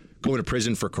sudden going to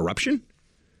prison for corruption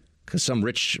because some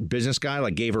rich business guy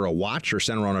gave her a watch or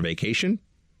sent her on a vacation.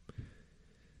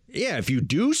 Yeah, if you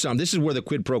do this is where the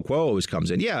quid pro quo always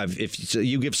comes in. Yeah, if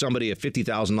you give somebody a $50,000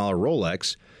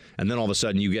 Rolex and then all of a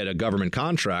sudden you get a government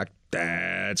contract,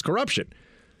 that's corruption.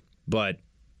 But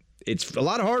it's a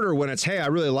lot harder when it's, hey, I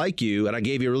really like you and I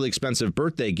gave you a really expensive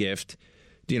birthday gift,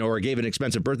 or gave an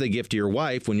expensive birthday gift to your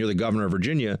wife when you're the governor of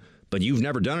Virginia, but you've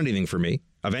never done anything for me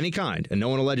of any kind, and no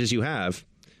one alleges you have.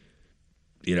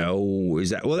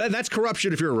 That's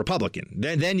corruption if you're a Republican.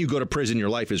 Then you go to prison, your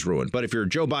life is ruined. But if you're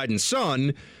Joe Biden's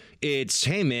son, it's,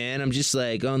 hey, man, I'm just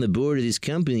on the board of this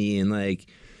company and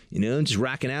just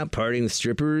rocking out, partying with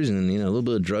strippers and, a little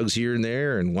bit of drugs here and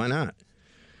there. And why not?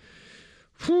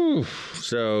 Whew.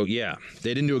 So, yeah,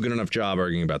 they didn't do a good enough job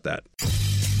arguing about that.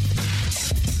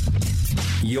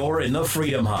 You're in the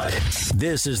Freedom Hut.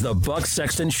 This is the Buck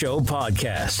Sexton Show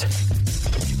podcast.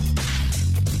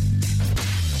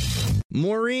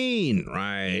 Maureen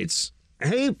writes,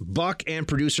 hey, Buck and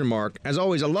producer Mark. As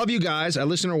always, I love you guys. I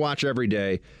listen or watch every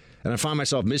day, and I find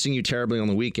myself missing you terribly on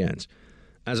the weekends.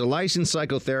 As a licensed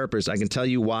psychotherapist, I can tell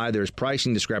you why there's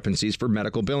pricing discrepancies for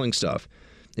medical billing stuff.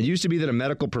 It used to be that a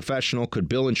medical professional could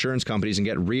bill insurance companies and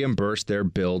get reimbursed their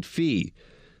billed fee.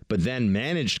 But then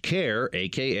managed care,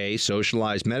 a.k.a.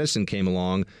 socialized medicine, came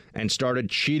along and started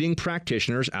cheating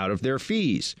practitioners out of their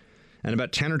fees. And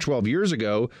about 10 or 12 years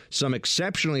ago, some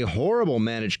exceptionally horrible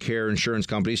managed care insurance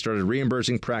companies started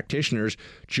reimbursing practitioners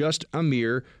just a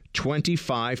mere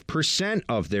 25%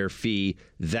 of their fee.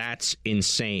 That's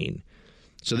insane.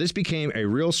 So this became a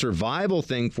real survival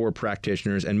thing for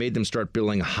practitioners and made them start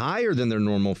billing higher than their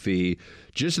normal fee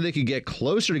just so they could get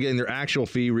closer to getting their actual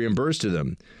fee reimbursed to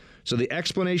them. So the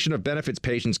explanation of benefits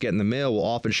patients get in the mail will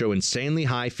often show insanely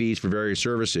high fees for various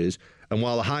services. And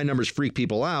while the high numbers freak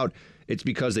people out, it's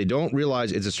because they don't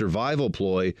realize it's a survival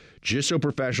ploy just so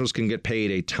professionals can get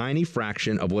paid a tiny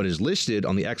fraction of what is listed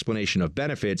on the explanation of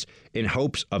benefits in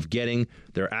hopes of getting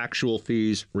their actual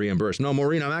fees reimbursed. No,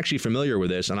 Maureen, I'm actually familiar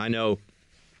with this, and I know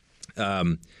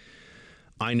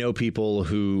I know people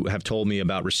who have told me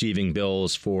about receiving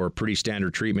bills for pretty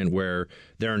standard treatment where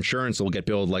their insurance will get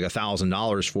billed like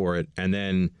 $1,000 for it, and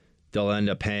then they'll end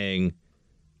up paying,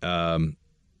 some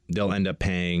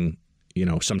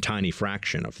tiny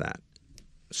fraction of that.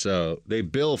 So they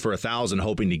bill for $1,000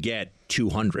 hoping to get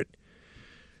 $200.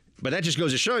 But that just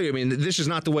goes to show you, I mean, this is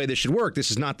not the way this should work.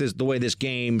 This is not the way this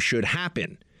game should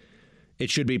happen. It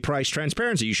should be price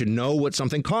transparency. You should know what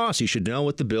something costs. You should know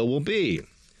what the bill will be.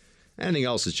 Anything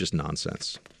else is just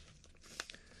nonsense.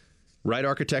 Right,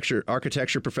 architecture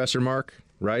professor Mark?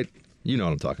 Right? You know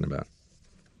what I'm talking about.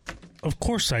 Of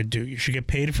course I do. You should get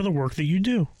paid for the work that you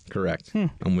do. Correct.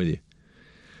 I'm with you.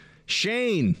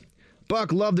 Shane,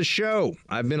 Buck, love the show.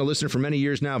 I've been a listener for many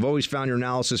years now. I've always found your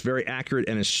analysis very accurate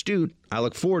and astute. I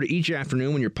look forward to each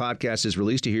afternoon when your podcast is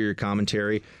released to hear your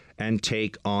commentary and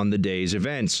take on the day's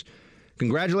events.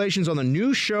 Congratulations on the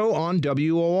new show on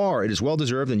WOR. It is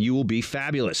well-deserved and you will be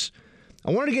fabulous.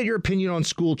 I wanted to get your opinion on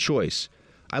school choice.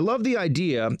 I love the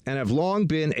idea and have long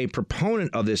been a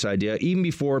proponent of this idea even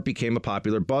before it became a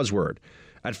popular buzzword.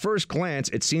 At first glance,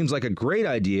 it seems like a great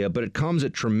idea, but it comes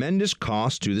at tremendous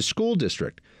cost to the school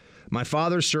district. My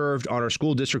father served on our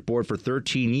school district board for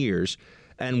 13 years,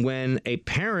 and when a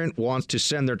parent wants to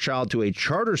send their child to a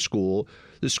charter school,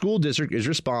 the school district is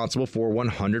responsible for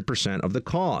 100% of the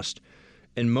cost.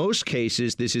 In most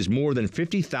cases, this is more than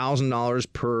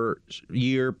 $50,000 per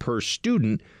year per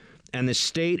student, and the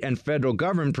state and federal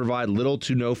government provide little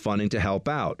to no funding to help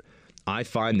out. I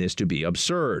find this to be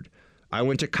absurd. I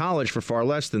went to college for far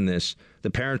less than this. The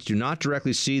parents do not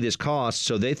directly see this cost,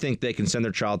 so they think they can send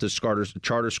their child to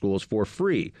charter schools for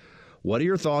free. What are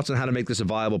your thoughts on how to make this a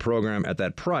viable program at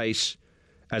that price?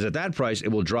 As at that price, it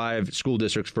will drive school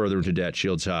districts further into debt.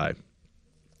 Shields high.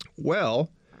 Well,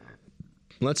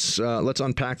 let's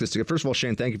unpack this together. First of all,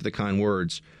 Shane, thank you for the kind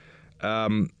words.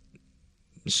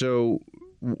 So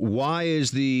why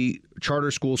is the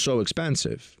charter school so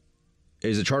expensive?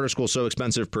 Is the charter school so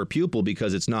expensive per pupil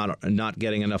because it's not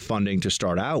getting enough funding to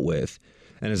start out with?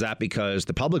 And is that because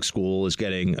the public school is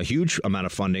getting a huge amount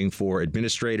of funding for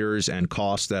administrators and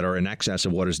costs that are in excess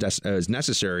of what is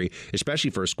necessary,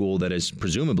 especially for a school that is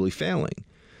presumably failing?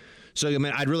 So, I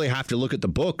mean, I'd really have to look at the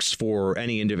books for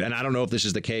any individual. And I don't know if this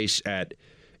is the case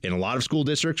in a lot of school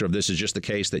districts or if this is just the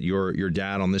case that your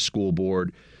dad on this school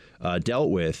board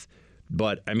dealt with.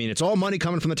 But, I mean, it's all money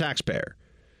coming from the taxpayer.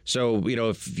 So,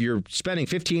 if you're spending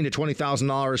 $15,000 to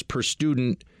 $20,000 per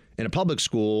student in a public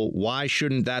school, why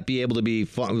shouldn't that be able to be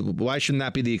why shouldn't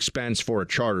that be the expense for a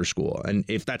charter school? And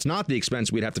if that's not the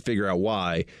expense, we'd have to figure out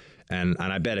why. And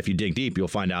I bet if you dig deep, you'll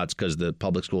find out it's because the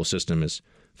public school system is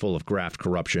full of graft,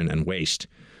 corruption, and waste.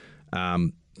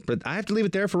 But I have to leave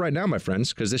it there for right now, my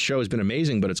friends, because this show has been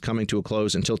amazing, but it's coming to a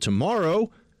close until tomorrow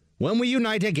when we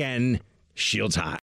unite again. Shields high.